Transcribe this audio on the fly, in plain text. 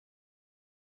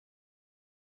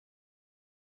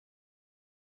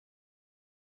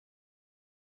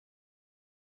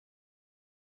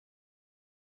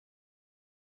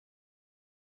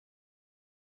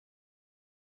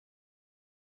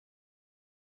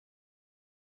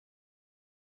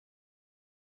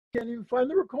Can't even find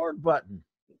the record button.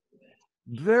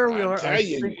 There we I are. tell I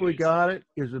you. think we got it.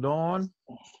 Is it on?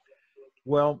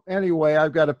 Well, anyway,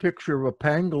 I've got a picture of a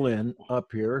pangolin up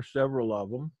here, several of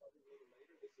them.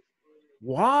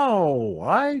 Wow,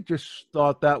 I just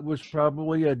thought that was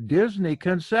probably a Disney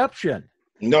conception.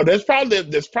 No, there's probably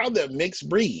a mixed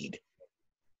breed.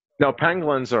 No,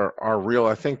 pangolins are real.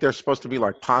 I think they're supposed to be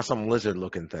like possum lizard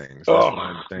looking things. That's Oh, what I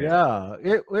understand.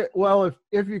 Yeah. Well,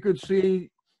 if you could see,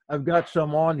 I've got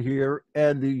some on here,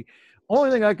 and the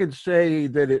only thing I can say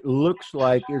that it looks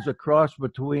like is a cross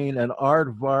between an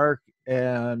aardvark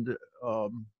and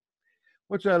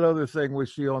what's that other thing we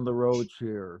see on the roads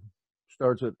here?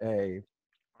 Starts with A.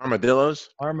 Armadillos?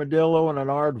 Armadillo and an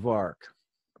aardvark.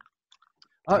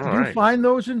 Do you right. find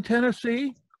those in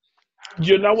Tennessee?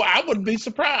 You know what? I wouldn't be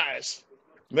surprised.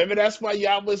 Maybe that's why you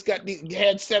always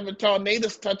had 7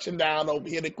 tornadoes touching down over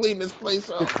here to clean this place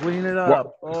To up. clean it Well,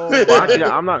 up. Oh, well, actually,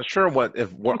 I'm not sure what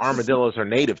armadillos are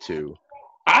native to.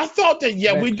 I thought that,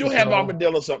 yeah, we do have Mexico.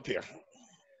 armadillos up here.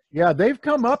 Yeah, they've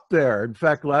come up there. In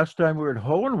fact, last time we were at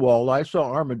Hohenwald, I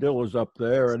saw armadillos up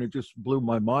there, and it just blew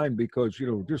my mind because,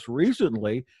 just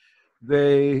recently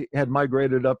they had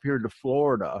migrated up here to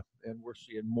Florida, and we're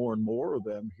seeing more and more of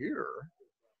them here.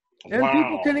 And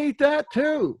people can eat that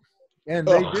too, and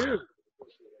they do.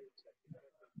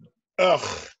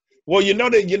 Ugh. Well,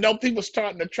 people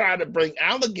starting to try to bring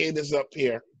alligators up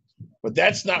here, but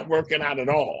that's not working out at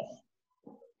all.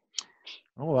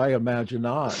 Oh, I imagine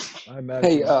not.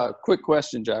 Hey, quick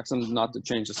question, Jackson, not to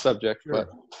change the subject, Sure. but,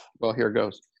 well, here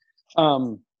goes.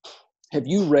 Have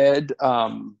you read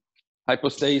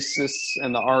Hypostasis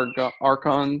and the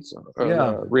Archons, or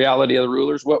the Reality of the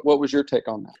Rulers? What was your take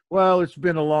on that? Well, it's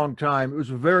been a long time. It was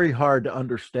very hard to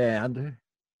understand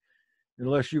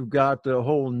unless you've got the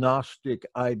whole Gnostic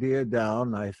idea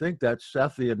down. I think that's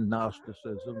Sethian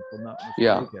Gnosticism, if I'm not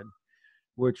mistaken,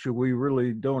 which we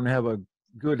really don't have a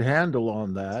good handle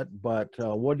on that. But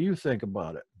what do you think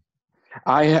about it?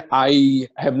 I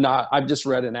have not. I've just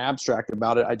read an abstract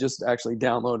about it. I just actually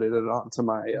downloaded it onto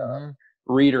my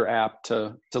reader app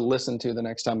to listen to the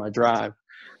next time I drive.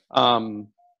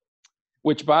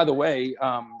 Which, by the way,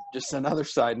 just another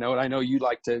side note, I know you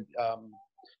like to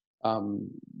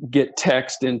get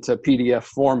text into PDF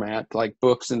format, like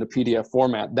books into PDF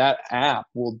format. That app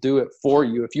will do it for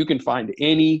you. If you can find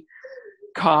any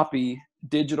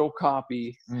digital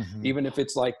copy, even if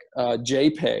it's like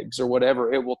JPEGs or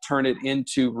whatever, it will turn it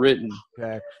into written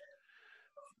text.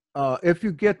 If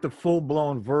you get the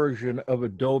full-blown version of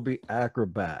Adobe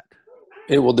Acrobat,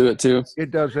 it will do it too.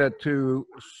 It does that too.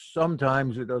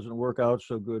 Sometimes it doesn't work out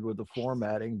so good with the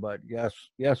formatting, but yes,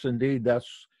 indeed,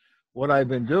 that's what I've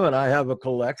been doing. I have a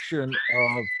collection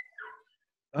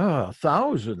of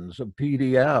thousands of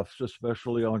PDFs,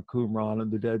 especially on Qumran and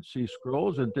the Dead Sea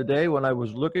Scrolls. And today, when I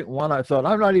was looking at one, I thought,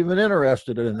 I'm not even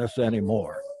interested in this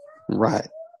anymore. Right.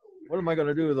 What am I going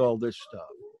to do with all this stuff?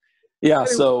 Yeah,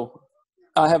 anyway. So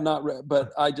I have not read,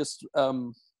 but I just,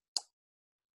 I'm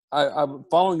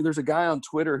following, there's a guy on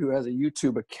Twitter who has a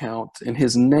YouTube account, and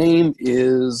his name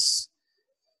is,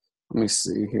 let me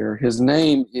see here. His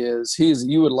name is,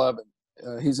 you would love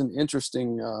it. He's an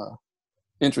interesting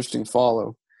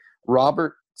follow.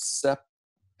 Robert Sepehr,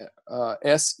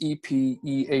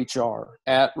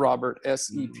 at Robert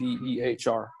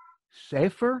Sepehr.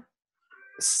 Safer?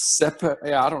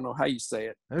 Yeah, I don't know how you say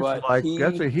it.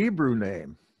 That's a Hebrew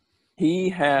name. He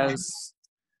has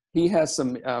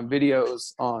some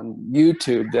videos on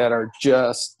YouTube that are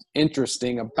just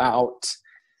interesting about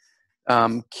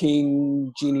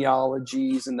king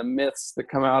genealogies and the myths that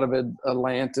come out of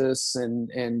Atlantis, and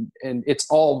it's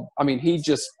all, I mean, he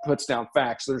just puts down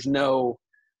facts. There's no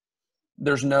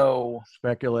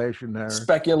speculation there.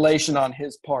 Speculation on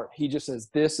his part. He just says,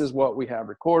 this is what we have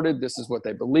recorded, this is what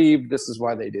they believe, this is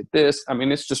why they did this. I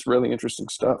mean, it's just really interesting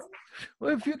stuff.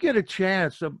 Well, if you get a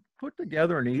chance, put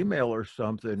together an email or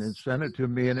something and send it to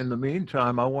me, and in the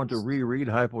meantime, I want to reread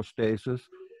Hypostasis.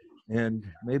 And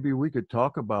maybe we could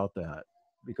talk about that,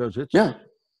 because it's,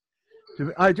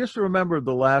 I just remember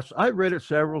I read it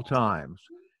several times,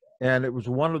 and it was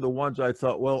one of the ones I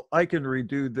thought, well, I can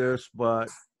redo this, but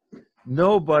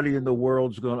nobody in the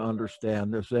world's going to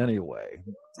understand this anyway.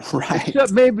 Right.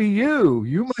 Except maybe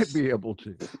you might be able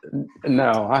to.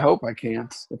 No, I hope I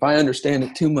can't. If I understand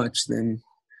it too much, then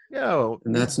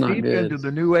and that's not deep good. into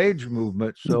the New Age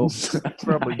movement, so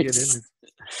probably get into.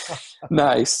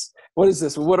 Nice. What is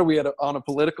this? What are we on a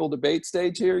political debate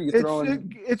stage here? You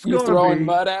throwing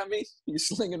mud at me? You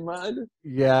slinging mud?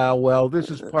 Yeah, well, this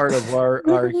is part of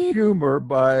our humor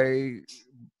by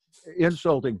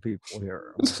insulting people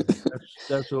here.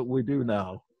 That's what we do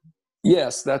now.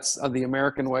 Yes, that's the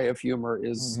American way of humor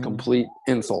is complete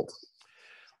insult.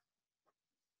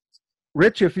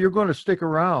 Rich, if you're going to stick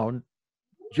around,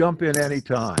 jump in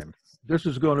anytime. This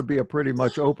is going to be a pretty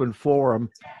much open forum.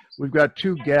 We've got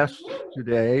two guests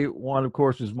today. One, of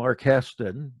course, is Mark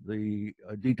Heston, the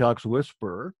Detox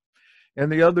Whisperer.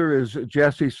 And the other is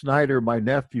Jesse Snyder, my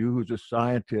nephew, who's a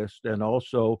scientist and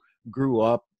also grew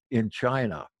up in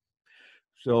China.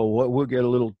 So we'll get a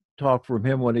little talk from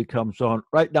him when he comes on.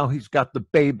 Right now, he's got the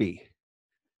baby.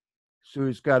 So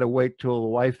he's got to wait till the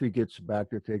wifey gets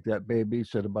back to take that baby. He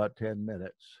said about 10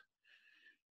 minutes.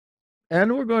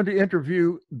 And we're going to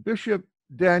interview Bishop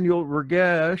Daniel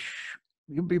Regesh.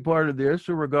 You'll be part of this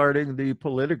regarding the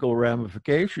political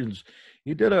ramifications.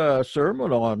 He did a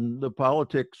sermon on the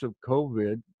politics of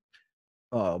COVID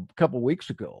a couple weeks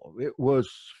ago. It was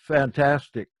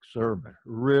fantastic sermon.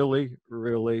 Really,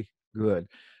 really good.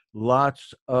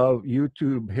 Lots of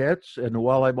YouTube hits. And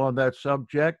while I'm on that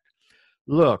subject,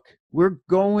 look, we're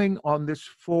going on this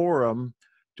forum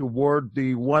toward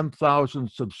the 1,000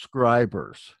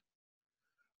 subscribers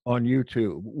on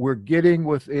YouTube. We're getting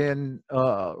within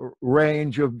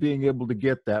range of being able to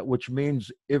get that, which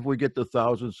means if we get the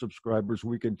 1,000 subscribers,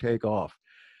 we can take off.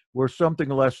 We're something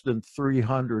less than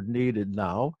 300 needed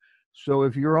now. So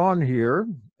if you're on here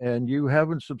and you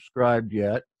haven't subscribed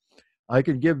yet, I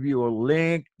can give you a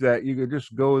link that you can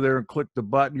just go there and click the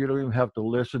button. You don't even have to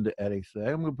listen to anything.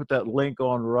 I'm going to put that link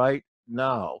on right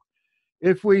now.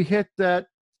 If we hit that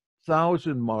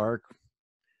 1,000 mark,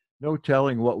 no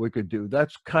telling what we could do.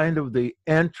 That's kind of the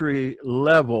entry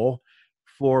level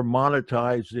for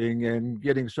monetizing and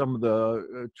getting some of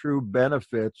the true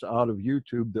benefits out of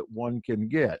YouTube that one can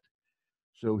get.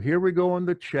 So here we go in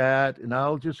the chat, and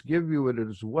I'll just give you it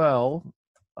as well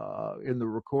in the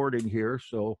recording here.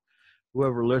 So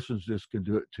whoever listens to this can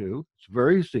do it too. It's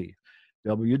very easy.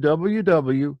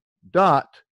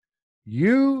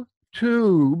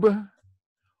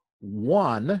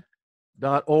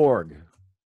 www.youtube1.org.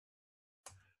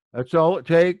 That's all it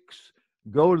takes.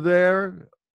 Go there,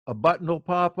 a button will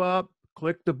pop up,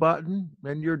 click the button,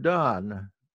 and you're done.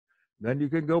 Then you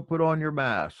can go put on your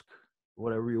mask,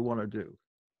 whatever you want to do.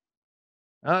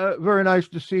 Very nice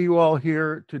to see you all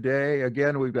here today.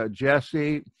 Again, we've got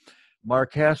Jesse,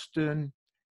 Mark Heston,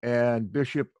 and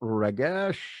Bishop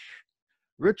Regesh.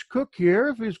 Rich Cook here,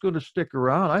 if he's going to stick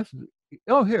around.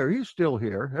 Oh, here, he's still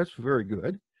here. That's very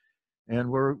good. And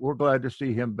we're glad to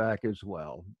see him back as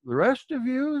well. The rest of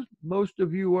you, most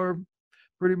of you are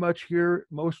pretty much here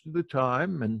most of the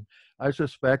time, and I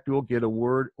suspect we'll get a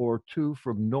word or two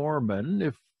from Norman.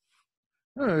 If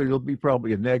it'll be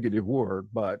probably a negative word,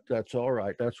 but that's all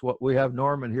right. That's what we have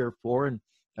Norman here for, and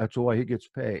that's why he gets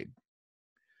paid.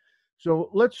 So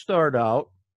let's start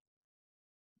out.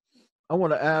 I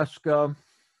want to ask,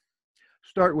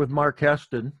 start with Mark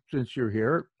Heston, since you're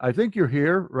here. I think you're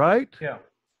here, right? Yeah.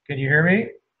 Can you hear me?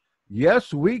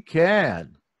 Yes, we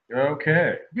can.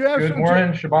 Okay. Good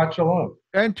morning, Shabbat Shalom.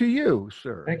 And to you,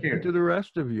 sir. Thank you. And to the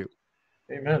rest of you.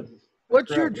 Amen.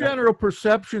 What's your general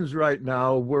perceptions right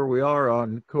now where we are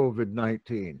on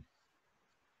COVID-19?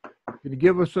 Can you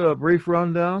give us a brief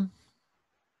rundown?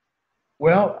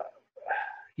 Well,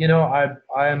 you know,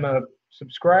 I'm a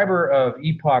subscriber of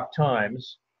Epoch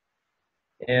Times,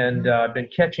 and I've been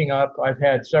catching up. I've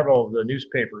had several of the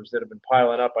newspapers that have been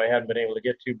piling up I hadn't been able to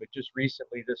get to, but just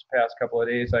recently, this past couple of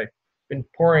days, I've been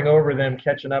poring over them,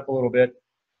 catching up a little bit.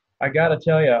 I got to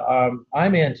tell you,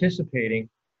 I'm anticipating,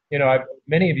 you know,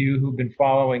 many of you who've been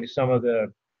following some of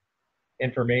the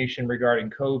information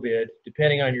regarding COVID,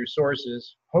 depending on your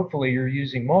sources, hopefully you're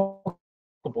using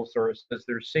multiple sources.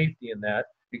 There's safety in that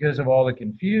because of all the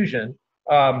confusion.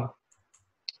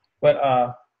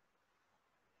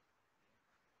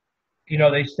 You know,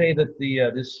 they say that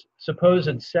this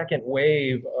supposed second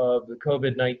wave of the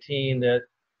COVID-19 that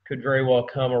could very well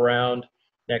come around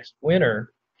next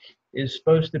winter is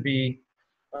supposed to be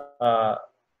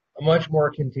much more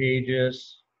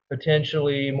contagious,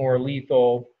 potentially more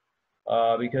lethal,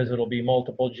 because it'll be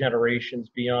multiple generations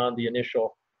beyond the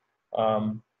initial.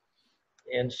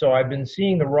 And so I've been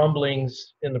seeing the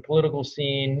rumblings in the political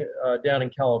scene down in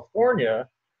California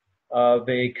of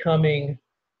a coming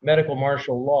medical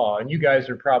martial law. And you guys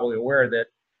are probably aware that,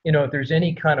 you know, if there's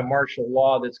any kind of martial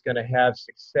law that's going to have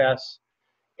success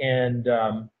and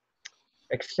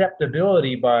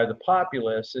acceptability by the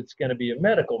populace, it's going to be a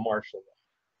medical martial law.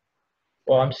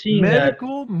 Well, I'm seeing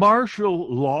medical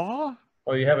martial law?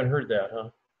 Oh, you haven't heard that, huh?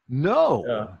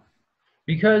 No.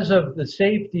 Because of the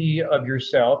safety of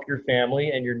yourself, your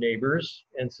family, and your neighbors,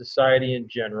 and society in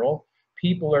general,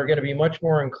 people are going to be much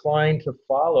more inclined to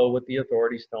follow what the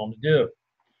authorities tell them to do.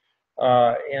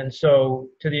 And so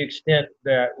to the extent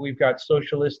that we've got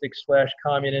socialistic /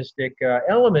 communistic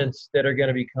elements that are going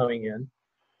to be coming in,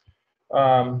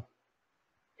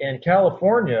 and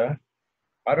California,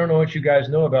 I don't know what you guys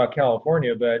know about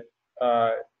California, but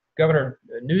Governor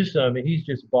Newsom, he's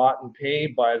just bought and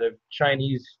paid by the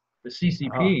Chinese, the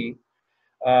CCP.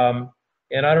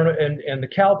 And I don't know, and the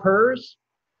CalPERS,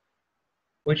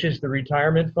 which is the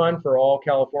retirement fund for all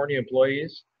California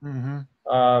employees,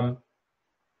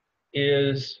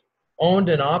 is owned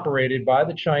and operated by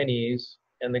the Chinese,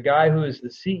 and the guy who is the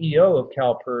CEO of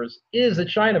CalPERS is a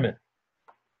Chinaman.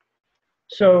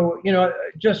 So, you know,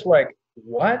 just like,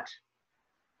 what?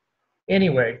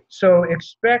 Anyway, so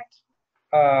expect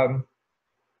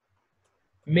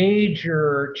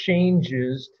major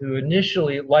changes to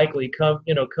initially likely come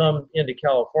into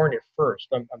California first,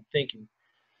 I'm thinking.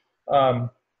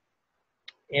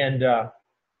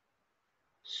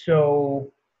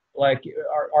 So like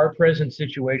our present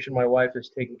situation, my wife is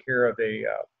taking care of a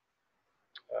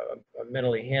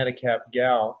mentally handicapped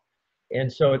gal.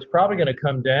 And so it's probably going to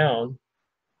come down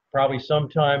probably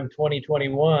sometime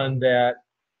 2021 that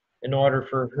in order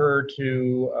for her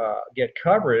to get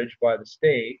coverage by the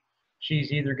state,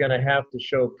 she's either going to have to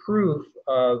show proof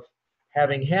of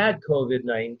having had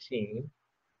COVID-19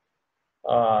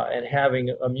 and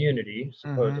having immunity,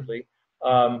 supposedly,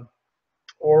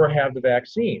 or have the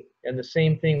vaccine. And the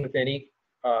same thing with any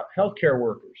healthcare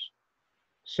workers.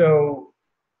 So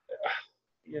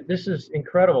this is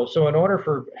incredible. So in order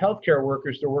for healthcare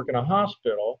workers to work in a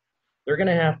hospital, they're going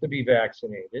to have to be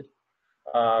vaccinated.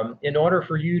 In order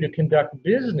for you to conduct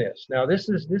business, now this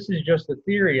is just a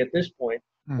theory at this point,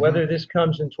 whether this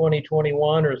comes in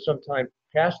 2021 or sometime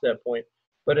past that point,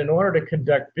 but in order to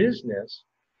conduct business,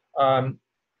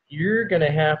 you're going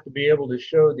to have to be able to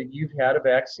show that you've had a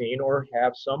vaccine or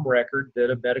have some record that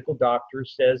a medical doctor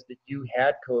says that you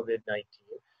had COVID-19,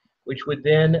 which would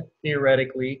then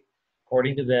theoretically,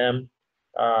 according to them,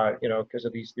 because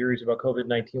of these theories about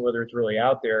COVID-19, whether it's really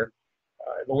out there,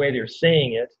 the way they're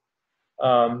saying it,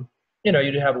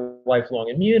 you'd have lifelong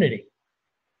immunity.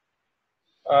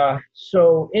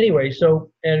 So anyway,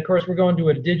 and of course we're going to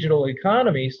a digital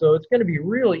economy, so it's going to be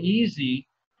really easy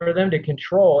for them to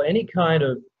control any kind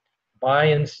of buy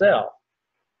and sell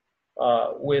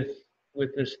with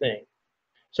this thing.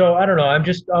 So I don't know, I'm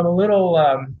a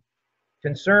little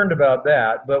concerned about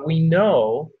that, but we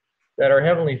know that our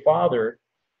Heavenly Father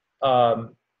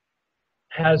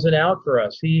has an out for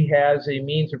us. He has a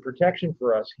means of protection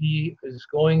for us. He is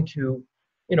going to,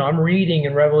 I'm reading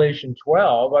in Revelation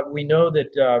 12, but we know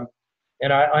that,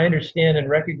 and I understand and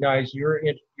recognize your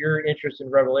interest in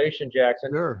Revelation,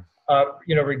 Jackson, Sure.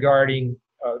 Regarding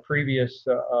previous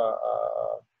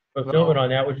fulfillment on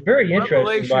that, which is very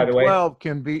interesting, by the way. Revelation 12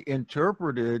 can be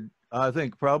interpreted, I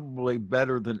think, probably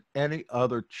better than any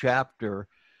other chapter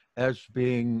as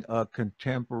being a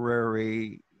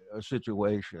contemporary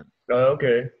situation.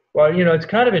 Okay. Well, it's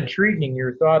kind of intriguing,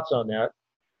 your thoughts on that.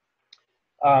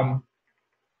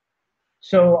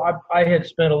 So I had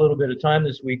spent a little bit of time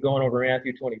this week going over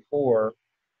Matthew 24,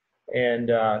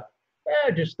 and I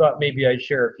just thought maybe I'd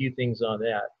share a few things on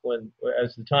that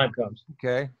as the time comes.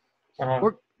 Okay.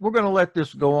 We're going to let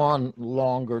this go on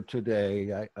longer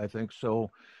today, I think, so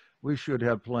we should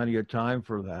have plenty of time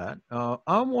for that.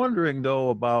 I'm wondering, though,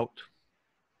 about,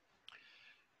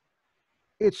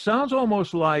 it sounds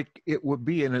almost like it would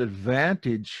be an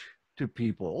advantage to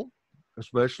people,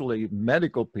 especially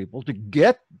medical people, to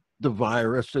get the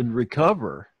virus and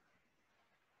recover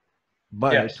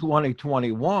by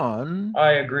 2021.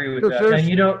 I agree with that. And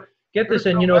get this,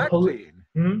 and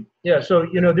yeah. So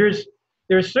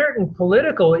there's certain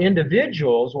political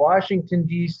individuals, Washington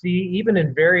D.C., even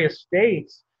in various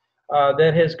states,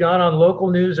 that has gone on local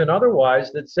news and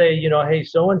otherwise that say, hey,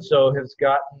 so and so has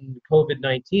gotten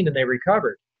COVID-19 and they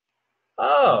recovered.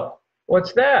 Oh,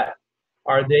 what's that?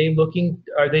 Are they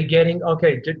getting,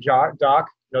 okay, doc,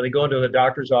 they go into the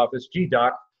doctor's office. Gee,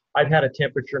 doc, I've had a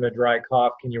temperature and a dry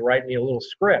cough. Can you write me a little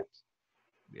script?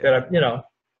 Yeah. That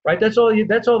right? That's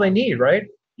all they need, right?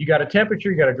 You got a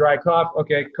temperature, you got a dry cough.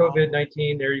 Okay,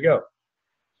 COVID-19, there you go.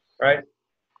 Right?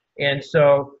 And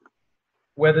so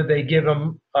whether they give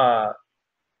them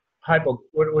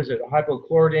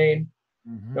hypochlorine?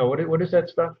 No, what is that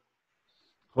stuff?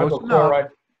 Hypochlorite.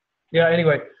 Yeah,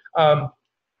 anyway,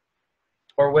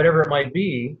 or whatever it might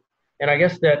be. And I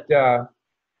guess that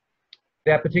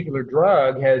that particular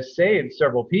drug has saved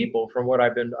several people from what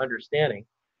I've been understanding.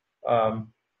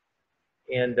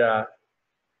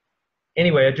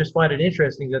 Anyway, I just find it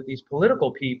interesting that these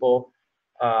political people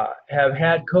have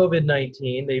had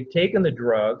COVID-19. They've taken the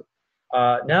drug.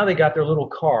 Now they got their little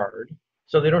card,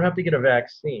 so they don't have to get a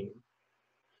vaccine.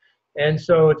 And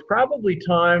so it's probably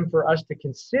time for us to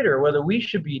consider whether we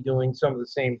should be doing some of the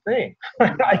same thing.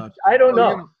 I don't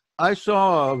Well, know. I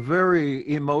saw a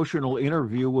very emotional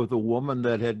interview with a woman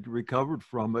that had recovered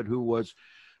from it, who was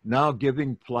now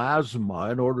giving plasma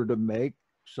in order to make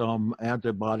some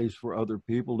antibodies for other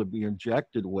people to be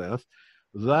injected with.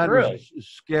 That is Really? as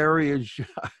scary as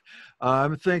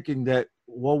I'm thinking that,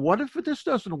 well, what if this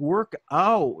doesn't work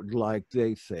out like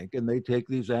they think, and they take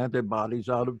these antibodies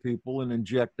out of people and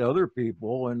inject other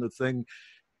people, and the thing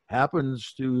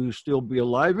happens to still be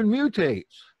alive and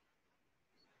mutates?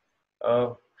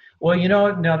 Oh, well,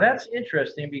 now that's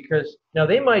interesting because now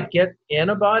they might get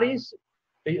antibodies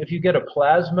if you get a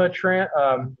plasma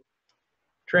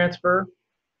transfer.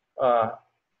 Uh,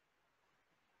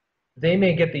 they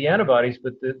may get the antibodies,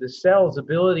 but the cell's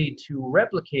ability to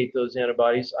replicate those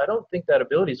antibodies, I don't think that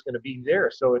ability is going to be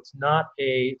there. So it's not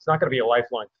going to be a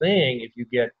lifelong thing if you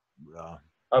get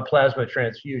a plasma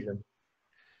transfusion.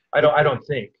 I don't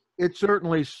think. It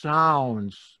certainly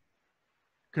sounds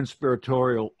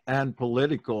conspiratorial and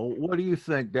political. What do you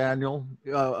think, Daniel?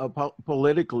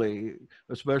 Politically,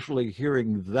 especially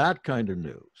hearing that kind of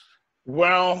news.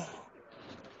 Well,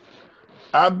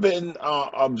 I've been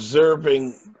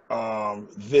observing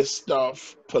this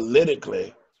stuff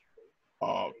politically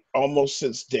almost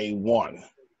since day one.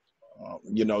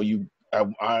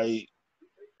 I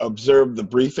observed the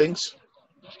briefings,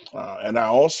 and I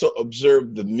also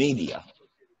observed the media.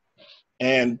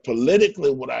 And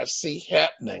politically, what I see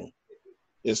happening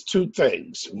is two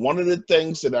things. One of the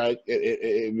things that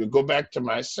if you go back to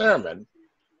my sermon,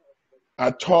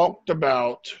 I talked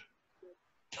about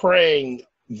praying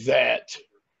that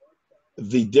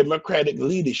the Democratic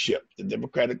leadership, the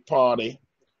Democratic Party,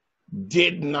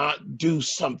 did not do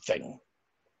something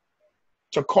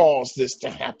to cause this to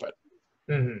happen.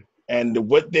 Mm-hmm. And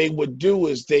what they would do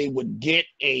is they would get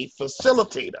a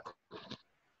facilitator,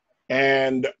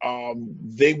 and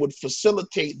they would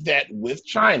facilitate that with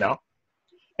China.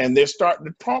 And they're starting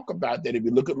to talk about that. If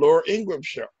you look at Laura Ingram's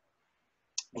show,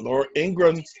 Laura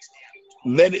Ingram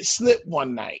let it slip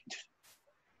one night,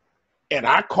 and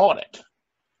I caught it,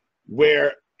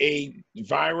 where a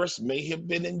virus may have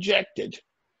been injected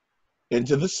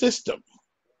into the system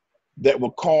that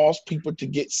will cause people to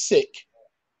get sick.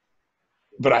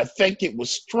 But I think it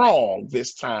was strong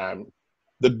this time.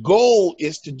 The goal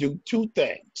is to do two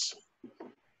things: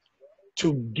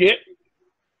 to get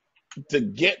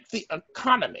the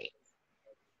economy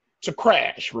to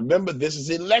crash. Remember, this is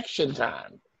election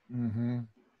time. Mm-hmm.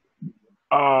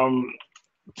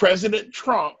 President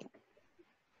Trump,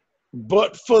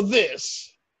 but for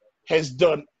this, has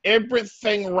done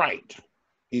everything right.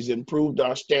 He's improved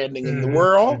our standing in the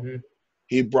world. Mm-hmm.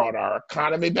 He brought our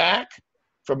economy back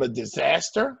from a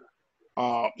disaster.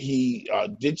 He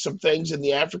did some things in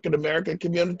the African American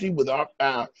community with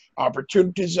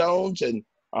opportunity zones and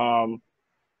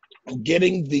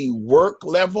getting the work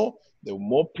level. There were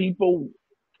more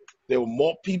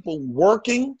people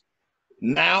working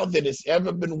now than it's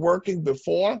ever been working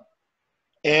before.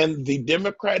 And the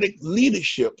Democratic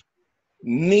leadership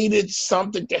needed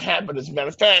something to happen. As a matter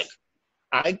of fact,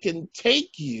 I can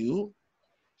take you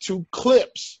to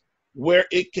clips where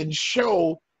it can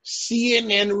show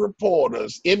CNN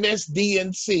reporters,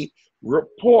 MSDNC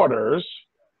reporters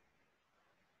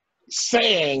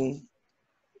saying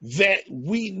that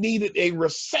we needed a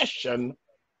recession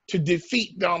to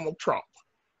defeat Donald Trump.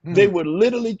 Mm-hmm. They were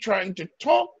literally trying to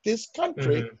talk this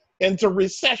country into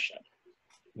recession.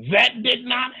 That did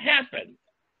not happen.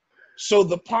 So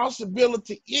the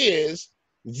possibility is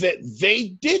that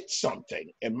they did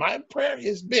something. And my prayer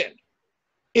has been,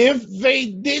 if they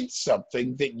did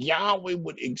something, that Yahweh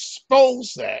would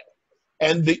expose that,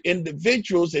 and the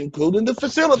individuals, including the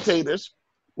facilitators,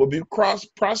 will be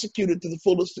prosecuted to the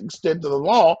fullest extent of the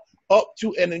law, up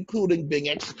to and including being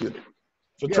executed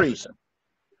for treason.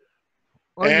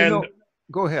 Well, and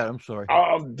go ahead. I'm sorry.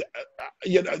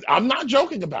 I'm not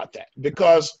joking about that,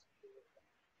 because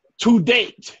to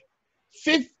date,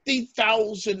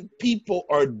 50,000 people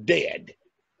are dead.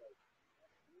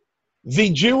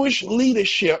 The Jewish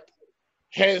leadership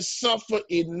has suffered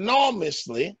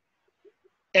enormously,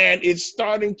 and it's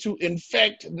starting to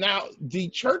infect now the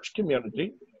church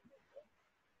community.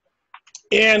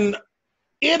 In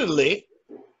Italy,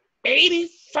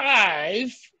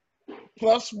 85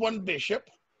 plus one bishop,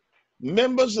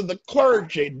 members of the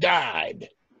clergy died.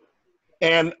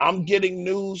 And I'm getting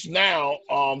news now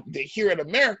that here in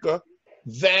America,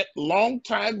 that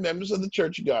longtime members of the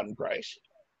Church of God in Christ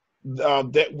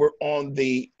that were on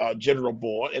the general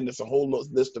board, and there's a whole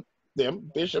list of them,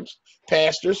 bishops,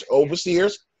 pastors,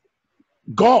 overseers,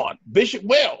 gone. Bishop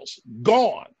Wells,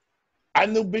 gone. I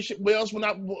knew Bishop Wells when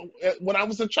I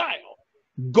was a child.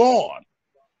 Gone.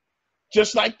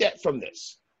 Just like that from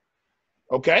this.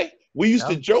 Okay? We used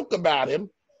to joke about him,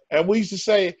 and we used to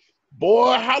say,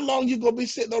 boy, how long you gonna be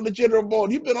sitting on the general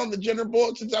board? You've been on the general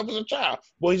board since I was a child.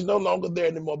 Well, he's no longer there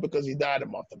anymore because he died a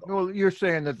month ago. Well, you're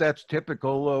saying that that's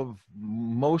typical of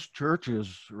most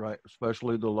churches, right?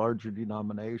 Especially the larger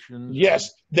denominations. Yes,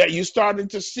 that you started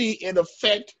to see it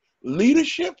affect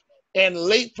leadership and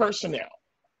lay personnel.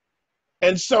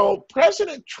 And so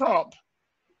President Trump,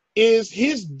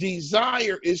 his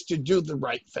desire is to do the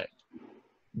right thing.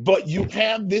 But you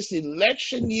have this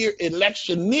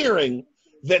electioneering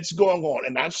that's going on.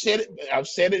 And I've said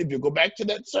it, if you go back to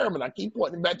that sermon, I keep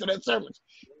pointing back to that sermon.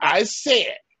 I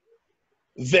said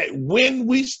that when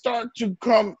we start to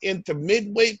come into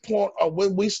midway point, or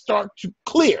when we start to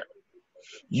clear,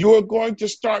 you're going to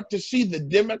start to see the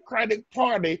Democratic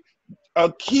Party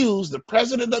accuse the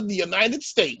President of the United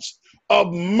States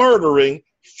of murdering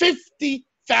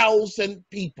 50,000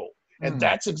 people. And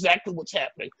that's exactly what's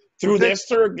happening through their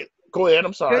surrogate. Go ahead,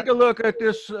 I'm sorry. Take a look at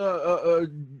this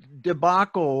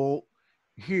debacle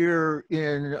here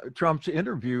in Trump's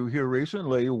interview here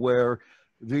recently, where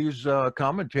these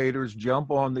commentators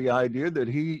jump on the idea that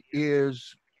he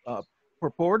is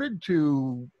purported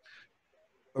to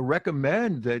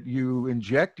recommend that you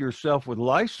inject yourself with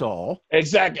Lysol.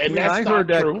 Exactly, and that's I not heard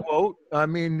that true. quote. I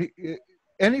mean,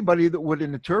 anybody that would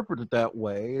interpret it that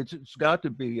way, it's got to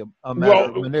be a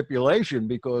matter of manipulation,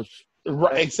 because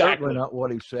right, that's exactly certainly not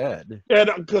what he said. And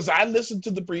because I listened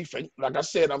to the briefing, like I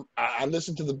said, I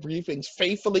listen to the briefings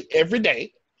faithfully every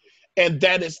day, and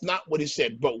that is not what he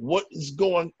said. But what is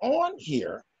going on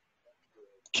here?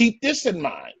 Keep this in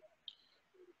mind.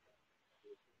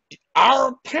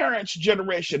 Our parents'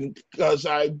 generation, because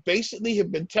I basically have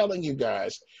been telling you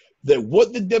guys that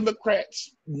what the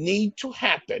Democrats need to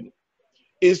happen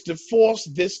is to force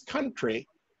this country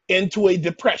into a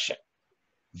depression.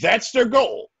 That's their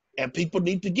goal, and people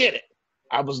need to get it.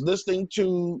 I was listening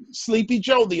to Sleepy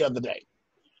Joe the other day,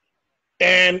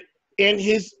 and in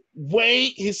his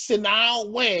way, his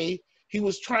senile way, he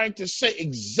was trying to say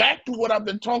exactly what I've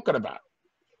been talking about.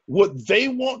 What they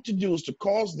want to do is to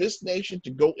cause this nation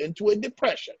to go into a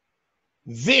depression.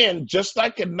 Then, just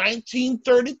like in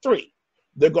 1933,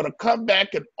 they're going to come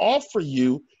back and offer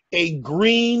you a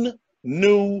Green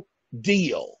New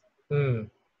Deal.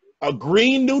 A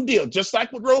Green New Deal, just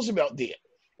like what Roosevelt did.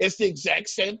 It's the exact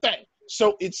same thing.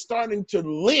 So it's starting to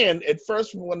lend. At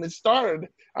first, when it started,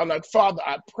 I'm like, Father,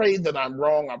 I pray that I'm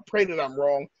wrong. I pray that I'm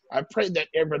wrong. I pray that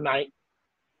every night.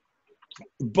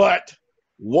 But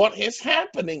what is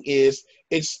happening is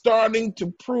it's starting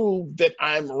to prove that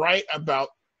I'm right about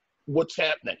what's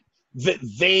happening. That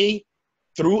they,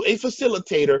 through a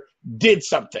facilitator, did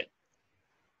something.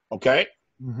 Okay?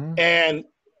 And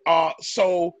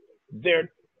so they're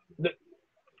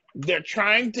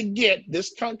trying to get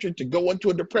this country to go into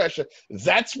a depression.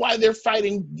 That's why they're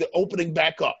fighting the opening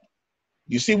back up.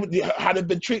 You see how they've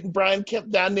been treating Brian Kemp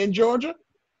down there in Georgia?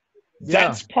 Yeah.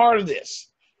 That's part of this.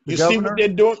 You see what they're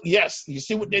doing? Yes. You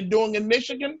see what they're doing in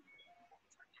Michigan?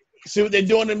 See what they're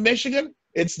doing in Michigan?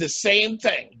 It's the same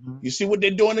thing. You see what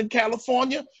they're doing in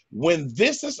California? When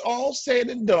this is all said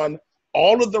and done,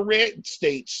 all of the red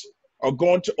states are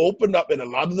going to open up, and a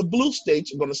lot of the blue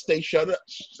states are going to stay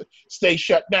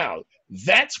shut down.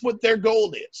 That's what their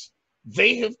goal is.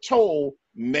 They have told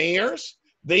mayors,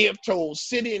 they have told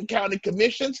city and county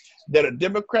commissions that are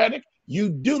Democratic, you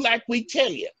do like we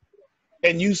tell you,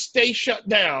 and you stay shut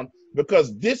down,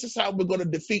 because this is how we're going to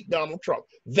defeat Donald Trump.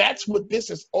 That's what this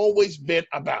has always been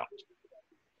about.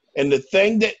 And the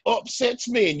thing that upsets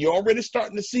me, and you're already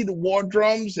starting to see the war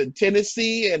drums in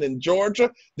Tennessee and in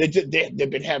Georgia, they've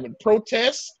been having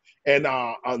protests, and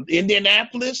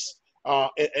Indianapolis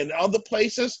and other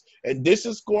places, and this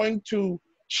is going to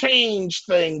change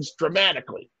things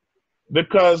dramatically.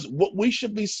 Because what we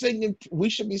should be singing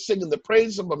the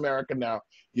praises of America now.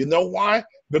 You know why?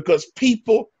 Because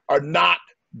people are not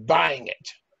buying it.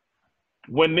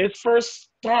 When this first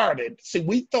started, see,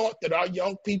 we thought that our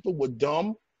young people were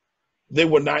dumb, they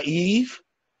were naive,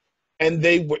 and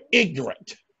they were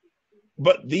ignorant.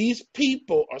 But these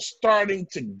people are starting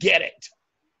to get it.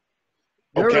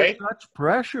 Okay? There is such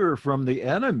pressure from the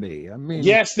enemy. I mean,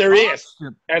 yes, there is.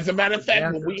 As a matter of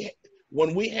fact,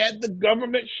 when we had the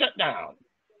government shutdown,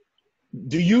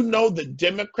 do you know the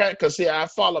Democrat, because see, I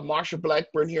follow Marsha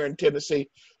Blackburn here in Tennessee.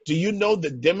 Do you know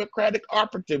the Democratic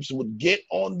operatives would get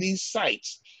on these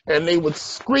sites and they would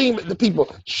scream at the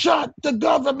people, shut the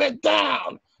government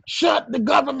down, shut the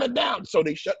government down. So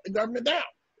they shut the government down.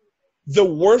 The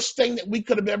worst thing that we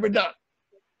could have ever done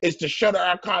is to shut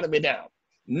our economy down.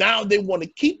 Now they want to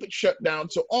keep it shut down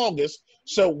till August.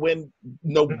 So when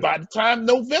by the time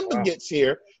November gets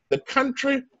here, the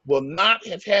country will not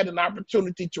have had an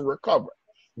opportunity to recover.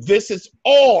 This is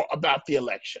all about the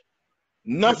election,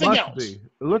 nothing else. Be.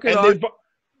 Look at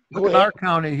our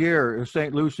county here,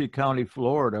 St. Lucie County,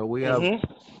 Florida. We have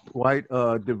quite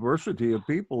a diversity of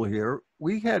people here.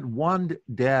 We had one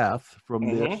death from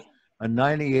this, a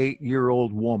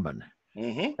 98-year-old woman.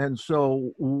 And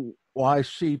so I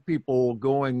see people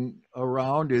going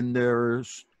around in their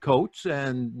coats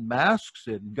and masks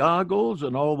and goggles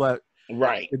and all that.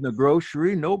 Right. In the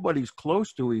grocery, nobody's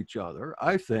close to each other.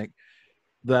 I think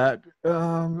that,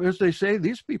 as they say,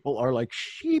 these people are like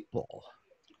sheeple.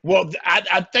 Well,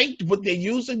 I think what they're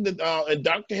using, and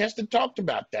Dr. Heston talked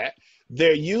about that,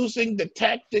 they're using the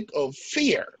tactic of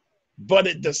fear. But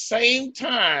at the same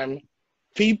time,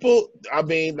 people, I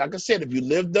mean, like I said, if you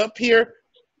lived up here,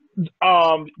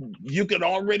 you can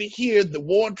already hear the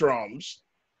war drums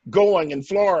going in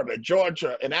Florida,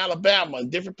 Georgia, and Alabama,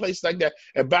 and different places like that.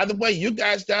 And by the way, you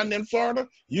guys down there in Florida,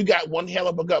 you got one hell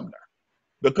of a governor,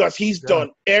 because he's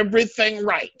done everything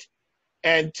right.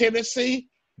 And Tennessee,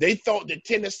 they thought that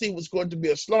Tennessee was going to be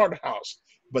a slaughterhouse,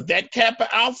 but that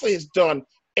Kappa Alpha has done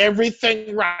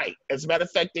everything right. As a matter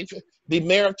of fact, the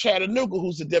mayor of Chattanooga,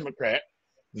 who's a Democrat,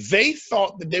 they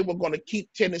thought that they were going to keep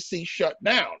Tennessee shut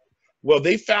down. Well,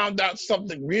 they found out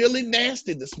something really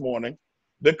nasty this morning,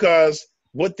 because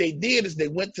what they did is they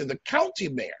went to the county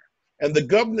mayor, and the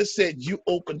governor said, "You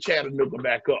open Chattanooga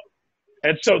back up."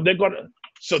 And so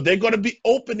they're going to be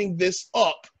opening this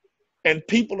up, and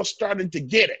people are starting to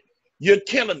get it. You're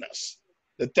killing us.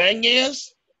 The thing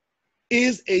is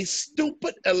a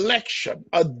stupid election,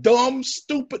 a dumb,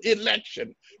 stupid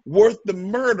election worth the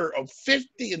murder of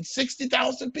 50 and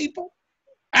 60,000 people?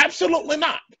 Absolutely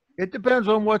not. It depends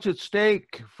on what's at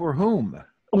stake for whom.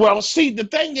 Well, see, the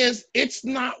thing is, it's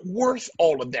not worth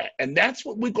all of that. And that's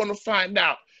what we're going to find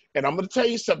out. And I'm going to tell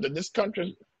you something. This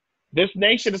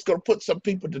nation is going to put some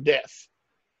people to death,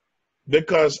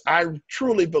 because I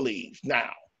truly believe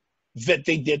now that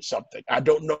they did something. I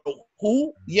don't know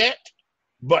who yet,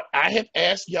 but I have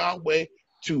asked Yahweh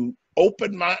to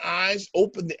open my eyes,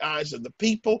 open the eyes of the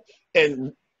people,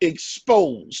 and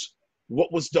expose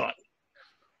what was done.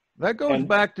 That goes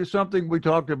back to something we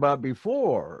talked about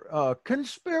before,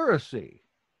 conspiracy.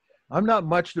 I'm not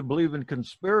much to believe in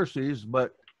conspiracies,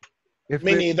 but if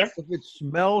it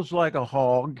smells like a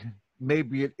hog,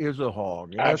 maybe it is a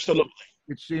hog. Absolutely.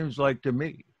 It seems like to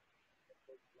me.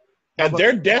 And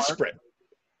they're desperate.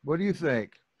 What do you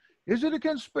think? Is it a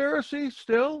conspiracy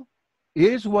still?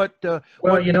 Is what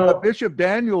Bishop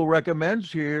Daniel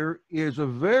recommends here is a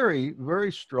very,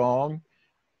 very strong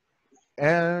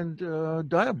and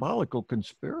diabolical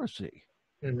conspiracy.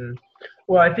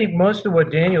 Well, I think most of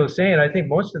what Daniel is saying, I think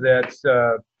most of that's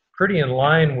pretty in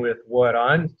line with what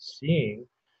I'm seeing.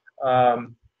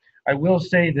 I will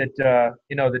say that,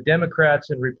 the Democrats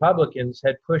and Republicans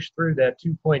had pushed through that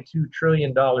 $2.2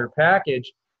 trillion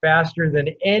package faster than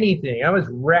anything. That was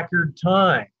record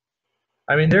time.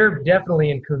 I mean, they're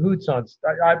definitely in cahoots on.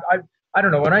 I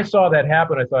don't know. When I saw that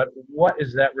happen, I thought, what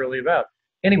is that really about?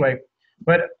 Anyway,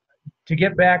 but to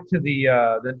get back to the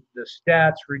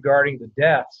stats regarding the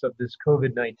deaths of this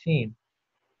COVID-19,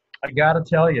 I got to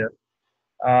tell you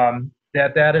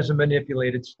that is a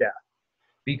manipulated stat.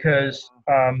 Because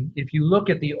if you look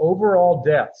at the overall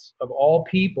deaths of all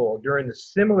people during the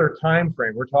similar time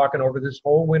frame, we're talking over this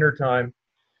whole winter time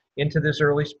into this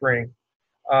early spring,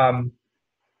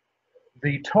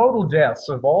 the total deaths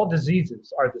of all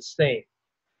diseases are the same,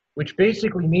 which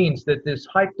basically means that this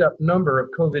hyped up number of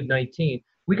COVID-19,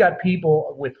 we got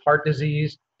people with heart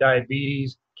disease,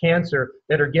 diabetes, cancer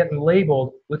that are getting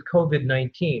labeled with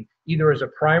COVID-19, either as a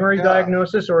primary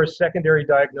diagnosis or a secondary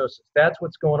diagnosis. That's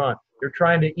what's going on. They're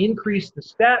trying to increase the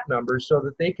stat numbers so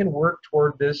that they can work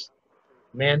toward this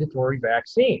mandatory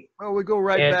vaccine. Well, we go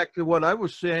back to what I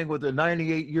was saying with the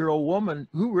 98-year-old woman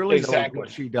who really knows what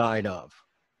she died of.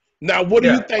 Now, what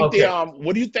do you think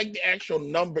what do you think the actual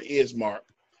number is, Mark?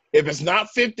 If it's not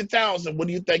 50,000, what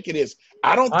do you think it is?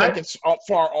 I don't think it's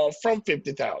far off from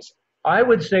 50,000. I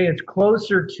would say it's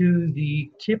closer to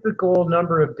the typical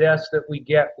number of deaths that we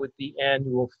get with the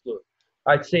annual flu.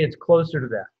 I'd say it's closer to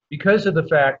that because of the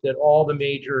fact that all the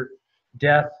major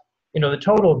death, the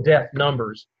total death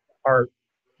numbers are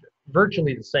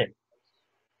virtually the same.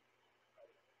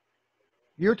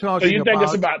 You're talking. So you think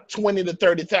it's about 20 to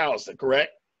 30,000,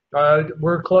 correct?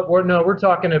 We're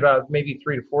talking about maybe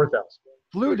 3,000 to 4,000.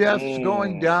 Flu deaths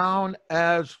going down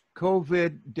as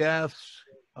COVID deaths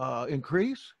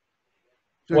increase.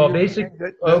 So well,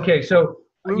 basically, okay. So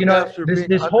Flu deaths are being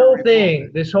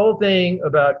this whole thing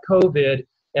about COVID,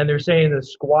 and they're saying the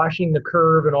squashing the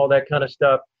curve and all that kind of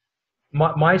stuff.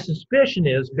 My suspicion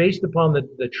is, based upon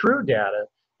the true data,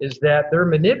 is that they're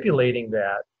manipulating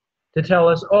that to tell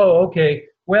us, oh, okay,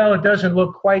 well, it doesn't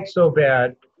look quite so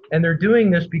bad. And they're doing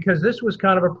this because this was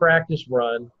kind of a practice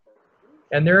run.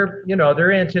 And they're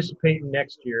anticipating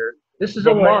next year. This is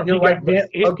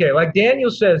like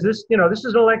Daniel says, this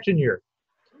is an election year.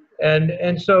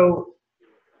 And so,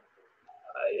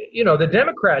 the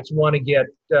Democrats want to get,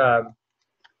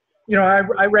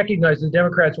 I recognize the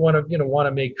Democrats want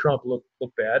to make Trump look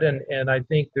bad, and I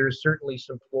think there's certainly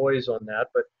some ploys on that.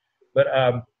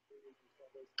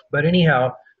 But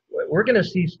anyhow, we're going to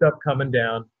see stuff coming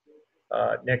down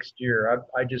next year.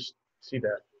 I just see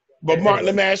that. But Mark,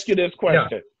 let me ask you this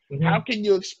question: Mm-hmm. How can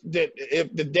you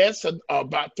if the deaths are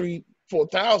about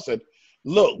 3,000-4,000?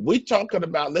 Look, we're talking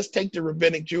about. Let's take the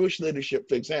rabbinic Jewish leadership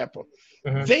for example.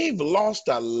 Mm-hmm. They've lost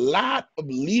a lot of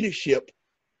leadership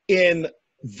in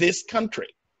this country,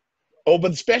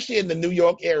 especially in the New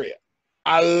York area.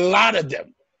 A lot of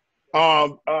them.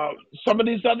 Some of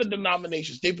these other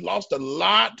denominations, they've lost a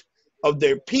lot of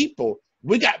their people.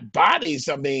 We got bodies.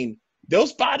 I mean,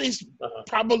 those bodies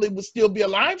probably would still be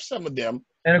alive, some of them.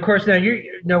 And of course, now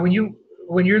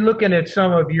when you're looking at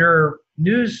some of your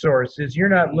news sources, you're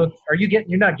not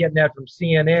getting that from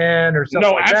CNN or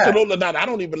something like that. No, absolutely not. I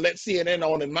don't even let CNN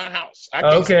on in my house.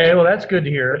 Okay, well, that's good to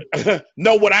hear.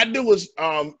 No, what I do is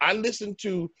I listen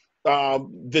to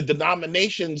the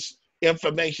denominations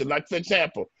information. Like, for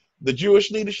example, the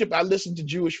Jewish leadership, I listen to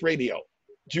Jewish radio,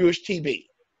 Jewish TV,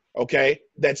 okay,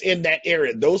 that's in that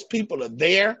area. Those people are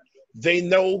there. They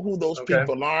know who those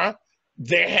people are.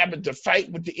 They're having to fight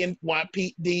with the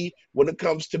NYPD when it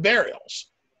comes to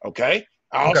burials, okay?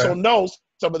 I also know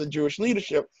some of the Jewish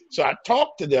leadership, so I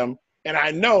talk to them, and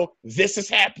I know this is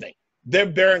happening. They're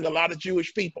burying a lot of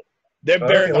Jewish people. They're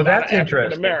burying a lot of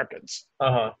African Americans.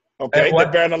 Okay,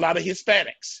 they're burying a lot of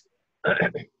Hispanics.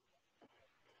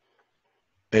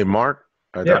 Hey, Mark,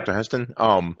 Dr. Heston.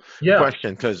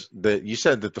 Question, because you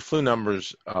said that the flu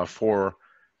numbers for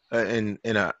in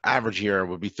an average year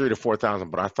would be 3,000 to 4,000,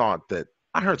 but I thought that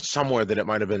I heard somewhere that it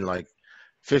might have been like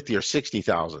 50 or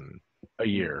 60,000 a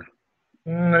year.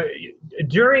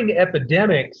 During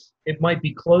epidemics, it might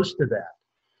be close to that.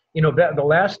 The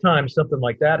last time something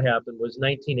like that happened was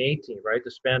 1918, right?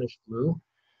 The Spanish flu.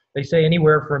 They say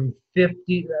anywhere from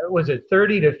 30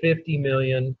 to 50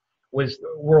 million was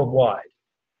worldwide.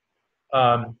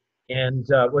 Was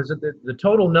it the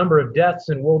total number of deaths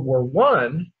in World War I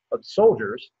of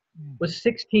soldiers was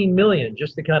 16 million,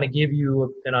 just to kind of give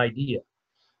you an idea.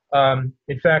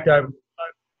 In fact,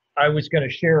 I was going to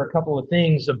share a couple of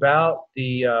things about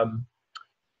the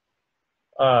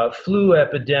flu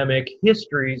epidemic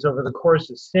histories over the course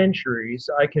of centuries.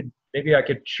 Maybe I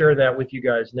could share that with you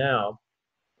guys now.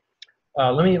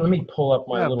 Let me pull up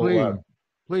my little.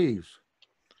 Please.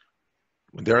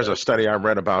 There's a study I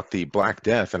read about the Black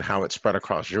Death and how it spread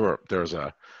across Europe. There's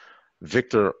a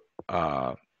Victor,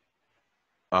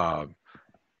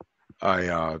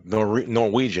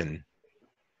 Norwegian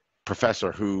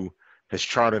professor who has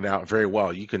charted out very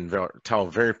well. You can tell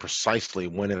very precisely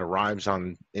when it arrives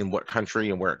in what country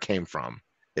and where it came from.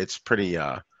 It's pretty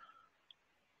the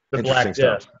interesting Black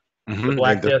Death. stuff. The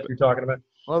Black Death you're talking about?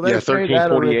 Well, they say that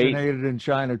originated in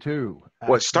China too.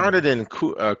 What started in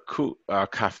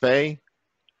Cathay,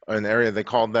 an area they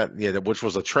called that, which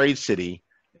was a trade city,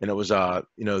 and it was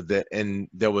and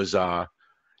there was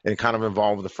and kind of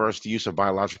involved the first use of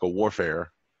biological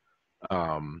warfare,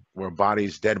 where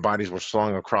dead bodies were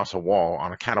slung across a wall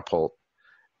on a catapult,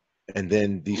 and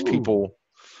then these people,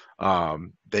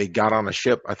 they got on a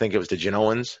ship. I think it was the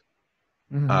Genoans.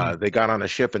 They got on a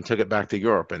ship and took it back to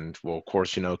Europe, and well, of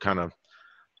course, kind of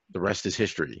the rest is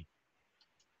history.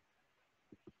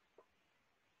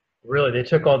 Really, they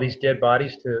took all these dead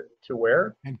bodies to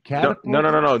where? And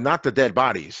no, not the dead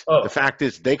bodies. The fact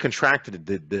is, they contracted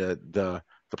the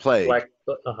plague,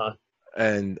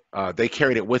 and they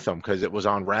carried it with them because it was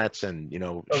on rats and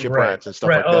ship rats and stuff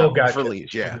like that. Gotcha. For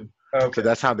leaves, So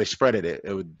that's how they spread it.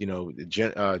 It would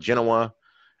Genoa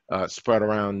spread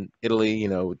around Italy.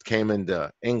 It came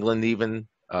into England even.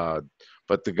 But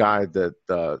the guy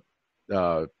that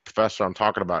professor I'm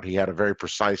talking about, he had a very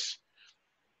precise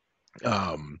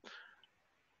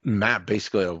map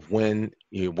basically of when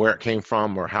where it came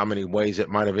from or how many ways it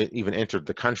might have even entered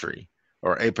the country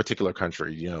or a particular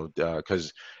country,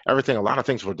 because a lot of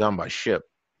things were done by ship.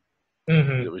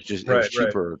 It was just it was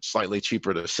cheaper, slightly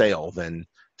cheaper to sail than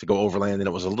to go overland, and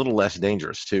it was a little less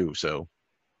dangerous too. So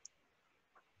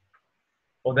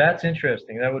Well, that's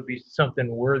interesting. That would be something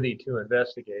worthy to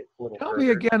investigate a little Tell further.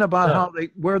 me again about Huh. how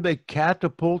where they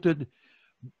catapulted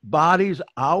bodies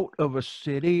out of a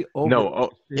city over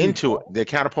No, the city into wall. they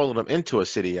catapulted them into a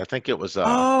city. I think it was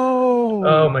Oh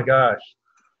Oh, my gosh.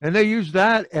 and they use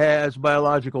that as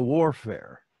biological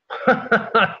warfare.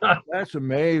 That's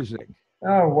amazing.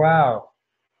 Oh wow.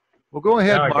 Well, go Now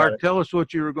ahead, I got Mark. it. Tell us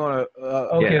what you were going to.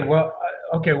 Okay, Yeah. well,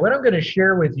 okay, what I'm going to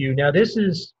share with you now, this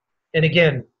is, and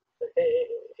again,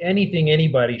 anything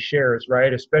anybody shares,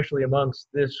 right, especially amongst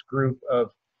this group of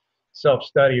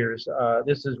self-studiers,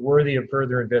 this is worthy of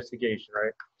further investigation,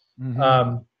 right?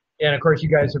 And of course, you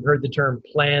guys have heard the term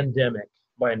plandemic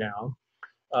by now.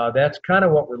 That's kind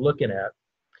of what we're looking at.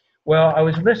 Well, I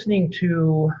was listening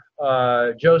to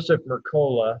Joseph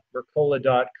Mercola,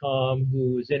 Mercola.com,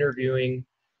 who was interviewing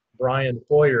Brian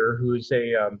Hoyer, who's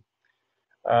a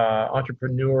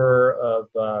entrepreneur of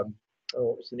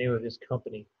what was the name of his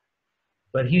company?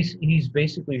 But he's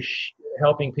basically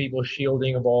helping people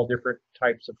shielding of all different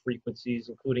types of frequencies,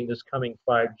 including this coming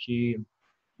 5G.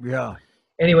 Yeah.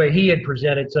 Anyway, he had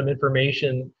presented some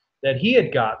information that he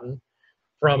had gotten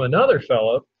from another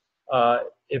fellow.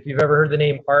 If you've ever heard the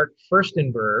name Art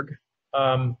Furstenberg,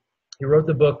 he wrote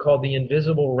the book called The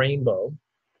Invisible Rainbow.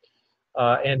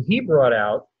 And he brought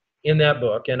out in that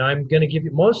book, and I'm going to give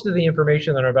you most of the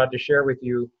information that I'm about to share with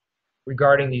you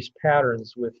regarding these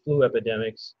patterns with flu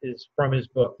epidemics is from his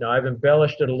book. Now, I've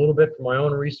embellished it a little bit from my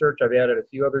own research. I've added a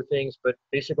few other things, but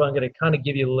basically I'm going to kind of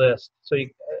give you a list so you,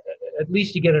 at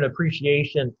least you get an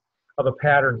appreciation of a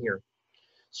pattern here.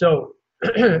 So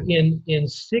in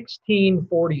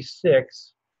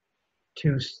 1646 to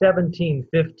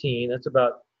 1715, that's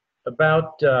about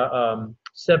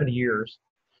 70 years,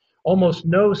 almost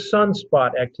no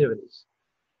sunspot activities.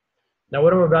 Now,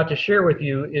 what I'm about to share with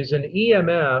you is an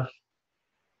EMF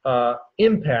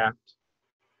impact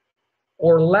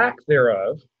or lack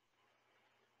thereof,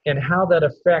 and how that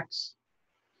affects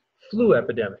flu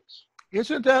epidemics.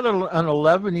 Isn't that an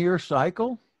 11-year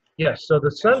cycle? Yes, so the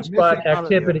sunspot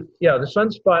activity, the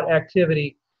sunspot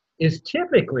activity is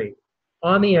typically,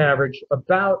 on the average,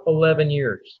 about 11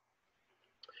 years.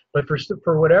 But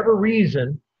for whatever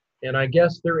reason, and I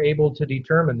guess they're able to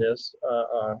determine this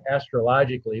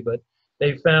astrologically, but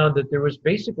they found that there was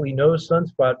basically no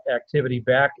sunspot activity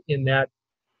back in that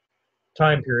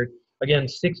time period. Again,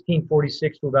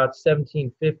 1646 to about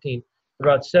 1715, for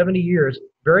about 70 years,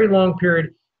 very long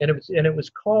period, and it was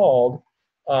called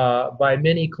by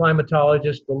many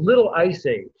climatologists the Little Ice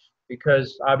Age,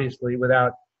 because obviously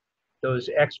without those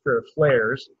extra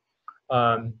flares,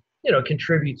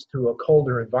 contributes to a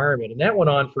colder environment. And that went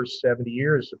on for 70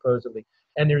 years, supposedly.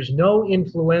 And there's no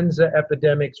influenza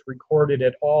epidemics recorded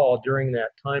at all during that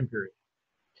time period.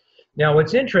 Now,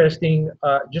 what's interesting,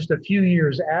 just a few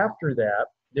years after that,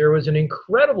 there was an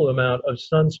incredible amount of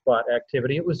sunspot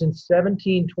activity. It was in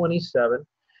 1727.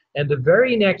 And the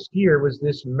very next year was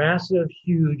this massive,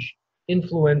 huge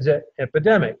influenza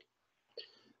epidemic.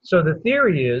 So the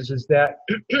theory is that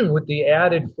with the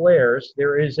added flares,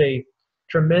 there is a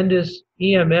tremendous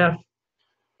EMF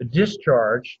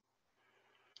discharge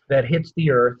that hits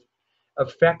the earth,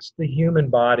 affects the human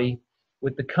body.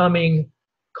 With the coming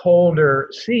colder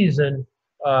season,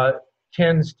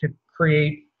 tends to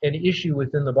create an issue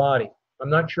within the body. I'm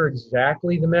not sure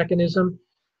exactly the mechanism,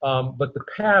 but the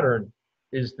pattern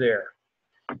is there.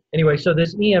 Anyway, so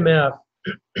this EMF,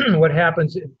 what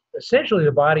happens, essentially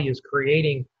the body is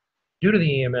creating, due to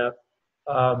the EMF,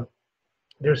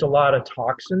 there's a lot of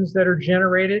toxins that are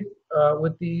generated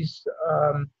with these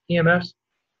EMFs,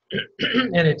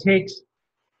 and it takes,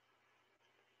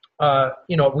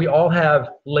 we all have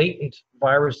latent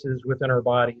viruses within our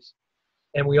bodies,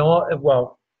 and we all,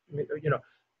 well,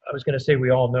 I was going to say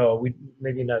we all know,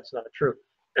 maybe that's not true.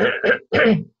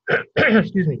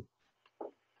 Excuse me.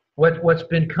 What's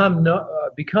become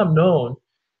known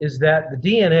is that the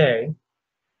DNA,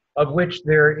 of which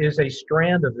there is a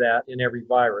strand of that in every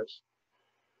virus.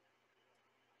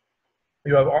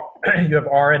 You have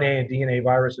RNA and DNA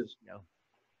viruses.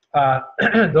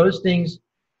 Those things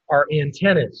are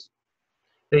antennas.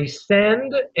 They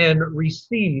send and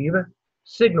receive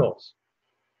signals.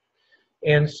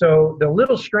 And so the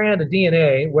little strand of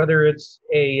DNA, whether it's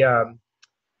a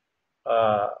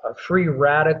free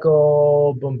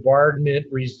radical bombardment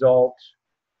result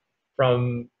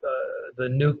from the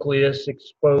nucleus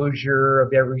exposure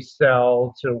of every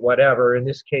cell to whatever, in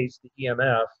this case the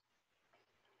EMF,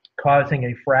 causing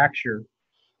a fracture.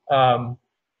 And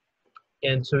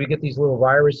so you get these little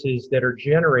viruses that are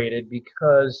generated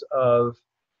because of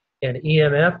an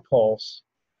EMF pulse.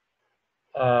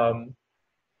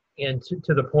 and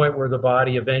to the point where the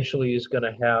body eventually is going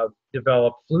to have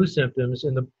developed flu symptoms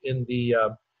in the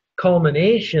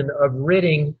culmination of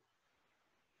ridding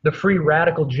the free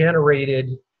radical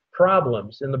generated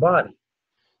problems in the body.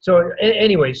 So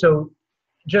anyway, so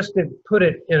just to put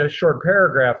it in a short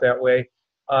paragraph that way,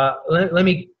 let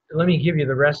me give you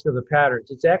the rest of the patterns.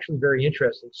 It's actually very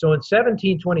interesting. So in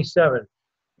 1727,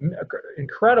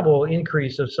 incredible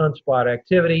increase of sunspot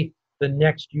activity. The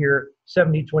next year,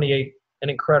 1728, an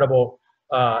incredible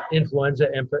influenza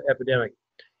epidemic.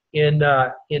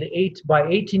 By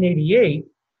 1888,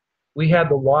 we had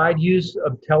the wide use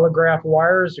of telegraph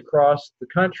wires across the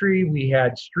country. We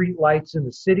had street lights in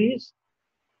the cities.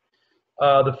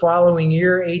 The following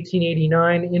year,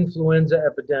 1889, influenza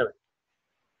epidemic.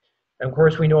 And of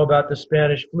course, we know about the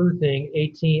Spanish flu thing,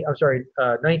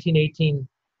 1918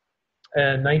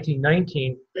 and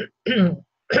 1919.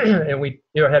 And we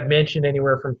had mentioned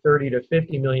anywhere from 30 to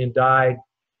 50 million died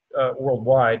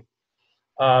worldwide.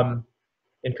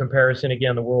 In comparison,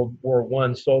 again, the World War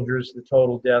I soldiers, the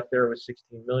total death there was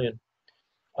 16 million.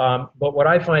 But what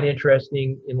I find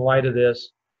interesting in light of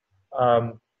this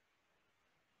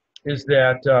is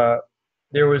that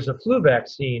there was a flu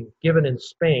vaccine given in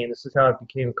Spain. This is how it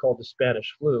became called the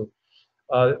Spanish flu.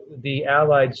 The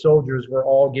Allied soldiers were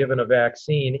all given a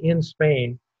vaccine in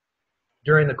Spain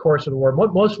during the course of the war.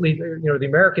 Mostly, the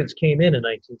Americans came in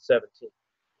 1917.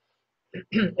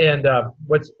 And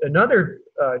what's another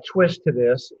twist to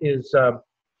this is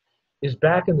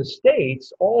back in the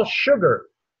States, all sugar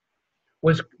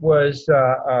was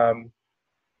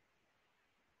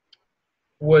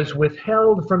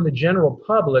withheld from the general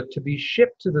public to be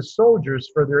shipped to the soldiers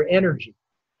for their energy,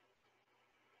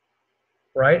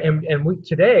 right? And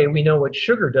today we know what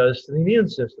sugar does to the immune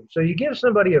system. So you give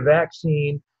somebody a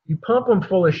vaccine, you pump them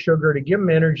full of sugar to give them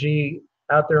energy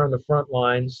out there on the front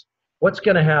lines. What's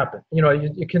going to happen?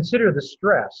 You consider the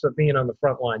stress of being on the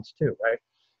front lines too, right?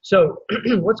 So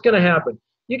what's going to happen?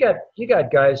 You got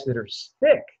guys that are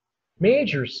sick,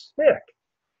 major sick,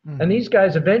 and these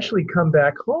guys eventually come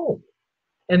back home,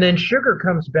 and then sugar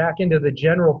comes back into the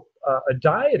general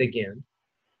diet again,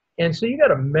 and so you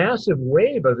got a massive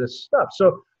wave of this stuff.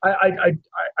 So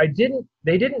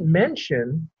they didn't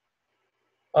mention.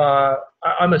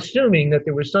 I'm assuming that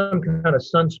there was some kind of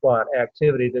sunspot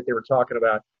activity that they were talking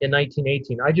about in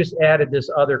 1918. I just added this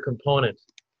other component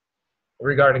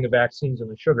regarding the vaccines and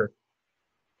the sugar.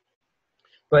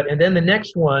 And then the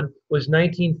next one was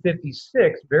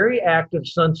 1956, very active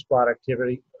sunspot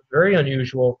activity, very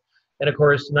unusual. And of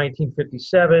course,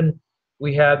 1957,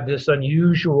 we had this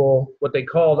unusual, what they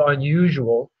called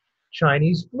unusual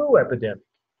Chinese flu epidemic.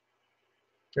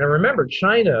 Now remember,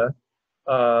 China,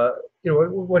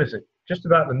 what is it? Just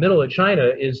about in the middle of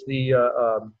China is the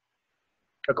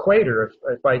equator,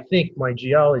 if I think my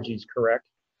geology is correct.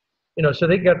 So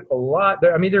they got a lot.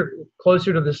 They're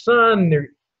closer to the sun. They're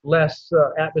less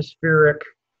atmospheric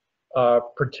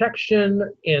protection,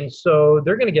 and so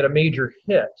they're going to get a major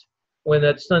hit when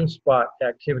that sunspot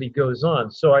activity goes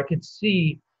on. So I could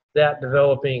see that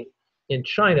developing in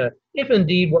China, if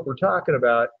indeed what we're talking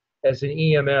about as an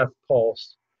EMF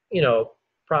pulse,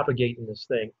 propagating this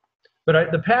thing.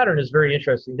 But the pattern is very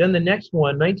interesting. Then the next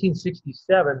one,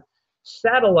 1967,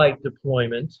 satellite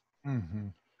deployment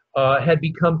had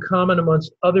become common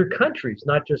amongst other countries,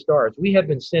 not just ours. We had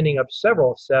been sending up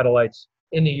several satellites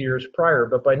in the years prior,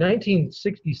 but by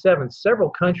 1967, several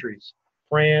countries,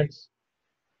 France,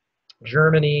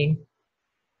 Germany,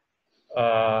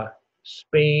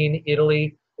 Spain,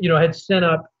 Italy, had sent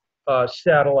up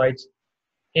satellites.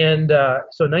 And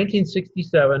so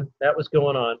 1967, that was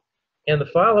going on. And the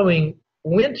following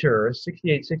winter,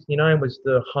 68, 69, was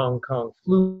the Hong Kong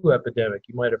flu epidemic.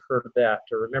 You might have heard of that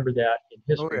or remember that in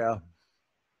history. Oh, yeah.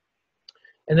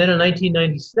 And then in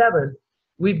 1997,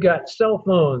 we've got cell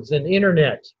phones and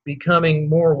internet becoming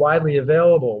more widely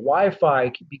available.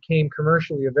 Wi-Fi became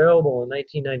commercially available in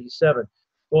 1997.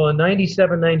 Well, in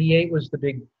 97, 98 was the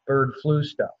big bird flu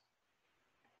stuff.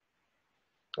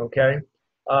 Okay.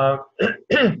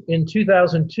 In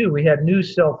 2002, we had new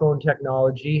cell phone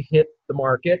technology hit the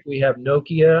market. We have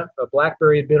Nokia.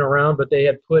 BlackBerry had been around, but they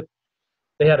had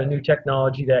a new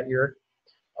technology that year.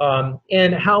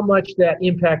 And how much that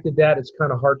impacted that is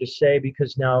kind of hard to say,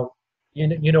 because now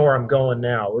you know where I'm going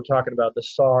now. We're talking about the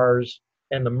SARS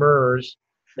and the MERS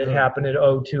that happened in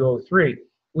 02, 03.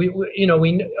 We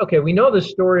know the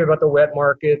story about the wet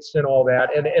markets and all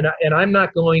that, and I'm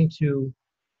not going to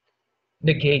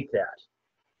negate that.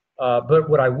 But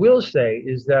what I will say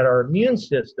is that our immune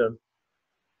system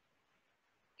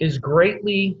is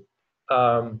greatly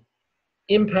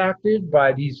impacted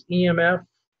by these EMF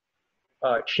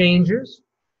changes,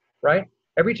 right?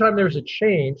 Every time there's a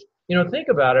change, you know, think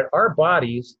about it. Our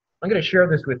bodies, I'm going to share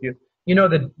this with you. You know,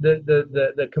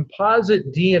 the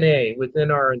composite DNA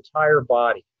within our entire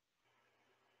body.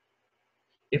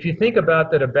 If you think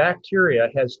about that, a bacteria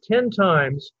has 10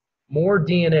 times more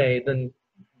DNA than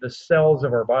the cells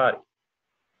of our body.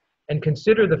 And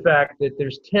consider the fact that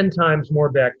there's 10 times more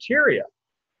bacteria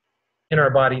in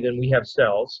our body than we have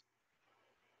cells.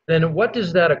 Then what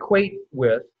does that equate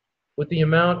with the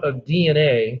amount of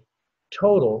DNA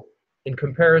total in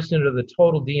comparison to the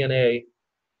total DNA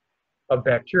of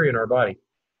bacteria in our body?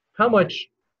 How much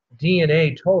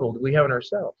DNA total do we have in our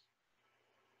cells?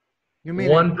 You mean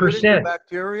 1%.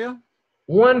 Bacteria?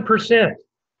 1%.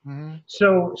 Mm-hmm.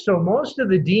 So most of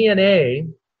the DNA,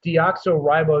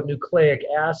 deoxyribonucleic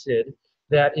acid,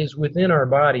 that is within our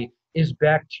body is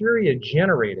bacteria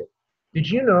generated. Did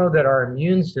you know that our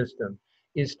immune system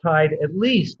is tied at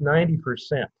least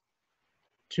 90%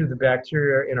 to the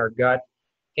bacteria in our gut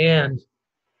and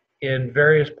in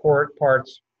various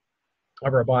parts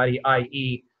of our body,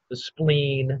 i.e. the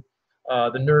spleen,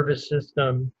 the nervous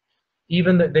system?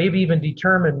 They've even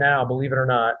determined now, believe it or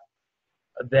not,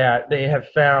 that they have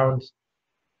found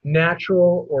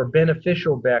natural or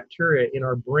beneficial bacteria in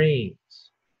our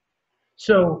brains.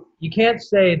 So you can't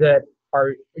say that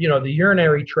the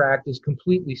urinary tract is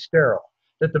completely sterile,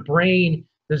 that the brain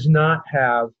does not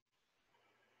have,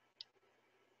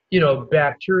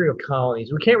 bacterial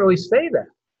colonies. We can't really say that.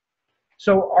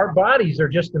 So our bodies are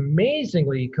just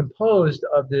amazingly composed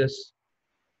of this.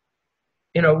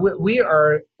 We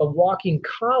are a walking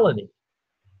colony,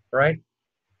 right?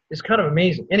 It's kind of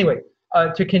amazing. Anyway,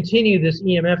 to continue this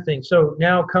EMF thing, so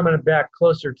now coming back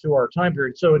closer to our time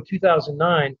period. So in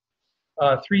 2009,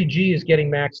 3G is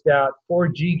getting maxed out.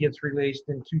 4G gets released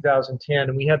in 2010,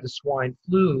 and we had the swine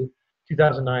flu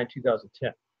 2009,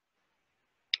 2010.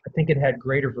 I think it had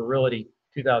greater virility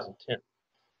 2010.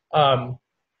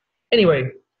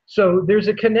 Anyway, so there's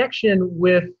a connection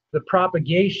with the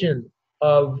propagation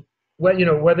of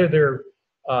whether they're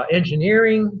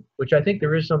engineering, which I think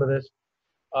there is some of this.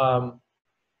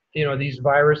 These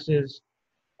viruses,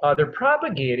 they're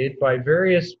propagated by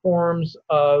various forms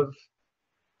of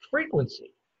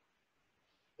frequency.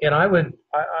 And I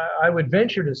would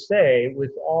venture to say,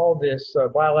 with all this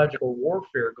biological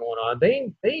warfare going on,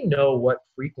 they know what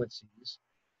frequencies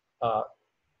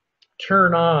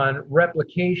turn on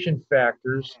replication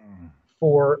factors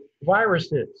for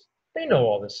viruses. They know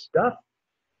all this stuff.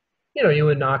 You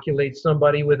inoculate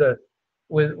somebody with a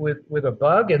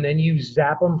bug, and then you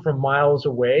zap them from miles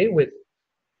away with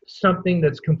something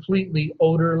that's completely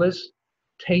odorless,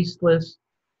 tasteless.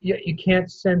 You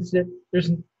can't sense it.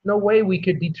 There's no way we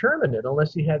could determine it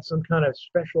unless you had some kind of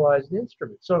specialized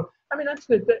instrument. So, I mean,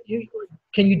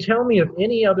 can you tell me of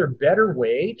any other better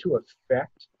way to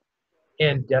affect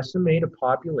and decimate a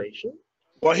population?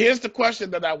 Well, here's the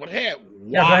question that I would have.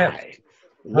 Yeah,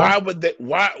 why would they,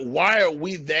 why are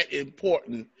we that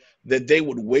important that they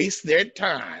would waste their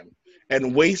time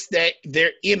and waste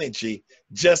their energy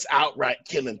just outright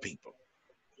killing people?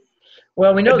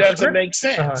 Well, we know it doesn't make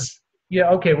sense. Yeah,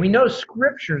 okay. We know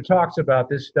Scripture talks about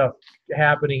this stuff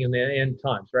happening in the end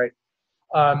times, right?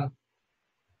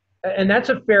 And that's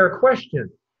a fair question.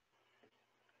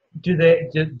 Do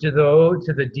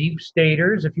the deep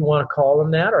staters, if you want to call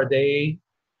them that, are they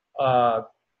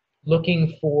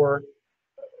looking for,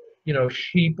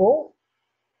 sheeple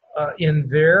in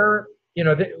their,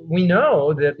 we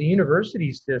know that the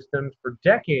university system for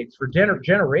decades, for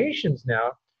generations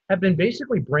now, have been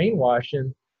basically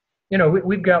brainwashing.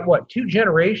 We've got 2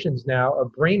 generations now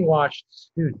of brainwashed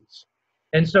students.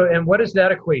 And what does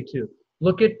that equate to?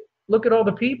 Look at all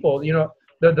the people, the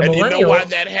millennials. You know why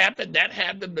that happened? That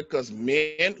happened because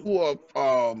men who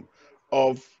are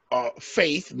of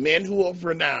faith, men who are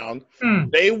renowned,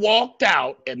 they walked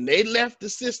out and they left the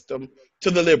system to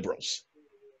the liberals.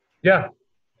 Yeah.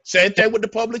 Same thing with the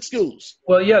public schools.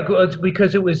 Well, yeah, it's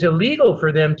because it was illegal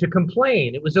for them to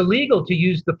complain. It was illegal to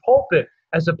use the pulpit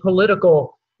as a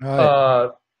political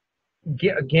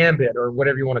gambit, or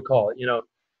whatever you want to call it,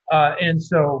 and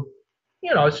so,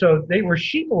 so they were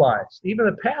sheepalized. Even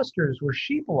the pastors were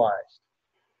sheepalized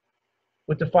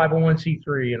with the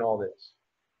 501c3 and all this.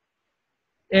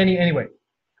 Anyway,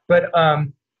 but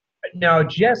now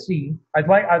Jesse, I'd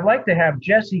like to have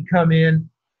Jesse come in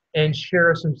and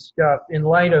share some stuff in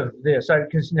light of this,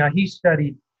 because now he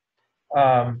studied.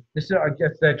 This is, I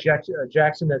guess, that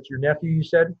Jackson. That's your nephew, you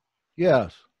said?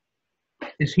 Yes.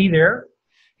 Is he there?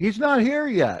 He's not here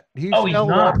yet. He's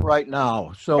held up right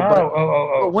now. So,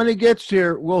 but when he gets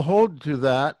here, we'll hold to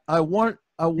that. I wanted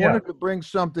to bring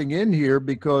something in here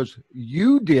because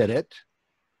you did it,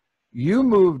 You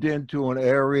moved into an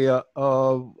area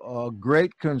of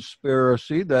great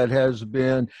conspiracy that has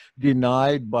been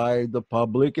denied by the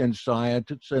public and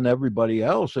scientists and everybody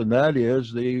else, and that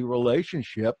is the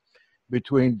relationship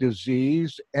between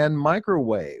disease and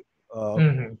microwave,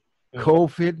 Mhm. Mhm.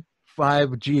 COVID,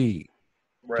 5G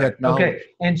Right. technology. Okay.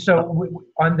 And so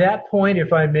on that point,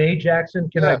 if I may, Jackson,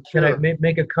 can Yeah, I sure.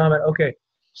 make a comment? Okay.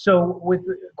 So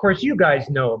of course, you guys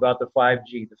know about the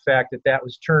 5G, the fact that that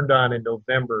was turned on in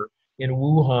November in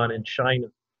Wuhan in China,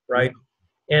 right?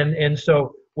 And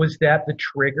so was that the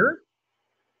trigger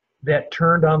that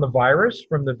turned on the virus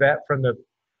from the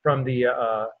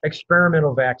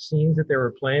experimental vaccines that they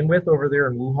were playing with over there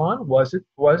in Wuhan? Was it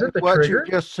With the what you trigger?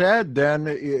 just said, then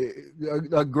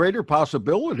a greater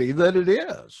possibility that it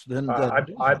is than that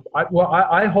it isn't.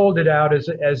 I hold it out as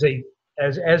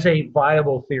a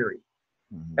viable theory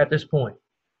Mhm. at this point.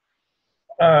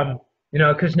 You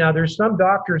know, because now there's some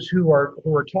doctors who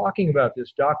are talking about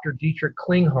this. Dr. Dietrich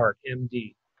Klinghardt,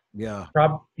 MD. Yeah,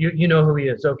 You know who he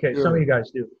is. Okay, some of sure. you guys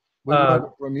do. We learned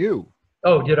it from you.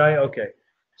 Oh, did I? Okay.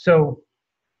 So,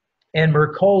 and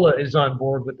Mercola is on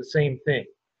board with the same thing.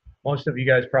 Most of you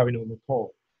guys probably know Mercola.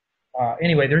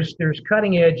 Anyway, there's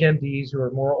cutting edge MDs who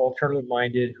are more alternative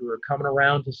minded, who are coming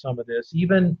around to some of this.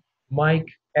 Even Mike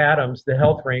Adams, the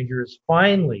health ranger, is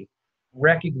finally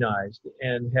recognized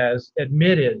and has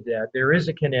admitted that there is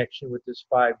a connection with this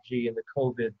 5G and the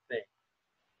COVID thing,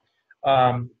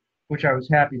 which I was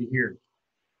happy to hear.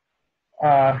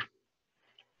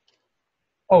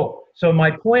 So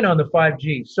my point on the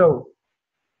 5G. So,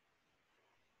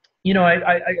 you know,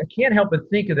 I can't help but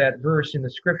think of that verse in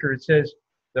the scripture. It says,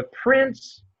 the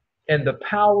prince and the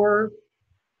power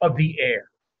of the air.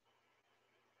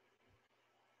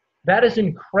 That is an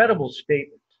incredible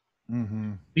statement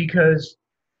Mm-hmm. because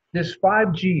this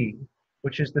 5G,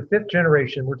 which is the 5th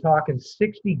generation, we're talking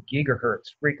 60 gigahertz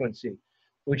frequency,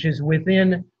 which is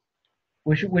within,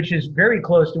 which is very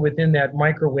close to within that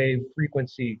microwave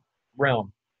frequency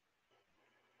realm.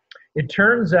 It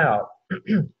turns out,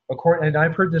 and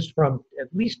I've heard this from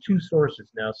at least 2 sources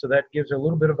now, so that gives a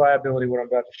little bit of viability what I'm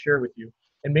about to share with you,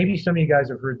 and maybe some of you guys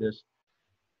have heard this,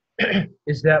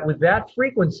 is that with that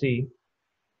frequency,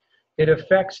 it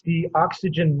affects the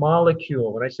oxygen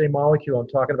molecule. When I say molecule, I'm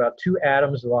talking about 2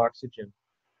 atoms of oxygen.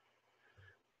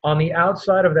 On the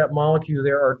outside of that molecule,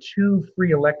 there are 2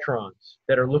 free electrons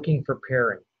that are looking for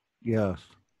pairing. Yes.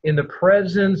 In the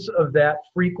presence of that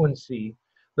frequency,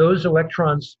 those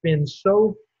electrons spin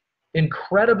so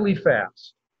incredibly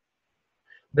fast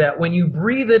that when you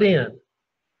breathe it in,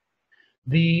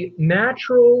 the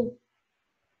natural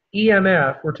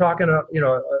EMF, we're talking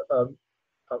a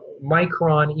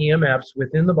micron EMFs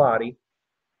within the body,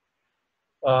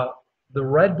 the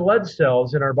red blood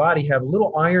cells in our body have a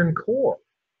little iron core.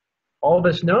 All of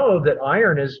us know that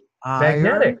iron is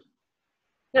magnetic.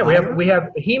 Yeah, we have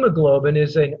hemoglobin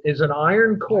is an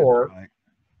iron core Right.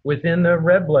 within the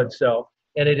red blood cell,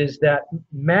 and it is that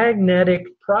magnetic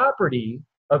property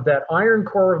of that iron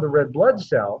core of the red blood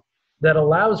cell that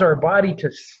allows our body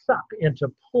to suck and to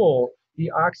pull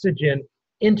the oxygen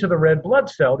into the red blood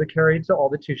cell to carry it to all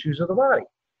the tissues of the body.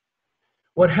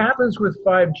 What happens with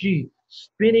 5G,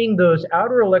 spinning those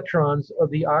outer electrons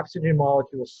of the oxygen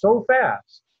molecule so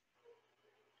fast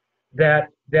that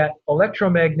that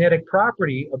electromagnetic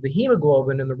property of the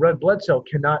hemoglobin in the red blood cell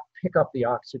cannot pick up the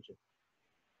oxygen.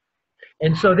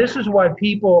 And so this is why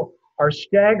people are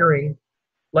staggering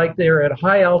like they're at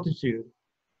high altitude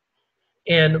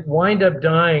and wind up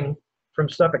dying from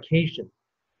suffocation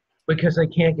because they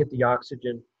can't get the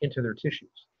oxygen into their tissues.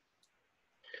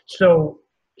 So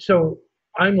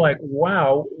I'm like,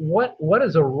 wow, what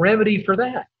is a remedy for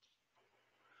that?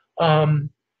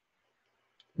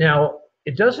 Now,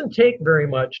 it doesn't take very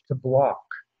much to block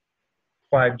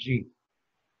 5G.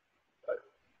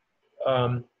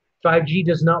 5G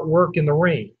does not work in the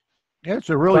rain. Yeah,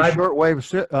 it's a really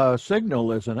shortwave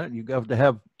signal, isn't it? You have to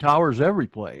have towers every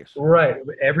place. Right.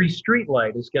 Every street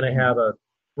light is going to have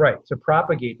to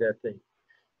propagate that thing.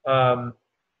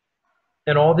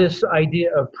 And all this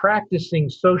idea of practicing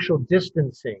social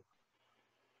distancing.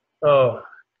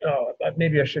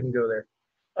 Maybe I shouldn't go there.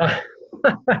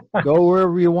 Go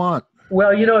wherever you want.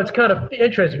 Well, you know, it's kind of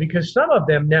interesting because some of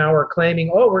them now are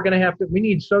claiming, we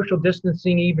need social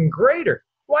distancing even greater.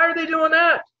 Why are they doing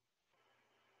that?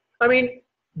 I mean,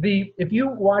 if you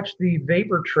watch the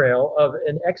vapor trail of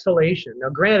an exhalation, now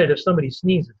granted, if somebody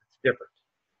sneezes, it's different.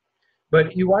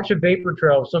 But you watch a vapor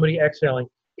trail of somebody exhaling,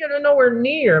 they're nowhere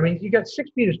near. I mean, you got 6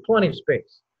 feet is plenty of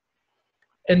space.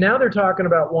 And now they're talking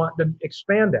about wanting to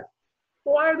expand that.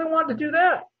 Why are they wanting to do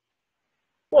that?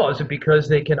 Well, is it because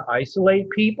they can isolate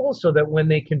people so that when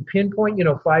they can pinpoint,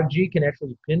 5G can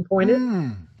actually pinpoint it?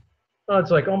 Oh,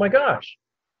 it's like, oh my gosh.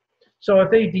 So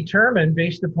if they determine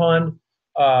based upon,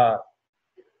 how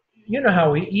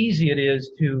easy it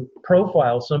is to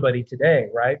profile somebody today,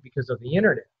 right? Because of the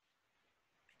internet.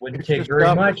 Wouldn't It's the take very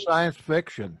stuff much. of science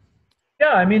fiction.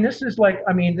 Yeah, this is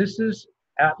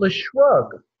Atlas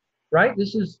Shrugged, right?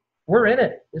 We're in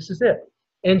it. This is it.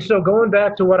 And so going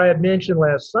back to what I had mentioned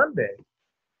last Sunday,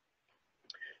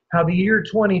 how the year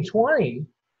 2020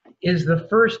 is the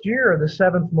first year of the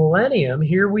seventh millennium,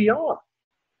 here we are,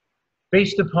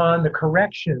 based upon the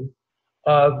correction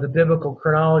of the biblical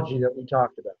chronology that we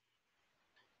talked about.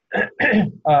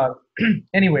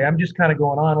 Anyway, I'm just kind of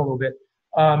going on a little bit.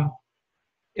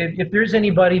 If there's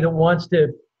anybody that wants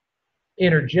to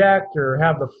interject or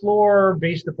have the floor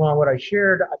based upon what I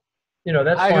shared,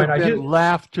 that's fine. I have been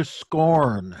laughed to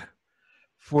scorn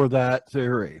for that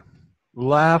theory.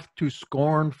 Laughed to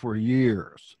scorn for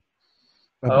years.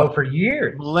 Oh, for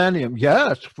years. Millennium,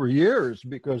 yes, for years,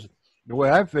 because the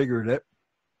way I figured it,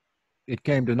 it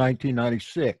came to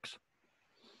 1996.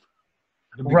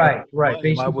 Right.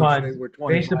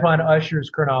 Based upon Usher's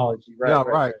chronology. Right. Yeah,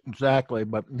 right. Exactly.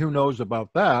 But who knows about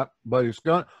that? But it's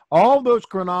gone. All those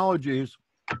chronologies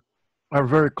are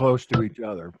very close to each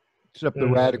other, except the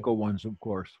radical ones, of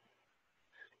course.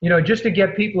 Just to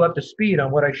get people up to speed on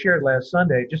what I shared last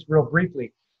Sunday, just real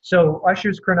briefly. So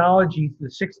Usher's chronology, the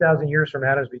 6,000 years from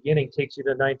Adam's beginning, takes you to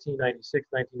 1996,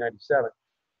 1997.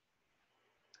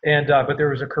 And but there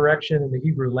was a correction in the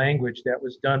Hebrew language that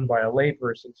was done by a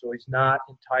layperson, so he's not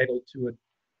entitled to a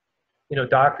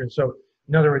doctrine. So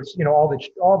in other words,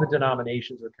 all the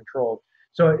denominations are controlled.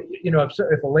 So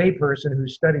if a layperson who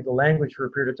studied the language for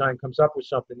a period of time comes up with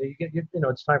something,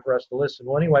 it's time for us to listen.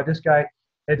 Well, anyway, this guy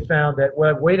had found that,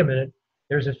 well, wait a minute,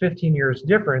 there's a 15 years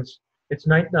difference. It's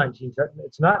not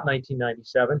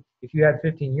 1997. If you add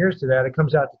 15 years to that, it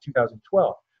comes out to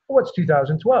 2012. Well, what's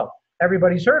 2012?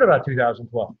 Everybody's heard about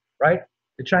 2012, right?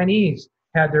 The Chinese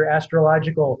had their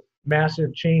astrological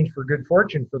massive change for good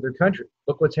fortune for their country.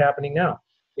 Look what's happening now.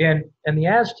 And the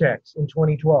Aztecs in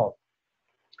 2012,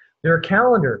 their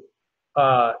calendar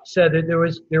said that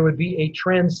there would be a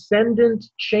transcendent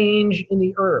change in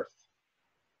the earth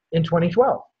in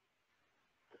 2012.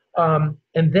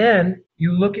 And then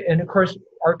you look, and of course,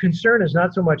 our concern is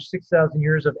not so much 6,000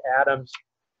 years of Adam's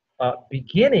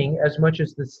beginning as much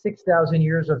as the 6,000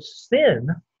 years of sin.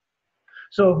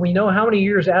 So if we know how many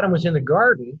years Adam was in the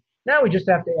garden, now we just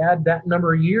have to add that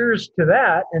number of years to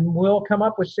that, and we'll come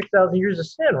up with 6,000 years of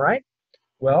sin, right?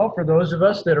 Well, for those of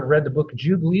us that have read the book of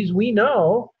Jubilees, we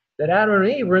know that Adam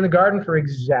and Eve were in the garden for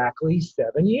exactly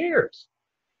 7 years.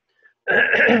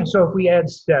 So if we add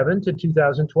 7 to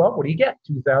 2012, what do you get?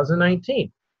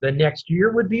 2019. The next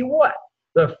year would be what?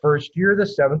 The first year of the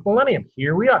seventh millennium.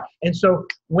 Here we are. And so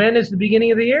when is the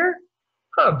beginning of the year?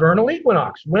 Vernal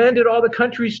equinox. When did all the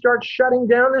countries start shutting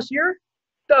down this year?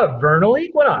 The vernal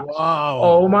equinox. Wow.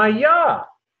 Oh my yeah.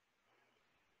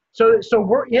 So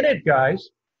we're in it, guys.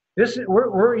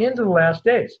 We're into the last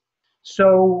days.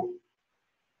 So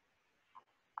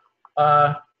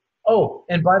oh,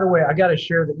 and by the way, I got to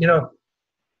share that,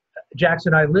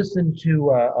 Jackson, I listened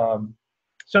to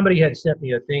somebody had sent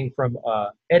me a thing from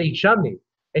Eddie Chumney,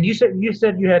 and you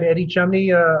said you had Eddie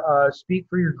Chumney speak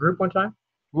for your group one time.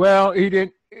 Well,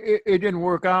 it didn't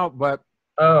work out, but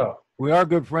we are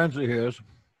good friends of his.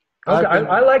 Okay,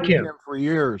 I like him for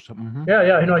years. Mm-hmm.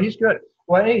 Yeah, he's good.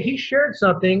 Well, he shared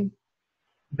something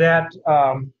that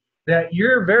that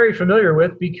you're very familiar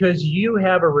with because you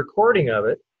have a recording of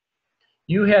it.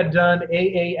 You had done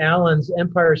A. Allen's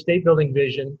Empire State Building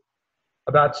vision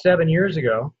about 7 years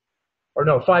ago, or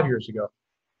no, 5 years ago.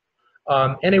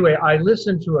 Anyway, I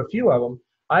listened to a few of them.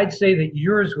 I'd say that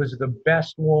yours was the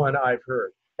best one I've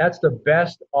heard. That's the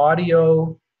best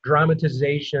audio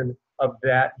dramatization of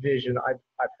that vision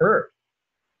I've heard.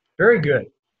 Very good.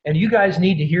 And you guys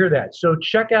need to hear that. So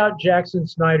check out Jackson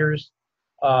Snyder's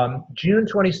June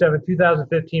 27,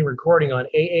 2015 recording on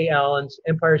A. Allen's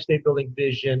Empire State Building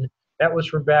vision. That was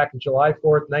from back July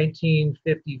 4th,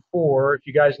 1954. If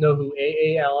you guys know who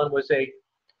A. Allen was, a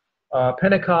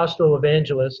Pentecostal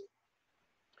evangelist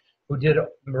who did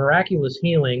miraculous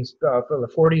healings from the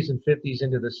 40s and 50s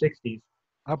into the 60s.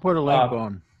 I'll put a link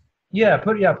on. Yeah,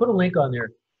 put a link on there.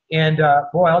 And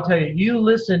boy, I'll tell you, you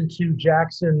listen to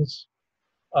Jackson's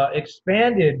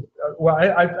expanded. Well,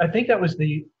 I think that was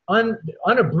the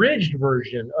unabridged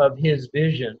version of his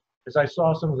vision, because I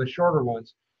saw some of the shorter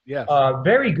ones. Yes.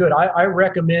 Very good. I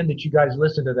recommend that you guys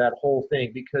listen to that whole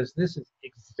thing, because this is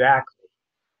exactly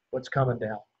what's coming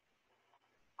down.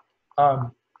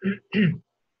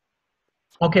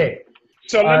 Okay,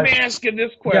 So let me ask you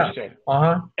this question.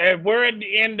 Yeah. If we're at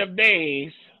the end of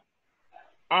days,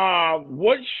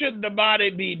 what should the body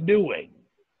be doing?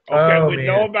 Okay, we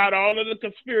know about all of the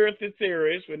conspiracy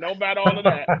theories. We know about all of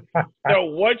that. So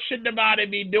what should the body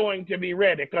be doing to be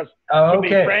ready? Because to be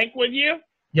frank with you,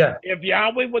 if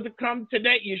Yahweh would have come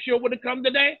today, Yeshua would have come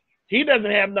today, he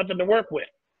doesn't have nothing to work with.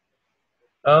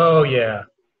 Oh, yeah.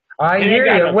 I hear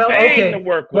you. Well, okay.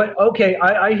 But okay,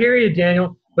 I hear you,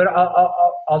 Daniel. But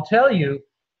I'll tell you,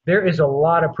 there is a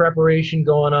lot of preparation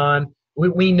going on.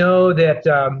 We know that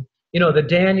the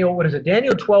Daniel, what is it?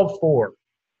 Daniel 12:4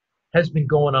 has been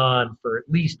going on for at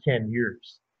least 10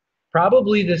 years.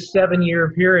 Probably the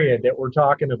 7-year period that we're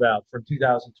talking about from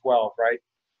 2012, right?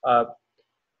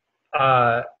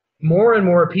 More and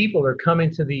more people are coming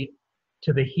to the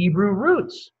Hebrew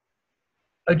roots.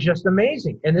 Just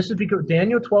amazing. And this is because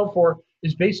Daniel 12:4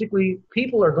 is basically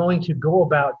people are going to go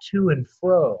about to and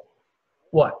fro.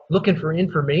 What? Looking for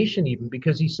information even,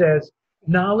 because he says,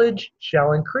 knowledge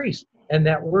shall increase. And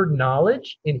that word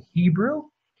knowledge in Hebrew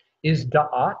is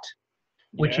da'at,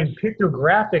 which in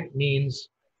pictographic means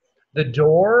the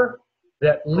door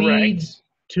that leads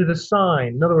to the sign.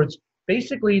 In other words,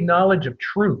 basically knowledge of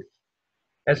truth,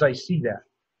 as I see that.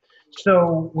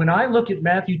 So when I look at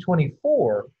Matthew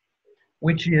 24,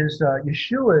 which is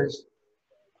Yeshua's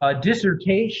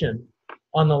dissertation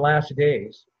on the last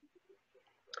days,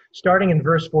 starting in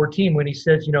verse 14, when he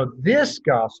says, this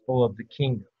gospel of the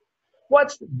kingdom.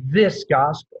 What's this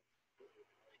gospel?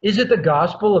 Is it the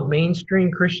gospel of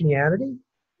mainstream Christianity?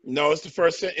 No, it's the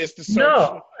first. It's the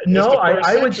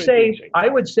I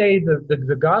would say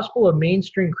the gospel of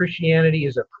mainstream Christianity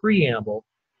is a preamble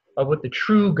of what the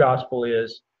true gospel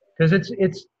is, because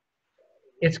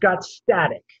it's got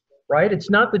static, right? It's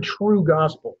not the true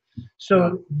gospel.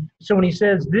 So when he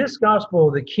says this gospel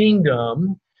of the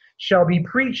kingdom shall be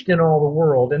preached in all the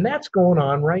world, and that's going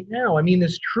on right now. I mean,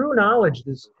 this true knowledge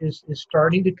is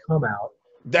starting to come out.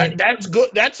 That's good.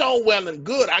 That's all well and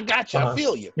good. I got you. I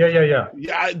feel you. Yeah.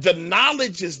 The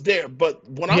knowledge is there, but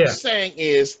what I'm saying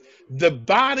is the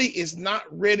body is not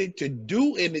ready to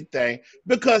do anything,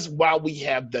 because while we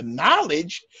have the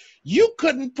knowledge, you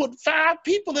couldn't put 5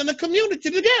 people in a community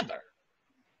together.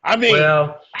 I mean,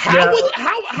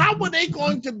 how were they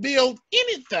going to build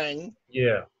anything?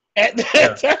 At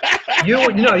that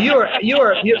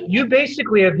You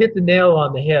basically have hit the nail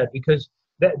on the head, because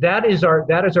that is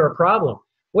our problem.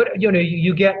 What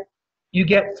you get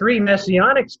 3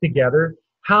 messianics together.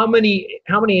 How many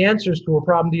answers to a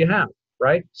problem do you have?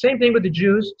 Right? Same thing with the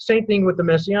Jews. Same thing with the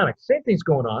messianics. Same thing's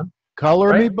going on.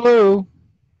 Color me blue.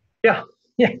 Yeah.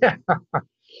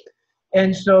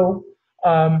 And so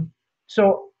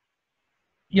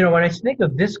when I think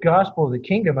of this gospel of the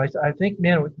kingdom, I think,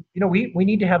 man, we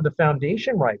need to have the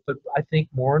foundation right. But I think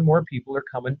more and more people are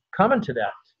coming to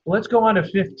that. Well, let's go on to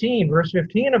 15, verse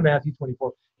 15 of Matthew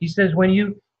 24. He says, when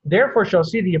you therefore shall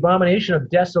see the abomination of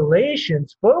desolation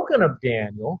spoken of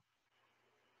Daniel,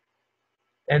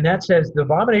 and that says the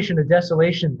abomination of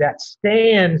desolation that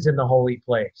stands in the holy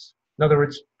place. In other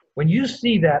words, when you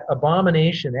see that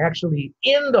abomination actually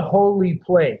in the holy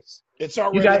place, it's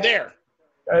already there.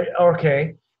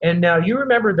 Okay. And now you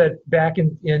remember that back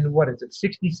in what is it,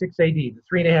 66 AD, the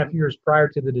 3.5 years prior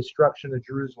to the destruction of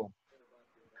Jerusalem.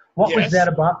 What was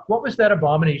that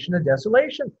abomination of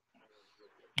desolation?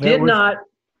 Did not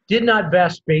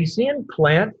Vespasian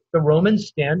plant the Roman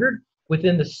standard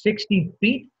within the 60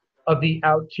 feet of the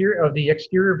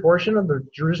exterior portion of the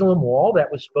Jerusalem wall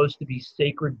that was supposed to be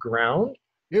sacred ground?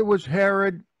 It was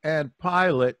Herod and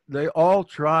Pilate. They all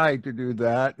tried to do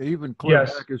that, even clear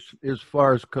back as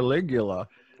far as Caligula.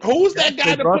 Who was that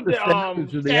guy that put the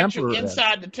statue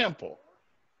inside the temple?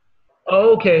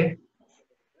 Oh, okay.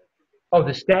 Oh,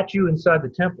 the statue inside the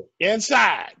temple.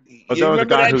 Inside. But there was a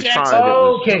guy who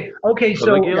tried. Okay.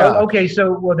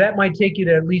 So well, that might take you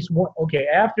to at least one. Okay,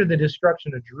 after the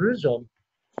destruction of Jerusalem.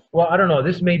 Well, I don't know.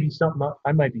 This may be something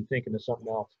I might be thinking of something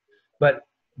else. But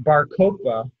Bar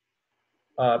Kokhba,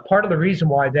 part of the reason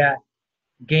why that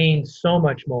gained so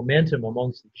much momentum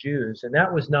amongst the Jews, and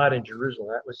that was not in Jerusalem.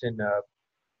 That was in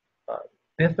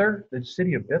Bithar, the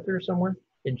city of Bithar, somewhere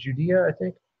in Judea, I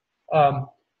think.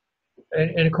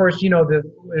 And of course, there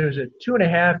was a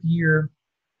 2.5-year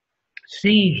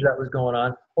siege that was going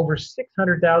on. Over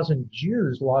 600,000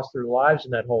 Jews lost their lives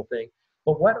in that whole thing.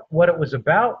 But what it was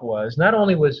about was, not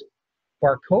only was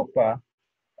Bar Kokhba,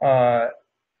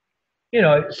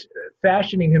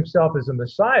 fashioning himself as a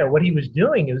Messiah, what he was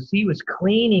doing is he was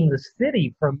cleaning the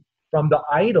city from the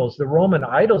idols, the Roman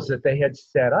idols that they had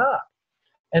set up.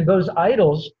 And those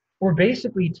idols were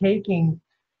basically taking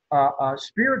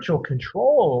spiritual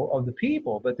control of the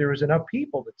people, but there was enough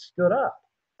people that stood up.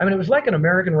 I mean, it was like an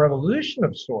American Revolution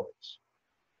of sorts,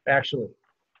 actually.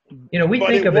 You know, we But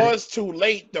think it of it. was too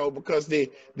late though, because the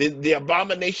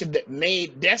abomination that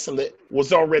made desolate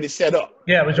was already set up.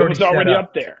 Yeah, it was It already was set already up.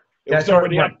 up there. It That's was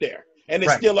already right. up there, and it's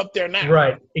Right. still up there now.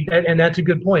 Right, and that's a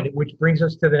good point, which brings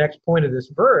us to the next point of this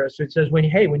verse. It says, when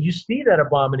you see that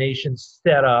abomination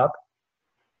set up,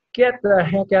 get the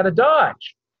heck out of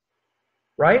Dodge,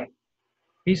 right?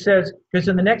 He says, because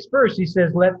in the next verse, he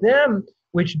says, let them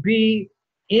which be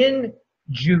in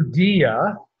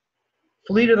Judea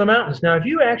flee to the mountains. Now, if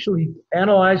you actually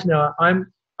analyze, now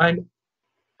I'm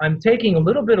taking a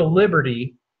little bit of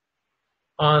liberty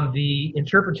on the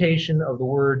interpretation of the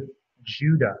word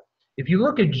Judah. If you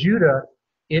look at Judah,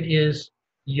 it is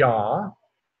Yah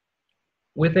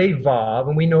with a Vav,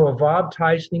 and we know a Vav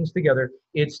ties things together.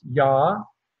 It's Yah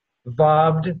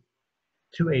Vaved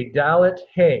to a Dalet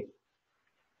Hey.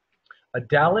 A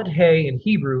Dalet Hey in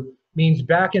Hebrew means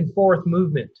back and forth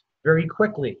movement, very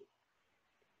quickly.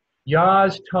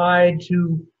 Yah's tied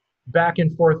to back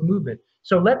and forth movement.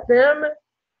 So let them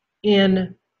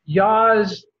in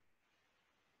Yah's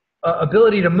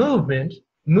ability to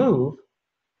move,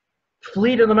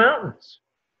 flee to the mountains.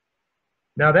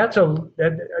 Now that's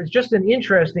it's just an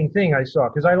interesting thing I saw,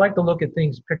 because I like to look at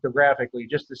things pictographically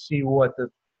just to see what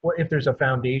if there's a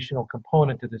foundational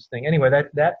component to this thing. Anyway,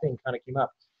 that thing kind of came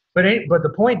up. But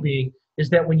the point being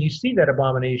is that when you see that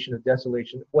abomination of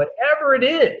desolation, whatever it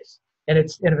is, and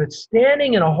if it's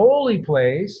standing in a holy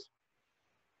place,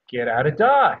 get out of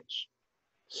Dodge.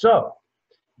 So,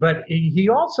 but he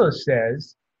also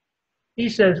says,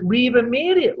 leave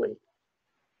immediately.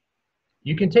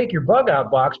 You can take your bug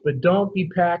out box, but don't be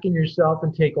packing yourself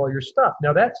and take all your stuff.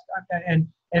 Now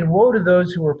and woe to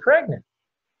those who are pregnant.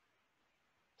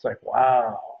 It's like,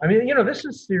 wow. I mean, this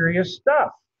is serious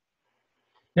stuff.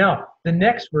 Now, the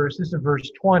next verse, this is verse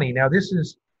 20. Now,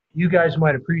 you guys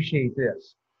might appreciate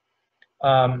this.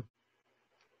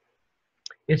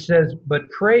 It says, but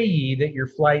pray ye that your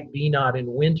flight be not in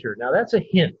winter. Now, that's a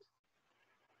hint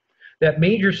that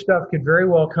major stuff could very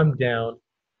well come down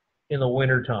in the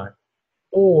wintertime.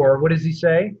 Or, what does he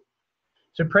say?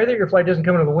 So pray that your flight doesn't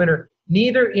come in the winter,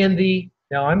 neither in the,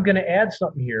 now I'm going to add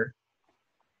something here.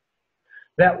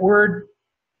 That word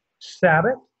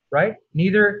Sabbath, right?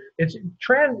 Neither, it's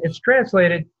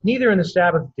translated neither in the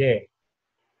Sabbath day.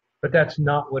 But that's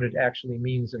not what it actually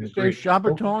means in the Greek. Is there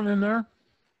Shabbaton in there?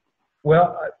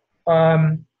 Well,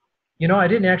 I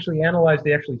didn't actually analyze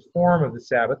the actual form of the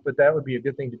Sabbath, but that would be a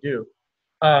good thing to do.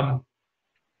 I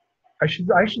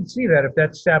should see that if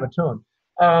that's Sabbaton.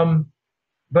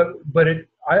 But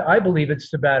I believe it's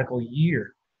sabbatical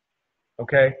year.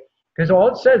 Okay? Because all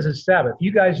it says is Sabbath.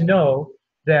 You guys know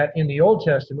that in the Old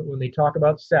Testament, when they talk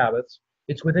about Sabbaths,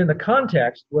 it's within the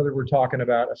context whether we're talking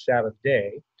about a Sabbath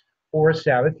day or a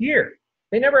Sabbath year.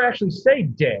 They never actually say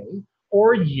day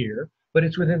or year, but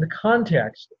it's within the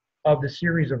context of the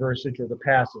series of verses or the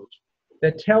passage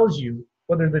that tells you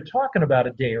whether they're talking about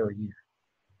a day or a year.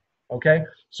 Okay?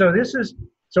 So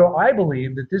I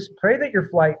believe that this, pray that your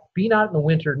flight be not in the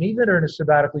winter, neither in a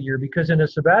sabbatical year, because in a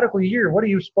sabbatical year, what are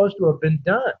you supposed to have been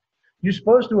done? You're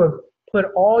supposed to have put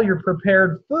all your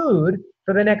prepared food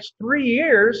for the next 3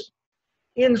 years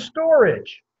in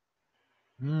storage.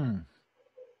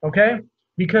 Okay?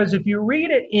 Because if you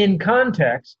read it in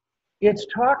context, it's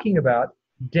talking about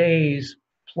days,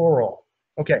 plural.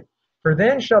 Okay. For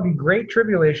then shall be great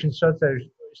tribulation,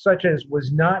 such as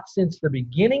was not since the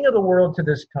beginning of the world to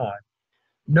this time,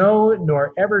 no,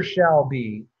 nor ever shall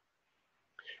be.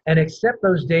 And except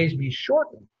those days be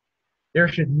shortened, there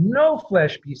should no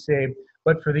flesh be saved,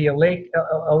 but for the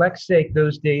elect's sake,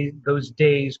 those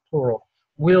days, plural,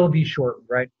 will be shortened,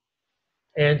 right?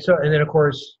 And then of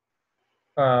course,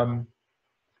 let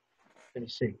me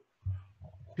see.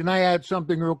 Can I add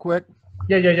something real quick?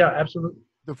 Yeah, absolutely.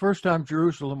 The first time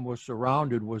Jerusalem was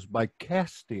surrounded was by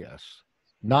Castius,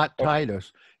 not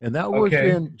Titus. And that was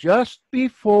in just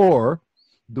before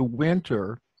the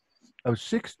winter of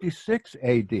 66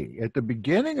 AD, at the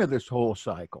beginning of this whole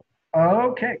cycle.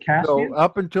 Okay, Castius. So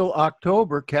up until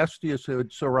October, Castius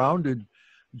had surrounded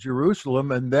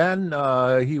Jerusalem, and then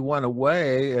he went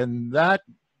away, and that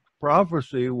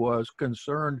prophecy was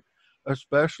concerned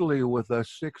especially with a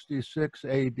 66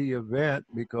 AD event,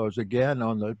 because again,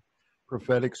 on the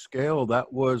prophetic scale,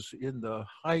 that was in the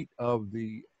height of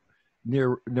the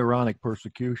Neronic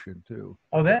persecution too.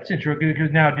 Oh, that's interesting.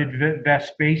 Because now, did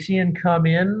Vespasian come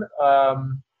in?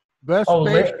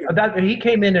 Vespasian, he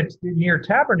came in near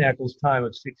Tabernacle's time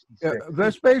of 66.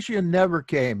 Vespasian never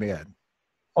came in.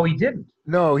 Oh, he didn't.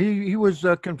 No, he was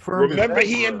confirmed as Remember,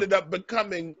 he emperor. ended up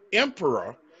becoming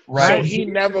emperor, Right. so he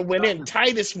never went in.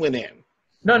 Titus went in.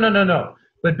 No.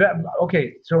 But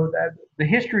okay, so that, the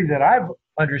history that I've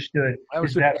understood That is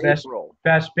was in that April.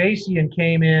 Vespasian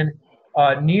came in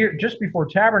near just before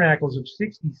Tabernacles of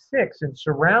 66 and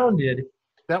surrounded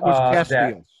That was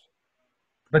that. Castius.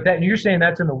 But that you're saying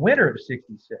that's in the winter of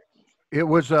 66. It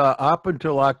was up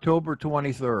until October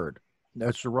 23rd.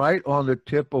 That's right on the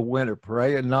tip of winter.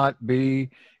 Pray and not be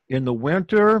in the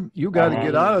winter. You got to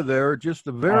get out of there just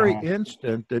the very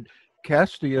instant that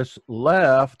Castius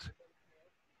left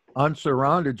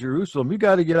unsurrounded Jerusalem. You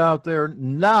got to get out there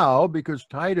now because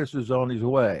Titus is on his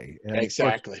way. And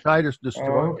Exactly. Titus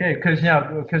destroyed. Okay, because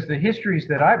the histories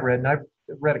that I've read, and I've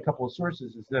read a couple of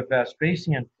sources, is that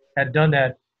Vespasian had done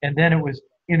that, and then it was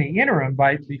in the interim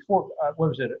before what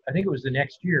was it? I think it was the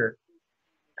next year,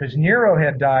 because Nero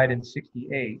had died in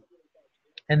 68,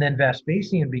 and then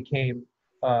Vespasian became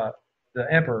the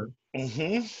emperor,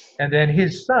 and then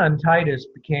his son Titus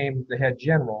became the head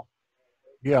general.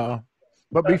 Yeah.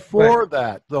 But before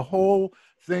that, the whole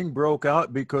thing broke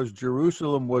out because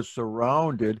Jerusalem was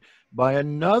surrounded by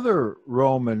another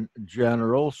Roman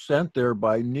general sent there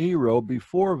by Nero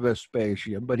before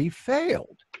Vespasian, but he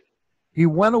failed. He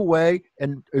went away,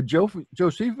 and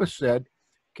Josephus said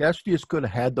Castius could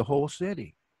have had the whole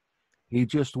city. He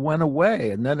just went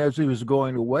away, and then as he was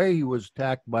going away, he was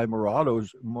attacked by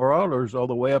marauders all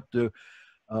the way up to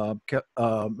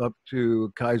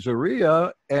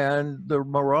Caesarea, and the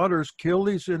marauders killed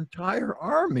his entire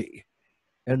army.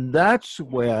 And that's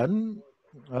when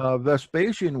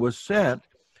Vespasian was sent,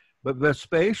 but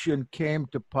Vespasian came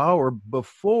to power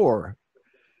before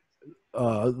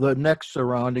the next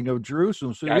surrounding of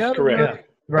Jerusalem. So that's correct.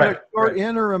 A short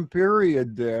interim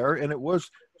period there, and it was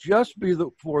just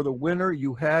before the winter.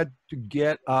 You had to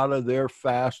get out of there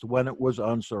fast when it was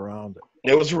unsurrounded.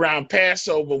 It was around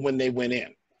Passover when they went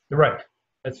in. Right.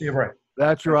 You're right.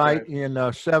 That's right. In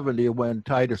 70 when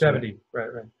Titus 70. Right.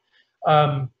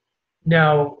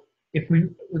 Now, if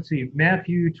let's see,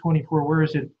 Matthew 24. Where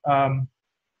is it? And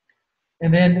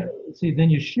then let's see. Then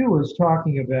Yeshua is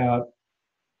talking about.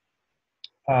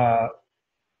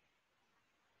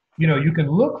 You can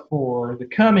look for the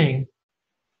coming.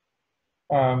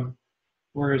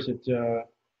 Where is it?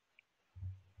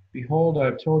 Behold,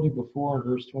 I've told you before in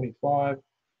verse 25.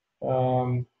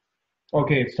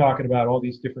 Okay, it's talking about all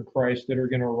these different Christs that are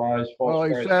going to arise. Well,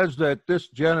 he says that this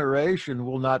generation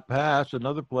will not pass.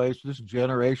 Another place, this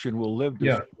generation will live.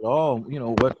 Oh,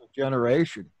 what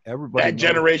generation? Everybody. That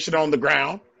generation on the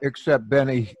ground. Except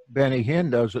Benny Hinn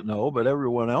doesn't know, but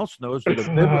everyone else knows that a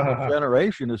biblical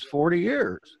generation is 40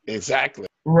 years. Exactly.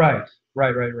 Right.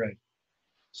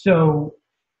 So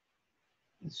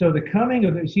the coming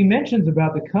of he mentions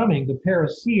about the coming, the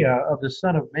parousia of the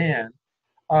Son of Man,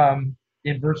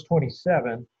 in verse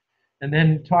 27, and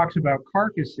then talks about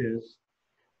carcasses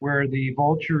where the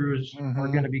vultures are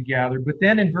going to be gathered. But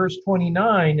then in verse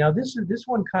 29, now this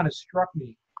one kind of struck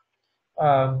me.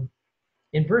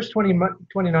 In verse 29,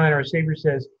 our Savior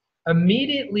says,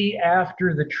 immediately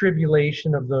after the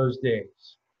tribulation of those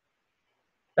days.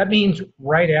 That means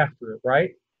right after it,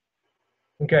 right?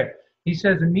 Okay. He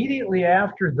says immediately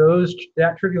after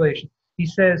that tribulation, he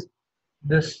says,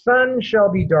 the sun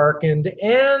shall be darkened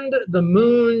and the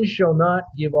moon shall not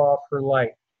give off her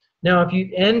light. Now,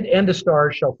 and the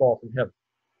stars shall fall from heaven,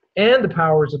 and the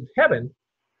powers of heaven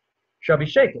shall be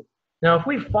shaken. Now, if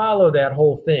we follow that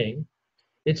whole thing,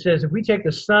 it says, if we take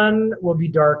the sun will be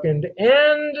darkened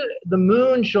and the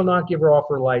moon shall not give her off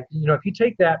her light. If you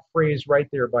take that phrase right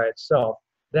there by itself,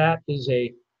 that is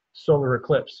a solar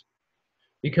eclipse.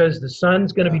 Because the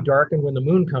sun's going to be darkened when the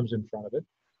moon comes in front of it.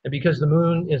 And because the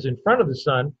moon is in front of the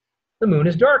sun, the moon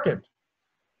is darkened.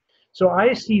 So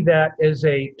I see that as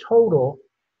a total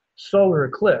solar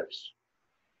eclipse.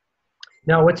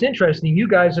 Now, what's interesting, you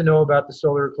guys know about the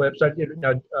solar eclipse.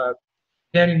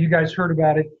 Daniel, you guys heard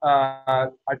about it. I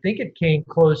think it came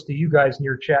close to you guys in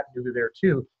your chat there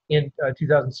too in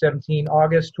 2017,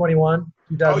 August 21,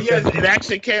 2017. Oh, yes, it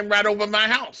actually came right over my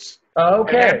house.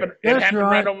 Okay. It happened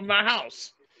right over my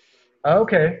house.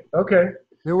 Okay.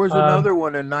 There was another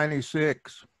one in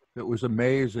 96 that was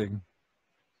amazing.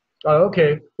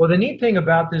 Okay. Well, the neat thing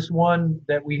about this one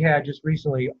that we had just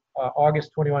recently,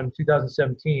 August 21,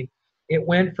 2017, it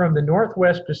went from the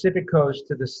northwest Pacific coast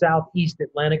to the southeast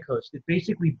Atlantic coast. It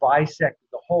basically bisected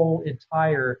the whole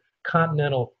entire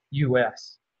continental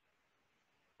U.S.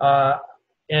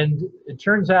 And it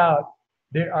turns out,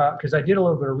 because I did a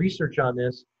little bit of research on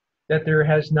this, that there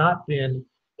has not been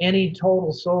any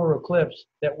total solar eclipse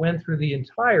that went through the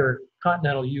entire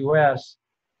continental U.S.,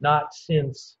 not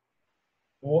since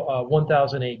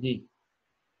 1000 AD.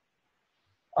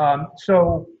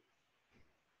 So,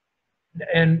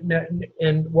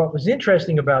 and what was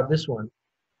interesting about this one,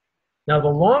 now the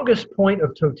longest point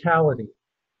of totality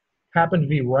happened to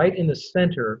be right in the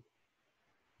center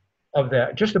of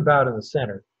that, just about in the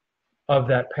center of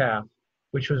that path,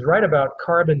 which was right about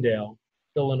Carbondale,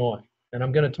 Illinois. And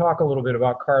I'm going to talk a little bit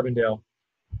about Carbondale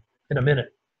in a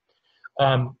minute.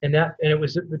 And it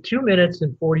was 2 minutes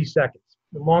and 40 seconds,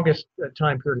 the longest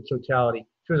time period of totality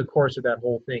through the course of that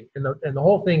whole thing. And the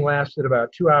whole thing lasted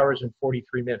about 2 hours and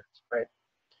 43 minutes, right?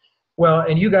 Well,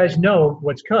 and you guys know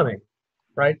what's coming,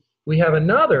 right? We have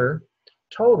another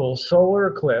total solar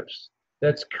eclipse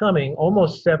that's coming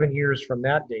almost 7 years from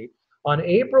that date on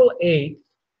April 8th,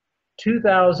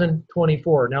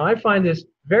 2024. Now, I find this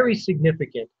very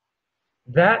significant.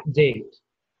 That date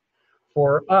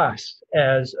for us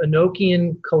as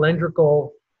Enochian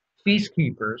calendrical feast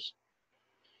keepers,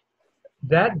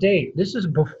 that date, this is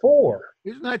before.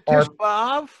 Isn't that Tish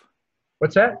B'Av?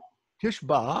 What's that? Tish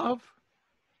B'Av,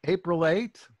 April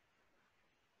 8th.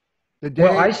 The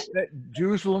day that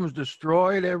Jerusalem's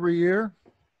destroyed every year.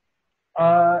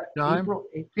 April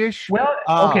 8th. Tish well,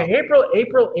 okay, April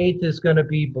 8th is going to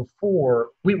be before.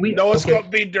 No, it's going to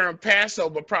be during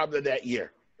Passover, probably that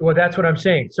year. Well, that's what I'm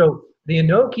saying. So the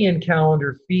Enochian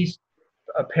calendar feast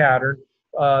pattern,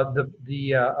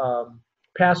 the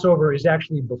Passover is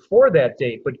actually before that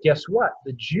date. But guess what?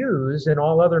 The Jews and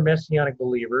all other Messianic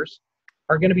believers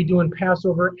are going to be doing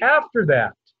Passover after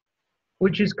that,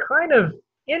 which is kind of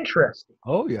interesting.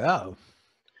 Oh, yeah.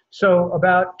 So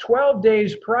about 12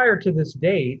 days prior to this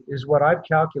date is what I've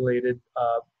calculated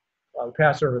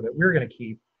Passover that we're going to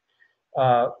keep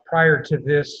prior to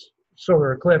this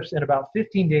solar eclipse. And about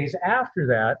 15 days after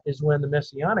that is when the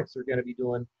Messianics are going to be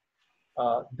doing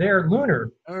their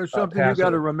lunar There's something Passover. you got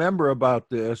to remember about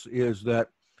this is that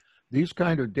these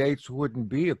kind of dates wouldn't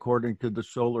be according to the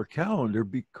solar calendar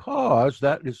because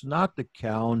that is not the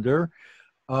calendar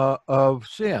of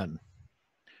sin.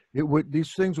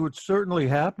 These things would certainly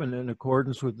happen in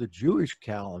accordance with the Jewish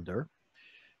calendar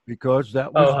because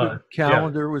that was the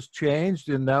calendar was changed,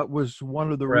 and that was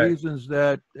one of the reasons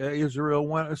that Israel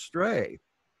went astray.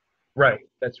 Right.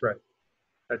 That's right.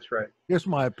 That's right. Just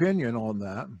my opinion on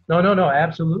that. No,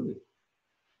 absolutely.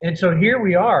 And so here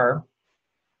we are.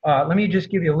 Let me just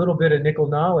give you a little bit of nickel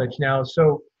knowledge now.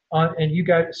 So, and you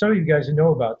guys, some of you guys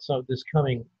know about some of this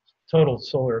coming total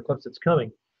solar eclipse that's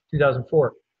coming,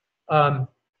 2004.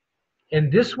 And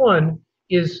this one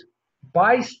is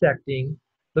bisecting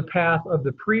the path of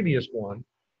the previous one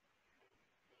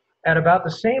at about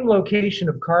the same location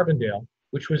of Carbondale,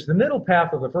 which was the middle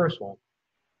path of the first one.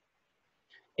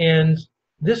 And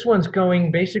this one's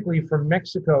going basically from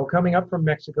Mexico, coming up from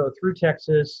Mexico through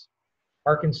Texas,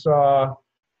 Arkansas,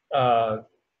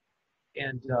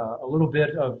 and a little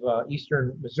bit of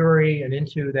eastern Missouri and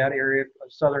into that area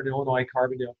of southern Illinois,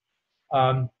 Carbondale.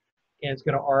 And it's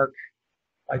going to arc,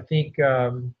 I think,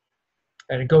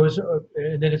 and it goes,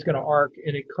 and then it's going to arc,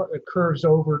 and it curves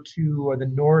over to the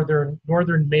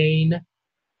northern Maine,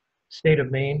 state of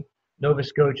Maine, Nova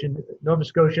Scotia,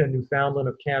 and Newfoundland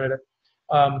of Canada.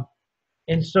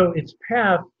 And so its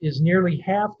path is nearly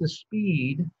half the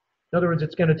speed. In other words,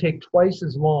 it's going to take twice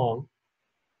as long,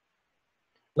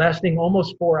 lasting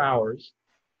almost 4 hours.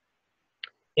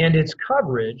 And its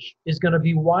coverage is going to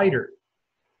be wider.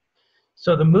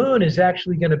 So the moon is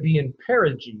actually going to be in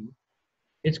perigee.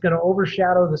 It's going to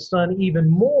overshadow the sun even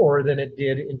more than it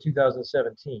did in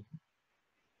 2017.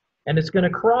 And it's going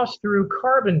to cross through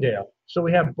Carbondale. So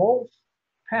we have both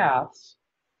paths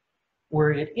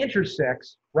where it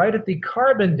intersects right at the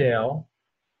Carbondale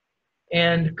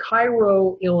and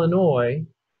Cairo, Illinois.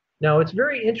 Now, it's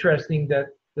very interesting that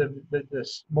the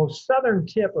most southern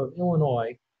tip of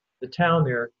Illinois, the town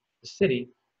there, the city,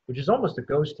 which is almost a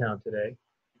ghost town today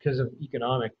because of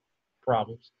economic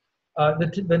problems.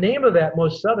 The name of that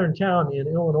most southern town in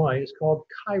Illinois is called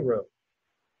Cairo.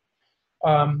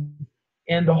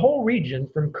 And the whole region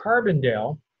from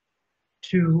Carbondale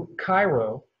to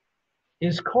Cairo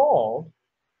is called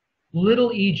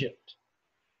Little Egypt.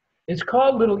 It's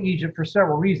called Little Egypt for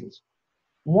several reasons.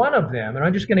 One of them, and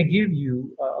I'm just going to give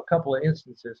you a couple of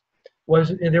instances,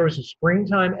 was there was a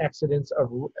springtime exodus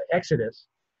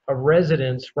of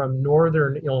residents from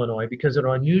northern Illinois because of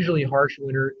an unusually harsh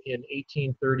winter in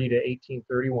 1830 to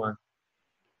 1831.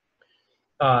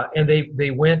 And they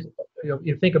went,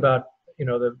 you think about,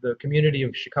 the community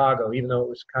of Chicago, even though it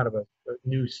was kind of a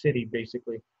new city,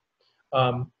 basically,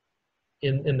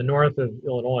 in the north of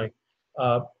Illinois.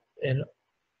 And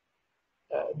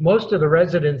most of the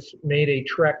residents made a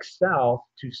trek south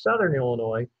to southern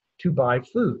Illinois to buy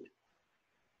food.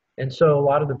 And so a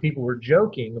lot of the people were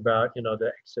joking about,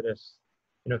 the Exodus,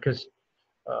 because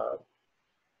uh,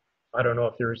 I don't know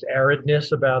if there's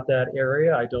aridness about that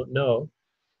area. I don't know.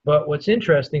 But what's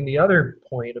interesting, the other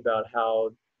point about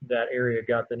how that area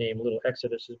got the name Little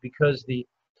Exodus is because the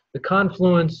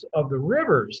confluence of the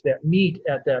rivers that meet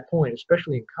at that point,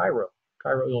 especially in Cairo,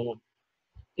 Illinois,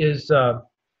 is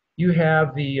you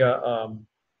have the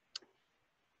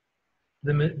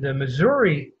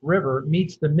Missouri River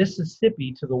meets the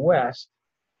Mississippi to the west,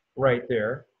 right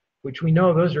there, which we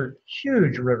know those are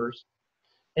huge rivers,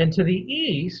 and to the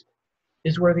east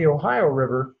is where the Ohio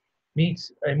River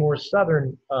meets a more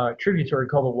southern tributary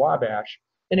called the Wabash.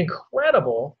 An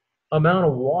incredible amount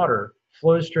of water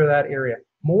flows through that area.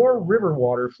 More river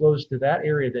water flows to that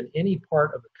area than any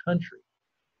part of the country.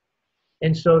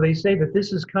 And so they say that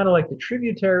this is kind of like the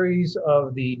tributaries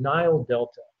of the Nile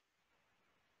Delta.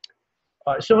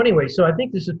 So anyway, so I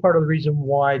think this is part of the reason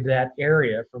why that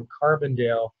area from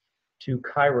Carbondale to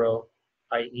Cairo,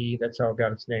 i.e., that's how it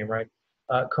got its name, right?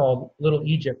 Called Little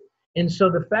Egypt. And so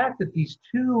the fact that these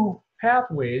two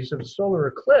pathways of solar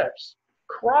eclipse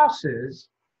crosses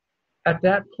at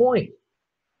that point,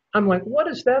 I'm like, what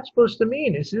is that supposed to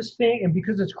mean? Is this thing, and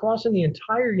because it's crossing the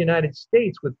entire United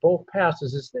States with both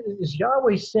passes, is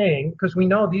Yahweh saying, because we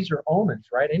know these are omens,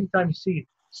 right? Anytime you see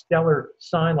stellar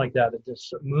sign like that, that the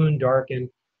moon darkened,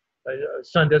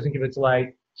 sun doesn't give its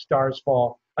light, stars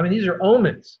fall. I mean, these are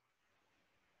omens.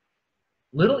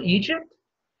 Little Egypt?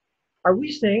 Are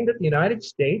we saying that the United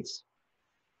States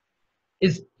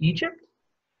is Egypt?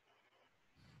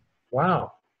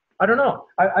 Wow. I don't know.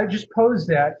 I just posed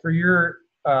that for your,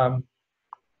 and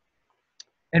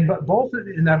both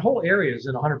in that whole area is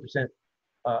in 100%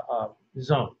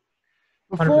 zone.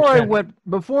 100%.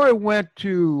 Before I went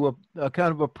to a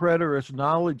kind of a preterist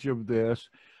knowledge of this,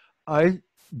 I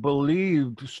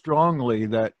believed strongly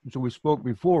that, so we spoke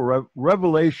before,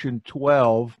 Revelation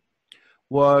 12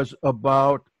 was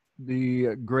about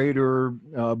the greater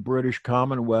British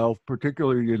Commonwealth,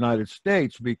 particularly the United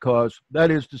States, because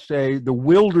that is to say the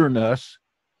wilderness.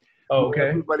 Oh, okay.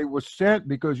 Everybody was sent,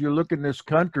 because you look in this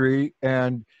country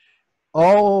and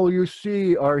all you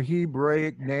see are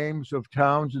Hebraic names of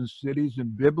towns and cities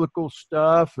and biblical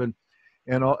stuff, and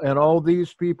all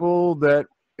these people that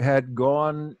had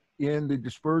gone in the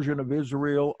dispersion of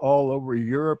Israel all over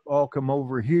Europe all come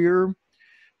over here.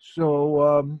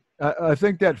 So I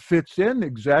think that fits in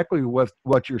exactly with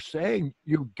what you're saying.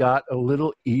 You've got a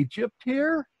little Egypt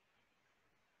here.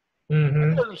 Mm-hmm.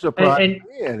 That doesn't surprise me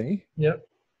any. Yep.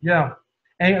 Yeah.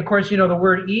 And of course, the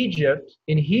word Egypt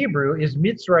in Hebrew is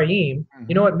Mitzrayim. Mm-hmm.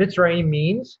 You know what Mitzrayim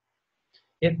means?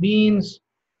 It means,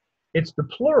 it's the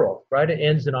plural, right? It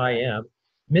ends in I-M.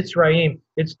 Mitzrayim,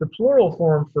 it's the plural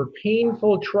form for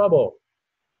painful trouble.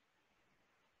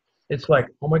 It's like,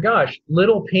 oh my gosh,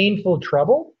 little painful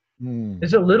trouble?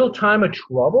 Is it little time of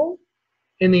trouble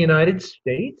in the United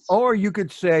States? Or you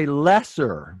could say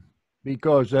lesser,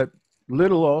 because that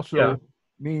little also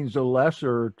means a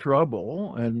lesser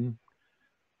trouble. And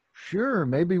sure,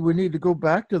 maybe we need to go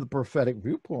back to the prophetic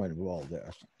viewpoint of all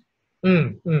this.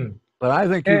 But I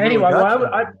think anyway,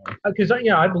 because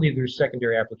I believe there's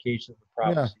secondary applications of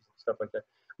prophecies and stuff like that.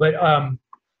 But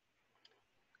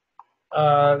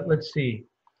let's see.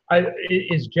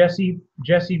 Is Jesse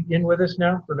in with us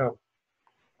now or no?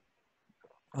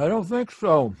 I don't think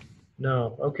so.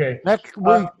 No. Okay. Next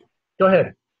week. Go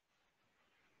ahead.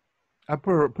 I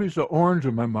put a piece of orange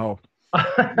in my mouth.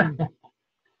 I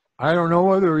don't know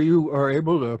whether you are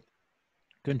able to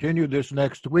continue this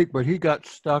next week, but he got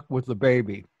stuck with the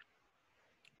baby.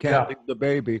 Can't leave the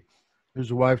baby.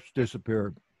 His wife's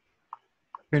disappeared.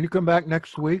 Can you come back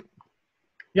next week?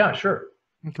 Yeah, sure.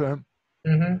 Okay.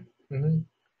 Mm-hmm. Mm-hmm.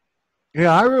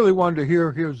 Yeah, I really wanted to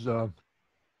hear his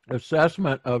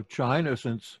assessment of China,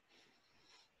 since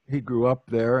he grew up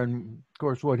there, and of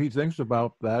course what he thinks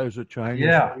about that as a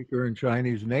Chinese speaker and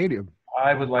Chinese native.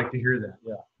 I would like to hear that.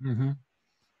 Yeah. Mm-hmm.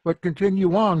 But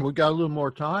continue on. We got a little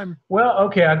more time. Well,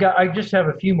 okay. I just have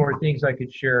a few more things I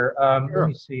could share. Sure. Let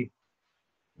me see.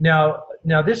 Now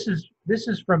this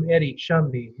is from Eddie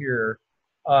Chumney here.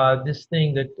 This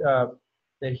thing that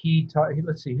he taught.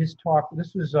 Let's see, his talk.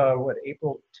 This was what,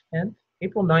 April 10th,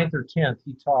 April 9th or 10th.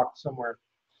 He talked somewhere,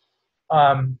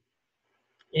 and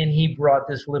he brought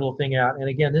this little thing out. And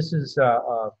again, this is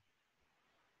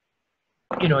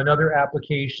another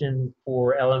application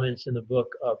for elements in the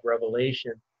book of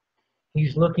Revelation.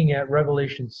 He's looking at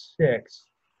Revelation 6,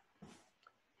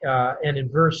 and in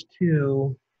verse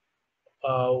 2,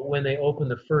 when they open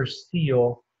the first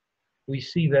seal, we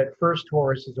see that first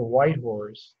horse is a white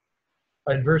horse.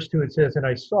 In verse 2 it says, "And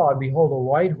I saw, and behold, a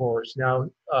white horse." Now,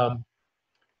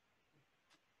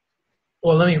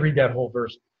 Well, let me read that whole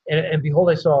verse. And behold,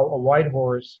 I saw a white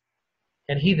horse,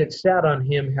 and he that sat on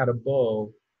him had a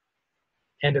bow,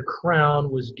 and a crown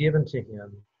was given to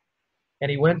him. And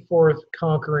he went forth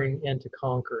conquering and to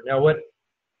conquer. Now,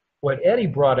 what Eddie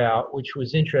brought out, which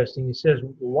was interesting, he says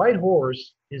the white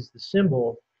horse is the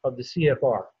symbol of the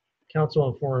CFR, Council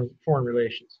on Foreign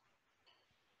Relations.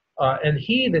 And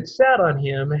he that sat on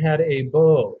him had a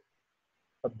bow.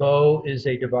 A bow is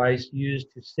a device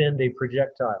used to send a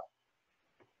projectile.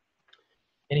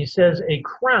 And he says a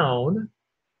crown,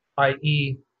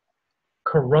 i.e.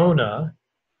 corona,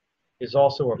 is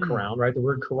also a crown, right? The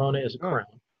word corona is a crown.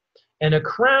 And a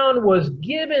crown was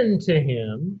given to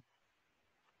him,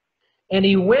 and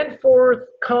he went forth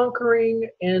conquering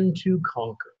and to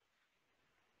conquer.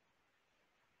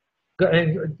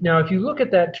 Now, if you look at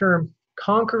that term,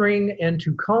 conquering and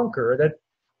to conquer, that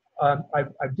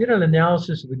I did an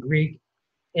analysis of the Greek,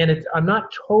 and I'm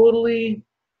not totally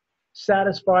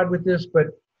satisfied with this, but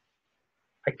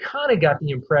I kind of got the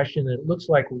impression that it looks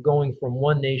like we're going from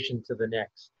one nation to the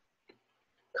next.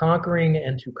 Conquering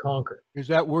and to conquer. Is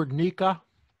that word Nika?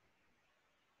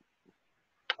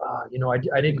 I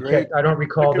didn't check. I don't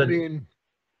recall that. Mean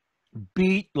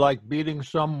beat, like beating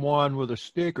someone with a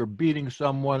stick, or beating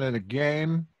someone in a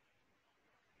game.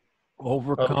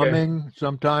 Overcoming. Okay.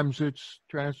 Sometimes it's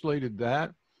translated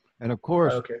that. And of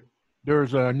course,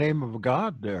 there's a name of a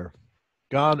god there.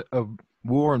 God of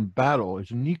war and battle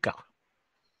is Nika.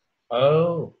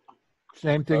 Oh.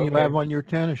 Same thing you have on your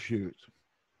tennis shoes.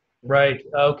 Right.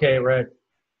 Okay, right.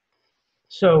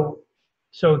 So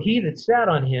he that sat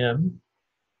on him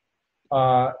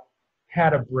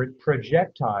had a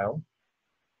projectile.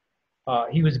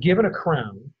 He was given a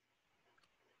crown,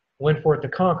 went forth to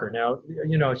conquer. Now,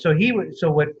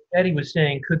 so what Eddie was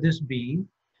saying, could this be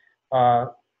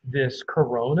this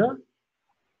corona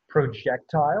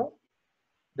projectile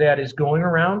that is going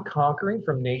around conquering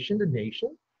from nation to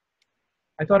nation?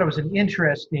 I thought it was an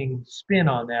interesting spin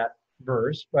on that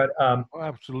verse, but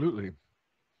absolutely.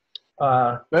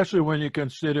 Especially when you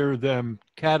consider them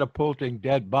catapulting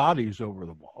dead bodies over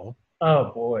the wall.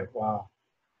 Oh boy, wow.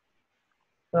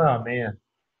 Oh man,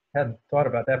 hadn't thought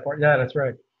about that part. Yeah, that's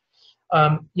right.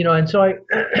 And so I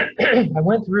I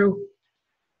went through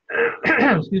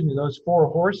excuse me, those four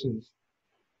horses,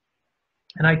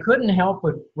 and I couldn't help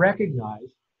but recognize,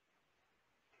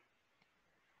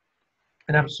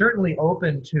 and I'm certainly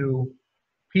open to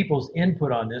people's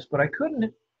input on this, but I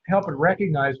couldn't help but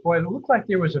recognize, boy, it looked like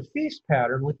there was a feast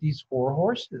pattern with these four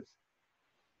horses.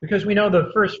 Because we know the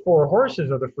first four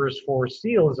horses are the first four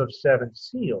seals of seven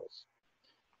seals.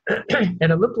 And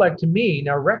it looked like to me,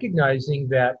 now recognizing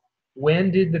that,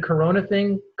 when did the corona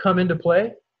thing come into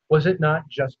play? Was it not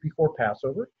just before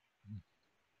Passover?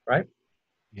 Right?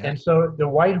 Yeah. And so the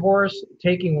white horse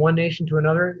taking one nation to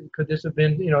another, could this have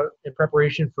been, in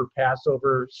preparation for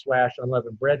Passover /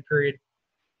 unleavened bread period?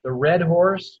 The red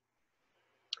horse,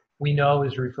 we know,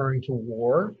 is referring to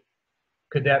war.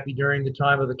 Could that be during the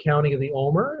time of the counting of the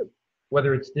Omer,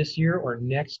 whether it's this year or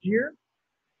next year?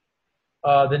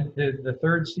 Then the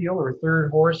third seal or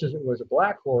third horse was a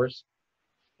black horse.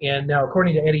 And now,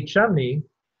 according to Eddie Chumney,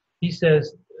 he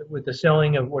says with the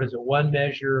selling of, 1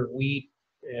 measure of wheat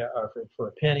for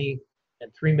a penny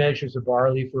and 3 measures of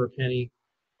barley for a penny,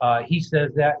 he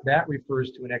says that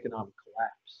refers to an economic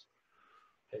collapse.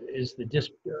 It is the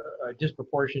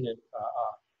disproportionate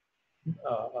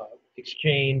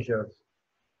exchange of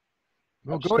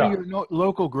Well, go to your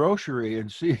local grocery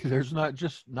and see there's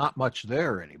not much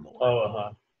there anymore.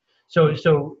 Oh,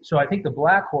 So I think the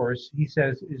black horse, he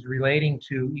says, is relating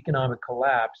to economic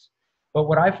collapse. But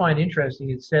what I find interesting,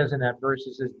 it says in that verse,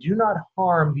 it says, do not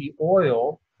harm the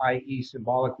oil, i.e.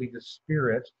 symbolically the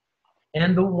spirit,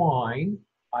 and the wine,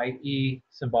 i.e.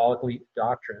 symbolically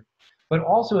doctrine. But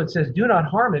also it says, do not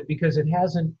harm it because it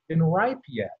hasn't been ripe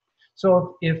yet.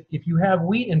 So if you have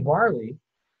wheat and barley,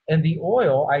 and the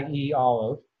oil, i.e.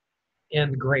 olive,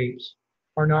 and the grapes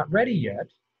are not ready yet,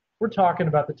 we're talking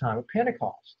about the time of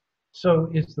Pentecost. So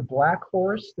is the black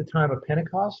horse the time of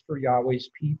Pentecost for Yahweh's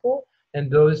people, and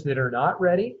those that are not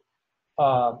ready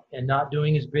and not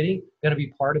doing his bidding going to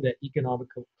be part of that economic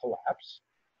collapse?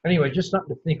 Anyway, just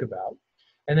something to think about.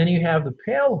 And then you have the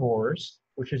pale horse,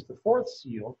 which is the fourth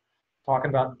seal, talking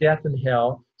about death and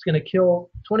hell. It's going to kill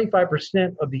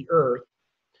 25% of the earth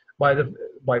by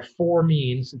 4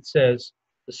 means. It says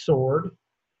the sword,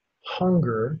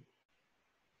 hunger,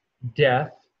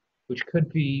 death, which could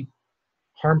be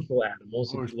harmful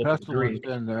animals. There's pestilence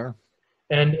in there.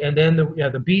 And then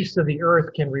the beasts of the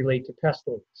earth can relate to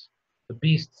pestilence. The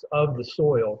beasts of the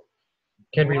soil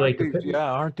can relate to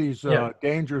aren't these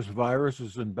dangerous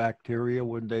viruses and bacteria?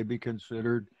 Wouldn't they be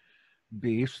considered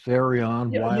beasts,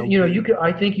 therion, Yeah, wild. you know, you beasts. could.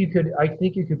 I think you could. I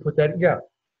think you could put that. Yeah,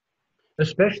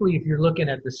 especially if you're looking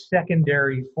at the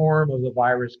secondary form of the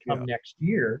virus come Yeah. next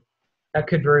year. That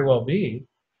could very well be.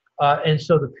 And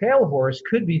so the pale horse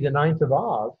could be the ninth of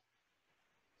Av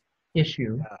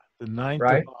issue, Yeah, the ninth of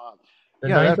right? Av. The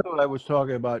Yeah, ninth that's of. what I was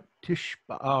talking about. Tish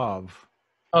B'Av.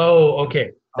 Oh,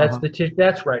 okay. That's Uh-huh. the tish.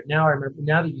 That's right. Now I remember.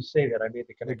 Now that you say that, I made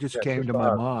the It connection. just Yeah, came Tish to my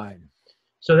B'Av. mind.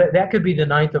 So that could be the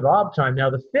ninth of Ab time. Now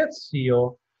the fifth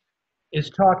seal is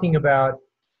talking about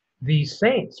the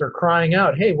saints are crying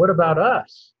out, "Hey, what about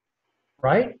us?"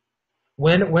 Right?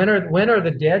 When are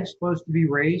the dead supposed to be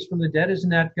raised from the dead? Isn't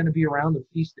that going to be around the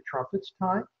Feast of Trumpets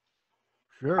time?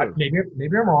 Sure. Maybe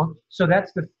I'm wrong. So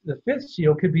that's the fifth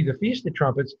seal could be the Feast of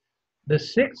Trumpets. The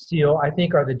sixth seal, I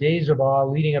think, are the days of awe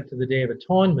leading up to the Day of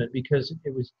Atonement, because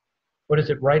it was, what is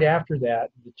it? Right after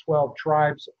that, the 12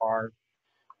 tribes are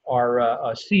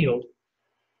sealed,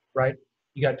 right?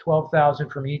 You got 12,000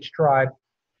 from each tribe,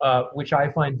 which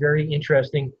I find very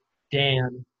interesting.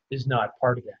 Dan is not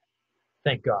part of that.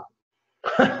 Thank God.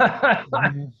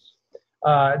 Mhm.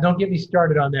 Don't get me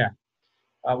started on that.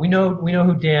 We know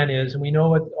who Dan is, and we know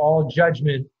what all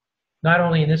judgment, not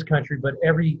only in this country but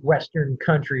every Western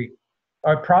country,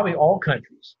 or probably all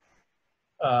countries.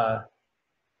 Uh,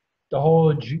 the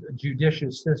whole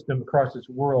judicial system across this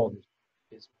world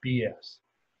is BS.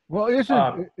 Well, isn't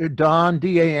Um, Don,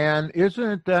 D-A-N,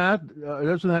 isn't that,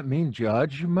 doesn't that mean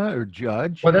judgment or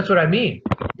judge? well, that's what I mean.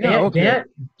 Yeah, okay.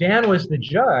 Dan was the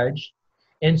judge,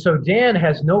 and so Dan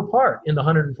has no part in the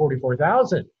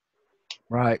 144,000.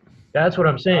 Right. That's what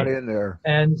I'm Not saying. in there.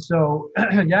 And so,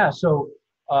 yeah, so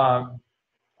um,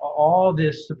 all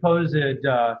this supposed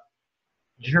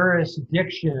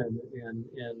jurisdiction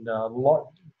and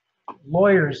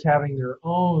lawyers having their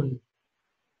own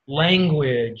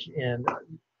language and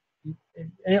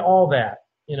all that,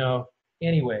 you know.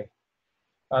 Anyway,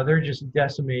 they're just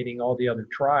decimating all the other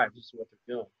tribes. Is what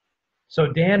they're doing. So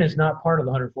Dan is not part of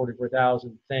the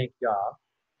 144,000. Thank God.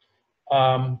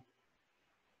 Um,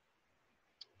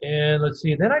 and let's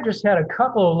see. Then I just had a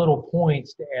couple of little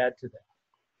points to add to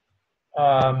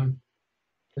that.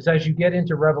 Because as you get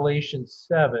into Revelation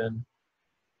 7,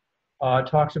 it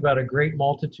talks about a great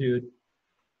multitude.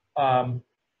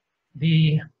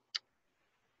 The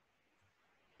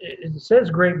it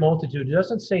says great multitude. It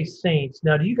doesn't say saints.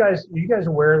 Now, are you guys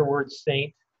aware of the word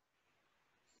saint?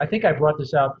 I think I brought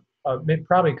this out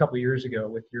probably a couple of years ago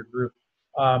with your group.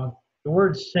 The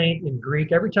word saint in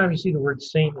Greek, every time you see the word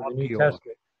saint in the New Hagioi.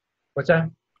 Testament, what's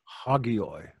that?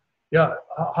 Hagioi. Yeah,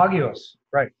 hagios,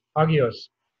 right? Hagios.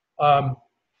 Um,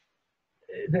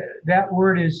 that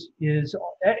word is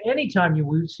anytime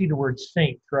you see the word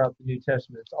saint throughout the New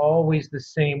Testament, it's always the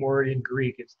same word in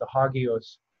Greek. It's the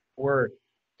hagios word.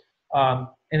 And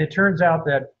it turns out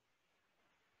that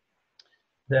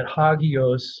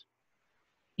hagios,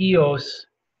 eos,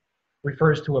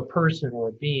 refers to a person or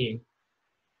a being.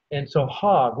 And so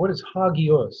what is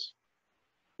hagios?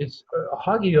 It's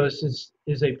hagios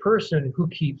is a person who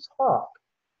keeps hog.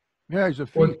 Yeah, he's a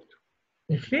Or feast.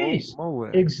 a feast.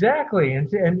 Moed. Exactly.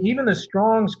 And even the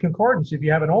Strong's Concordance, if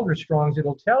you have an older Strong's,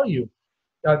 it'll tell you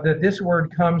that this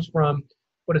word comes from,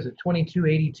 what is it,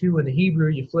 2282 in the Hebrew.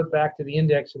 You flip back to the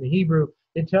index in the Hebrew,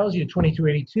 it tells you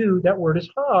 2282, that word is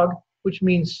hog, which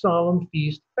means solemn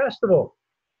feast festival.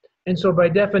 And so by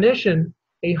definition,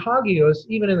 a hagios,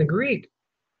 even in the Greek,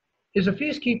 is a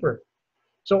feast keeper.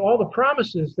 So all the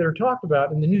promises that are talked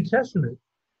about in the New Testament,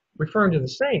 referring to the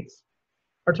saints,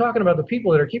 are talking about the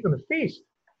people that are keeping the feast.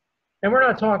 And we're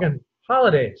not talking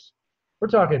holidays. We're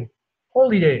talking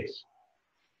holy days.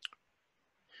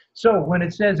 So when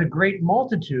it says a great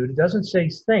multitude, it doesn't say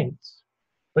saints,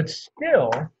 but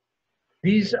still,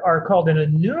 these are called an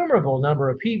innumerable number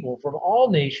of people from all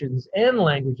nations and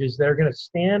languages that are going to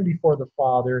stand before the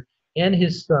Father and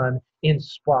his Son in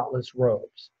spotless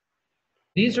robes.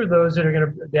 These are those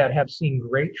that have seen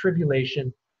great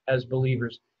tribulation as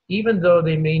believers, even though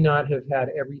they may not have had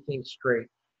everything straight.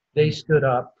 They stood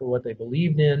up for what they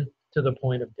believed in to the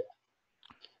point of death.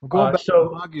 Well, going back so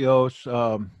to hagios,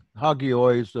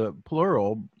 hagioi is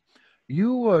plural.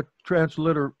 You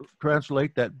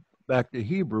translate that back to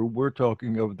Hebrew. We're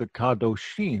talking of the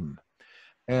kadoshim.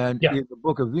 And Yeah. in the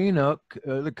book of Enoch,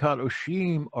 the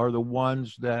kadoshim are the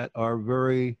ones that are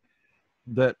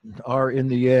in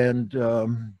the end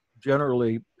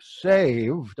generally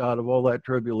saved out of all that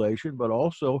tribulation, but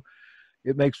also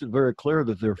it makes it very clear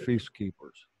that they're feast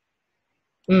keepers.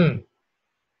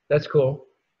 That's cool.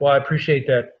 Well, I appreciate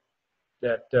that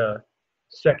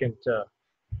second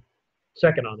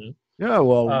on that. Yeah,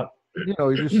 well,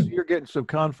 you're getting some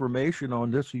confirmation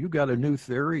on this. You got a new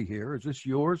theory here. Is this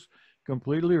yours?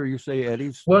 completely, or you say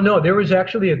Eddie's? Well, no, there was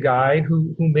actually a guy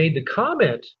who made the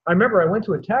comment. I remember I went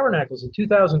to a Tabernacles in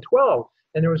 2012,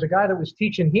 and there was a guy that was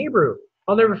teaching Hebrew.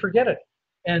 I'll never forget it.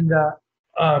 And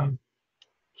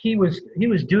he was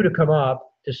due to come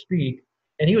up to speak,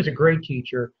 and he was a great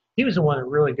teacher. He was the one that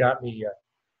really got me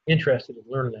interested in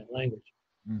learning that language.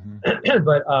 Mm-hmm.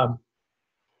 But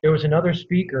there was another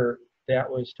speaker that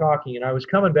was talking, and I was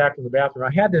coming back to the bathroom.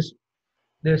 I had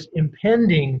this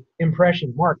impending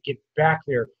impression, Mark, get back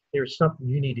there. There's something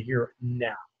you need to hear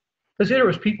now. Because there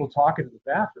was people talking in the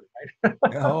bathroom,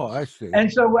 right? Oh, I see.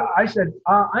 And so I said,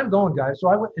 I'm going, guys. So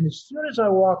I went, and as soon as I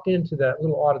walked into that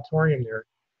little auditorium there,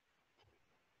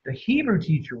 the Hebrew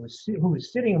teacher who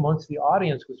was sitting amongst the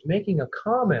audience was making a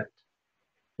comment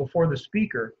before the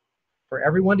speaker for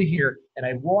everyone to hear. And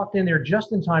I walked in there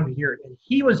just in time to hear it. And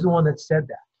he was the one that said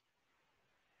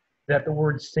that the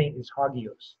word saint is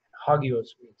hagios.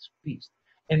 Hagios means feast.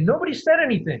 And nobody said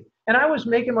anything. And I was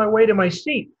making my way to my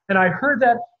seat. And I heard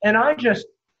that, and I just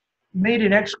made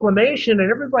an exclamation,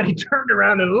 and everybody turned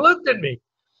around and looked at me.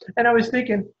 And I was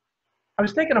thinking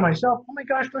to myself, oh my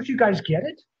gosh, don't you guys get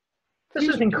it? This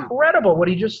is incredible what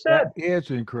he just said.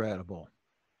 It's incredible.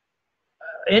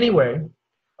 Anyway,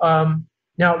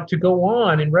 now to go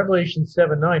on in Revelation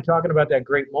 7:9, talking about that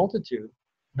great multitude,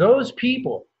 those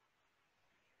people,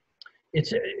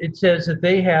 it says that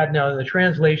they had, now in the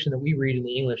translation that we read in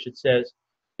the English, it says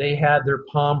they had their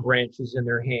palm branches in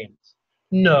their hands.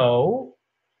 No,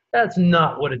 that's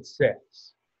not what it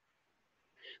says.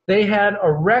 They had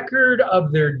a record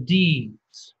of their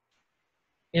deeds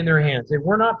in their hands. They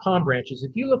were not palm branches.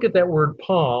 If you look at that word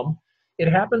palm, it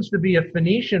happens to be a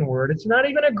Phoenician word. It's not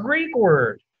even a Greek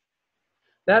word.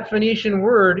 That Phoenician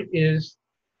word is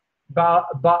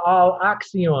Baal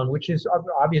Axion, which is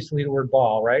obviously the word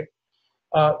Baal, right?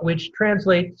 Which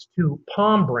translates to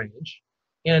palm branch.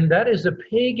 And that is a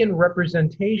pagan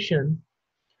representation,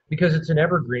 because it's an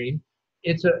evergreen.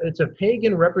 It's a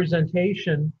pagan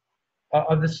representation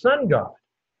of the sun god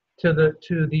to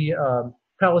the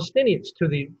Palestinians, to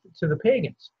the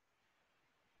pagans,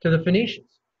 to the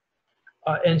Phoenicians.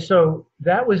 And so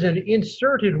that was an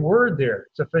inserted word there.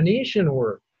 It's a Phoenician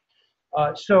word.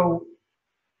 So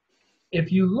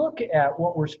if you look at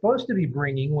what we're supposed to be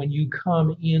bringing when you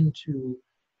come into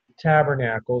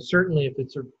tabernacle, certainly if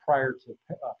it's prior to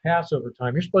Passover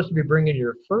time, you're supposed to be bringing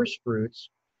your first fruits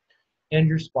and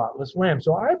your spotless lamb.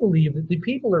 So I believe that the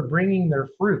people are bringing their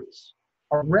fruits,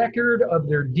 a record of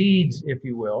their deeds, if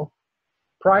you will,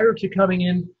 prior to coming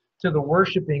in to the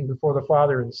worshiping before the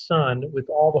Father and Son with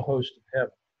all the host of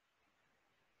heaven.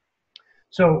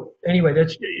 So anyway,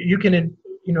 that's, you can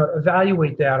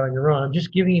evaluate that on your own. I'm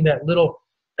just giving you that little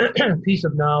piece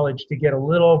of knowledge to get a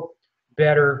little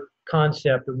better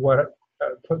concept of what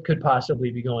could possibly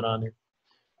be going on there.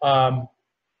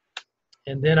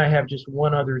 And then I have just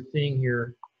one other thing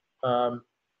here. And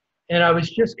I was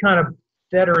just kind of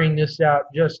fettering this out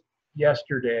just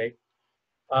yesterday.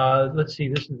 Let's see,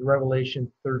 this is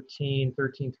Revelation 13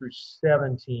 through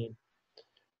 17.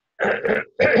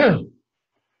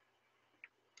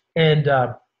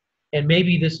 And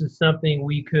maybe this is something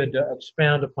we could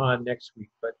expound upon next week,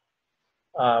 but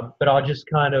I'll just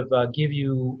kind of give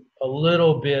you a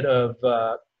little bit of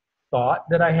thought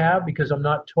that I have, because I'm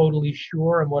not totally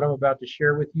sure on what I'm about to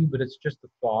share with you, but it's just a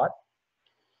thought.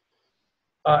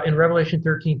 In Revelation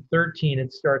 13:13,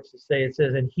 it starts to say, it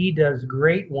says, and he does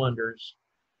great wonders,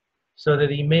 so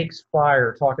that he makes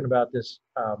fire, talking about this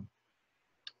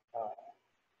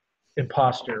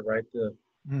imposter, right?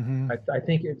 I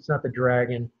think it's not the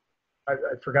dragon. I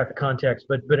forgot the context,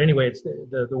 but anyway, it's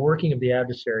the working of the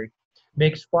adversary.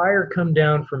 Makes fire come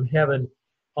down from heaven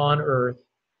on earth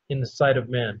in the sight of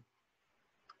men.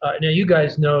 Now, you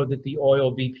guys know that the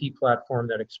oil BP platform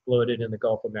that exploded in the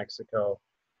Gulf of Mexico,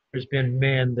 there's been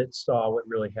men that saw what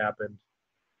really happened.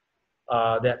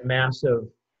 That massive,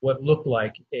 what looked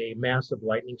like a massive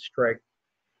lightning strike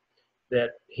that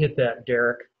hit that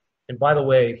derrick. And by the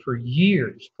way, for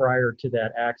years prior to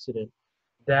that accident,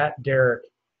 that derrick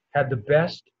had the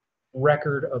best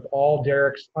record of all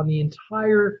derricks on the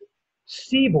entire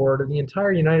seaboard of the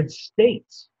entire United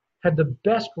States. Had the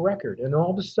best record. And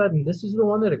all of a sudden, this is the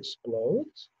one that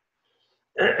explodes?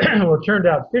 Well, it turned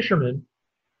out fishermen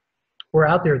were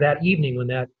out there that evening when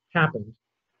that happened,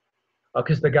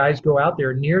 because the guys go out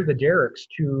there near the derricks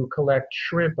to collect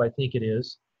shrimp, I think it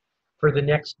is, for the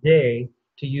next day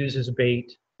to use as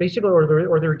bait, basically,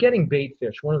 or they're getting bait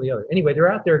fish, one or the other. Anyway,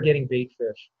 they're out there getting bait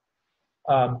fish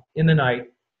in the night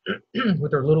with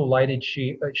their little lighted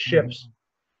ships,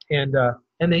 and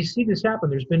they see this happen.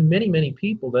 There's been many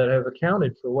people that have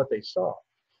accounted for what they saw,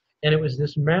 and it was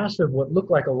this massive, what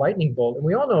looked like a lightning bolt. And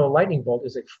we all know a lightning bolt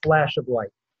is a flash of light,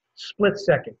 split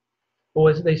second. Well,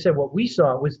 as they said, what we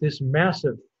saw was this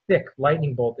massive, thick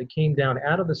lightning bolt that came down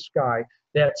out of the sky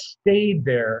that stayed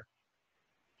there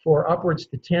for upwards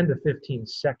to 10 to 15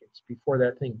 seconds before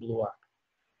that thing blew up.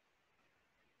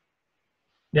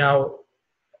 Now,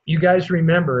 you guys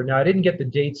remember, now I didn't get the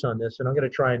dates on this, and I'm going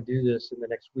to try and do this in the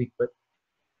next week, but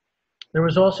there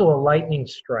was also a lightning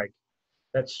strike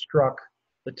that struck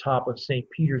the top of St.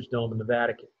 Peter's Dome in the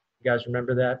Vatican. You guys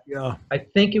remember that? Yeah. I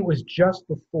think it was just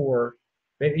before,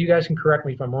 maybe you guys can correct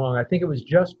me if I'm wrong, I think it was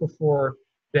just before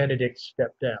Benedict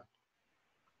stepped down.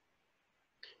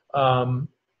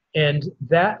 And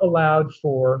that allowed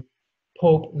for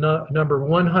Pope number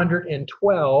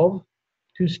 112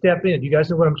 to step in. Do you guys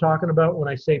know what I'm talking about when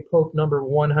I say Pope number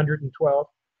 112?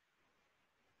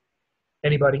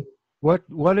 Anybody?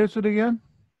 What is it again?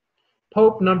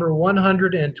 Pope number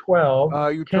 112.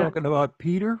 You're talking about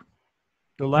Peter?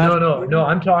 The last No.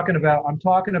 I'm talking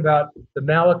about the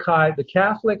Malachi, the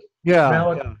Catholic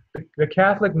the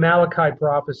Catholic Malachi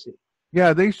prophecy.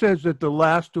 Yeah, they says that the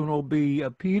last one will be a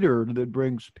Peter that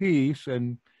brings peace,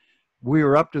 and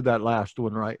we're up to that last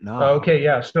one right now. Okay,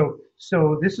 yeah. So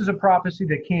this is a prophecy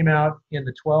that came out in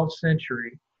the 12th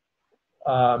century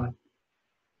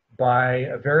by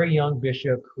a very young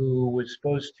bishop who was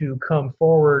supposed to come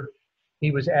forward.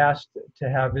 He was asked to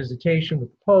have visitation with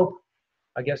the Pope.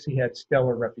 I guess he had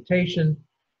stellar reputation.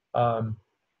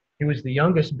 He was the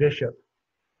youngest bishop.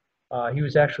 He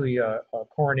was actually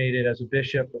coronated as a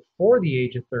bishop before the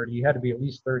age of 30. He had to be at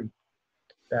least 30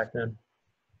 back then.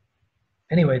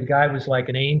 Anyway, the guy was like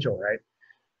an angel, right?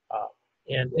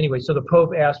 And anyway, so the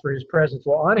Pope asked for his presence.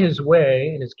 Well, on his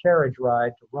way in his carriage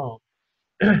ride to Rome,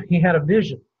 he had a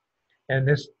vision. And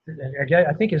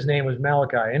I think his name was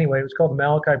Malachi. Anyway, it was called the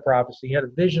Malachi prophecy. He had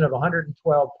a vision of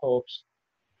 112 popes.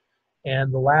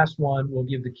 And the last one will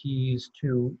give the keys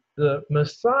to the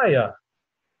Messiah,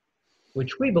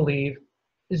 which we believe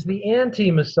is the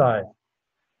anti-Messiah.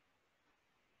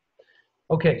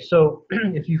 Okay, so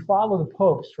if you follow the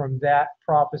popes from that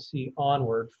prophecy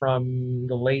onward, from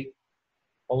the late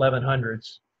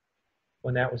 1100s,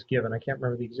 when that was given, I can't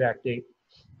remember the exact date,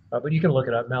 but you can look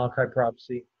it up, Malachi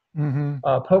prophecy. Mm-hmm.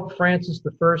 Pope Francis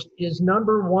I is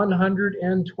number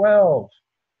 112.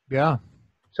 Yeah.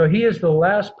 So he is the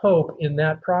last pope in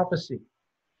that prophecy.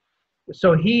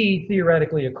 So he,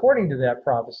 theoretically, according to that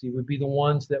prophecy, would be the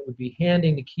ones that would be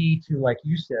handing the key to, like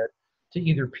you said, to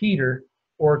either Peter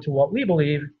or to what we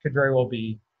believe could very well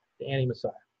be the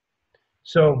anti-Messiah.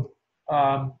 So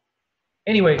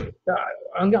anyway,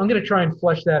 I'm going to try and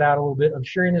flesh that out a little bit. I'm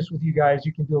sharing this with you guys.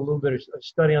 You can do a little bit of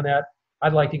study on that.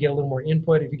 I'd like to get a little more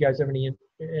input if you guys have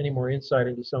any more insight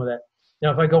into some of that.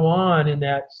 Now, if I go on in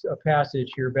that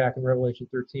passage here back in Revelation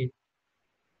 13,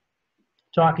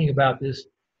 talking about this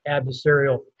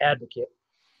adversarial advocate,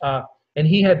 and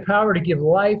he had power to give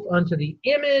life unto the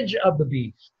image of the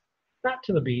beast, not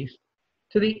to the beast,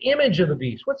 to the image of the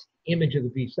beast. What's the image of the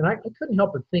beast? And I couldn't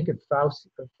help but think of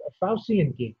Fauci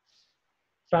and Gates,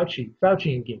 Fauci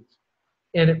and Gates,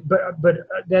 and but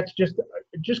that's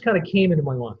just kind of came into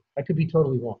my mind. I could be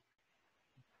totally wrong.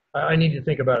 I need to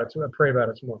think about it, so I pray about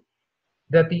it some more.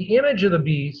 That the image of the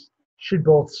beast should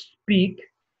both speak,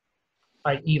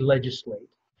 i.e. legislate,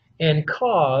 and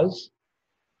cause,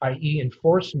 i.e.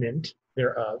 enforcement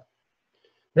thereof,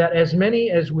 that as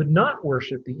many as would not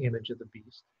worship the image of the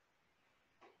beast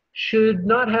should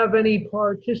not have any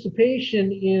participation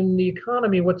in the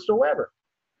economy whatsoever.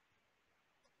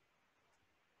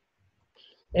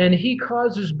 And he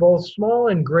causes both small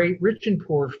and great, rich and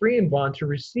poor, free and bond, to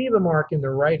receive a mark in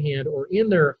their right hand or in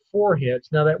their foreheads.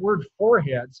 Now that word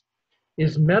foreheads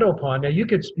is metopon. Now you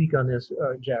could speak on this,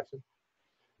 Jackson.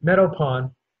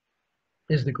 Metopon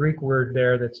is the Greek word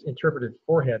there that's interpreted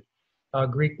forehead,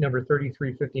 Greek number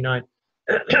 3359.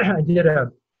 I did a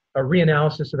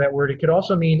reanalysis of that word. It could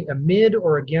also mean amid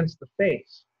or against the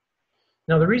face.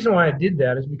 Now the reason why I did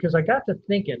that is because I got to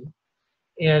thinking,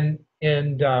 and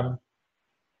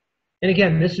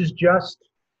again, this is just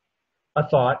a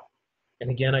thought, and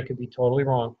again, I could be totally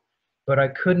wrong, but I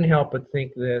couldn't help but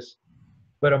think this.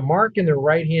 But a mark in their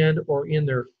right hand or in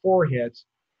their foreheads,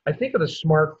 I think of the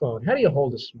smartphone. How do you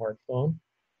hold a smartphone?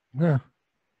 Yeah.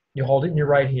 You hold it in your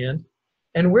right hand.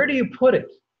 And where do you put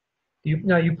it?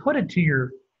 Now, you put it to you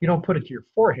don't put it to your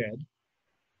forehead,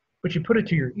 but you put it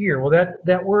to your ear. Well,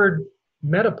 that word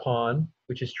metopon,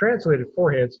 which is translated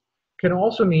foreheads, can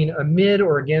also mean amid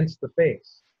or against the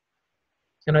face.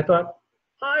 And I thought,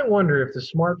 I wonder if the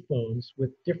smartphones with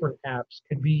different apps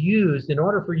could be used in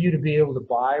order for you to be able to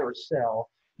buy or sell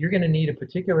you're going to need a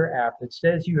particular app that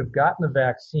says you have gotten the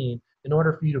vaccine in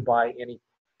order for you to buy anything,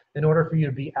 in order for you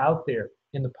to be out there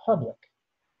in the public.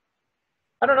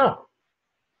 I don't know.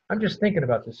 I'm just thinking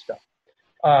about this stuff.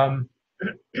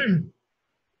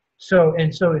 So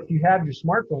if you have your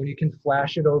smartphone, you can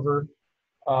flash it over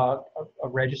a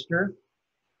register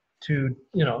to,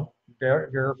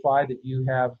 verify that you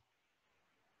have,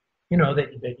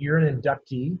 that you're an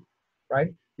inductee,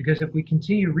 right? Because if we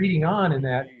continue reading on in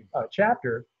that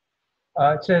chapter,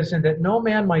 it says, and that no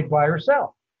man might buy or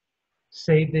sell,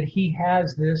 save that he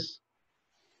has this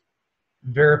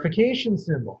verification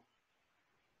symbol,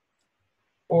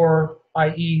 or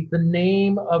i.e. the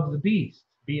name of the beast,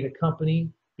 be it a company,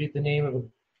 be it the name of a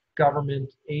government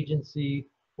agency,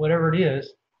 whatever it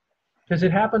is, because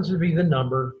it happens to be the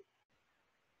number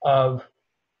of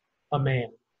a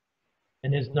man,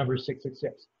 and his number is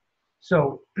 666.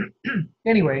 So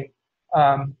anyway,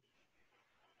 I'm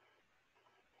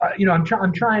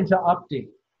trying to update.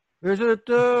 Is it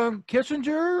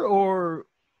Kissinger or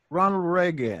Ronald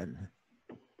Reagan?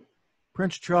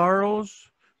 Prince Charles?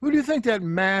 Who do you think that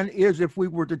man is if we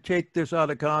were to take this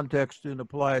out of context and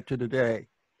apply it to today?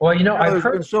 Well, I've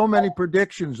heard so many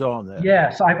predictions on that.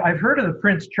 Yes, I've heard of the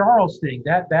Prince Charles thing.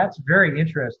 That's very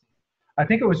interesting. I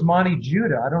think it was Monty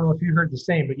Judah. I don't know if you heard the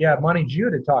same, but yeah, Monty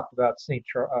Judah talked about St.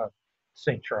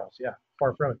 Charles. Yeah,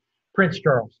 far from it. Prince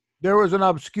Charles. There was an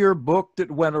obscure book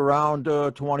that went around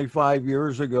 25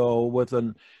 years ago with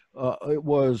it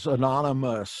was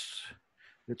anonymous.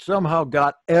 It somehow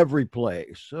got every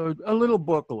place. So a little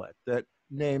booklet that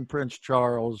named Prince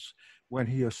Charles when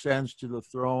he ascends to the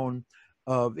throne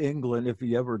of England, if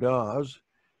he ever does,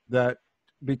 that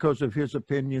because of his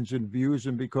opinions and views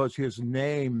and because his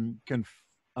name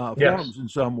conforms in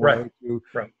some way to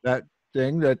that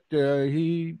thing, that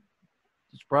he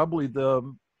is probably the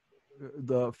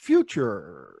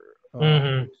future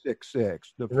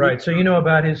 666. Right. So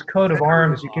about his coat of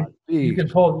arms. You can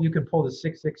pull the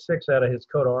 666 out of his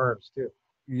coat of arms too.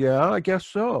 Yeah, I guess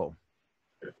so.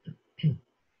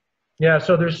 Yeah.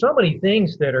 So there's so many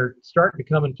things that are starting to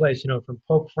come in place. From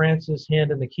Pope Francis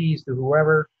handing the keys to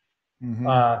whoever,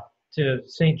 to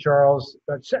St. Charles.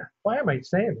 Why am I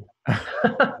saying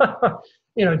that?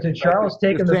 To Charles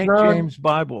taking the throne. St. James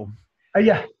Bible.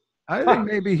 Yeah. I think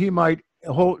maybe he might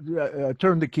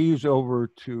turn the keys over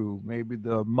to maybe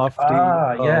the Mufti.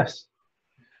 Yes.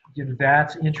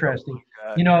 That's interesting.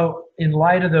 In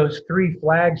light of those 3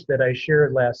 flags that I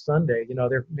shared last Sunday,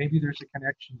 maybe there's a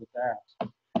connection with that.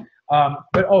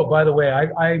 But by the way,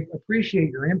 I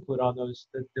appreciate your input on the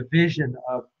vision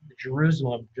of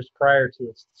Jerusalem just prior to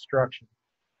its destruction.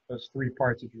 Those 3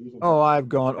 parts of Jerusalem. Oh, I've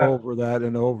gone over that,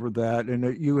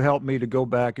 and you helped me to go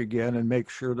back again and make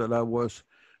sure that I was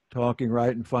talking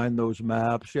right and find those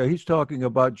maps. Yeah, he's talking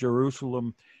about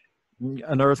Jerusalem,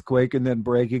 an earthquake, and then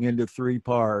breaking into 3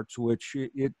 parts, which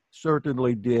it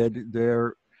certainly did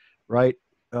there, right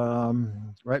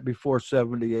before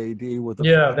 70 AD. With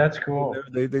that's cool.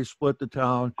 They split the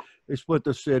town, they split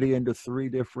the city into 3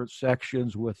 different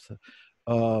sections with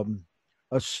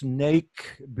a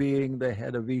snake being the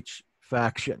head of each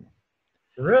faction.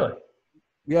 Really?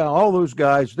 Yeah, all those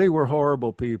guys, they were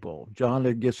horrible people. John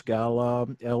de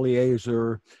Giscala,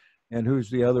 Eleazar, and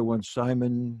who's the other one?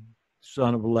 Simon,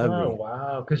 son of Levi. Oh,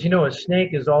 wow. Because, a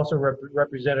snake is also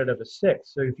representative of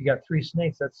 6. So if you got 3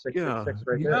 snakes, that's 666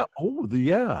 right there. Oh,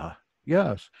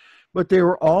 yes. But they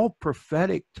were all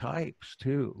prophetic types,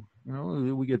 too.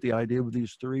 We get the idea of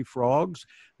these 3 frogs.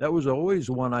 That was always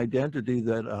one identity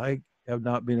that I have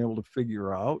not been able to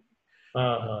figure out.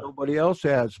 Nobody else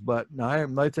has, but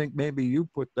I think maybe you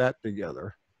put that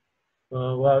together.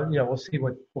 We'll see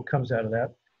what comes out of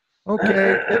that.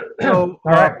 Okay, so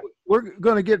all right. We're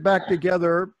going to get back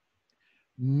together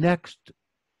next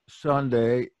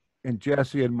Sunday, and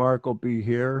Jesse and Mark will be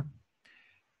here.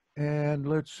 And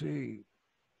let's see.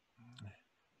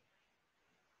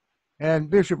 And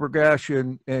Bishop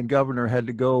Ragash and Governor had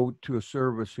to go to a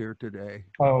service here today.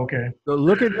 Oh, okay. So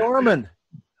look at Norman.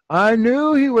 I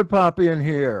knew he would pop in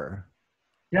here.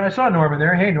 Yeah, I saw Norman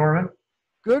there. Hey, Norman.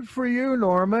 Good for you,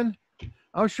 Norman.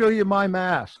 I'll show you my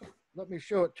mask. Let me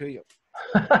show it to you.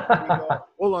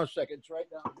 Hold on a second. It's right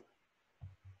down here.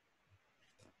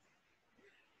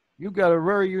 You've got a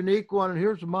very unique one, and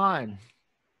here's mine.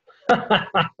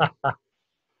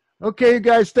 Okay, you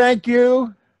guys, thank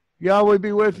you. Yahweh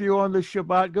be with you on the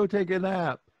Shabbat. Go take a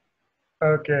nap.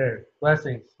 Okay.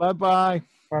 Blessings. Bye-bye.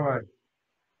 Bye-bye.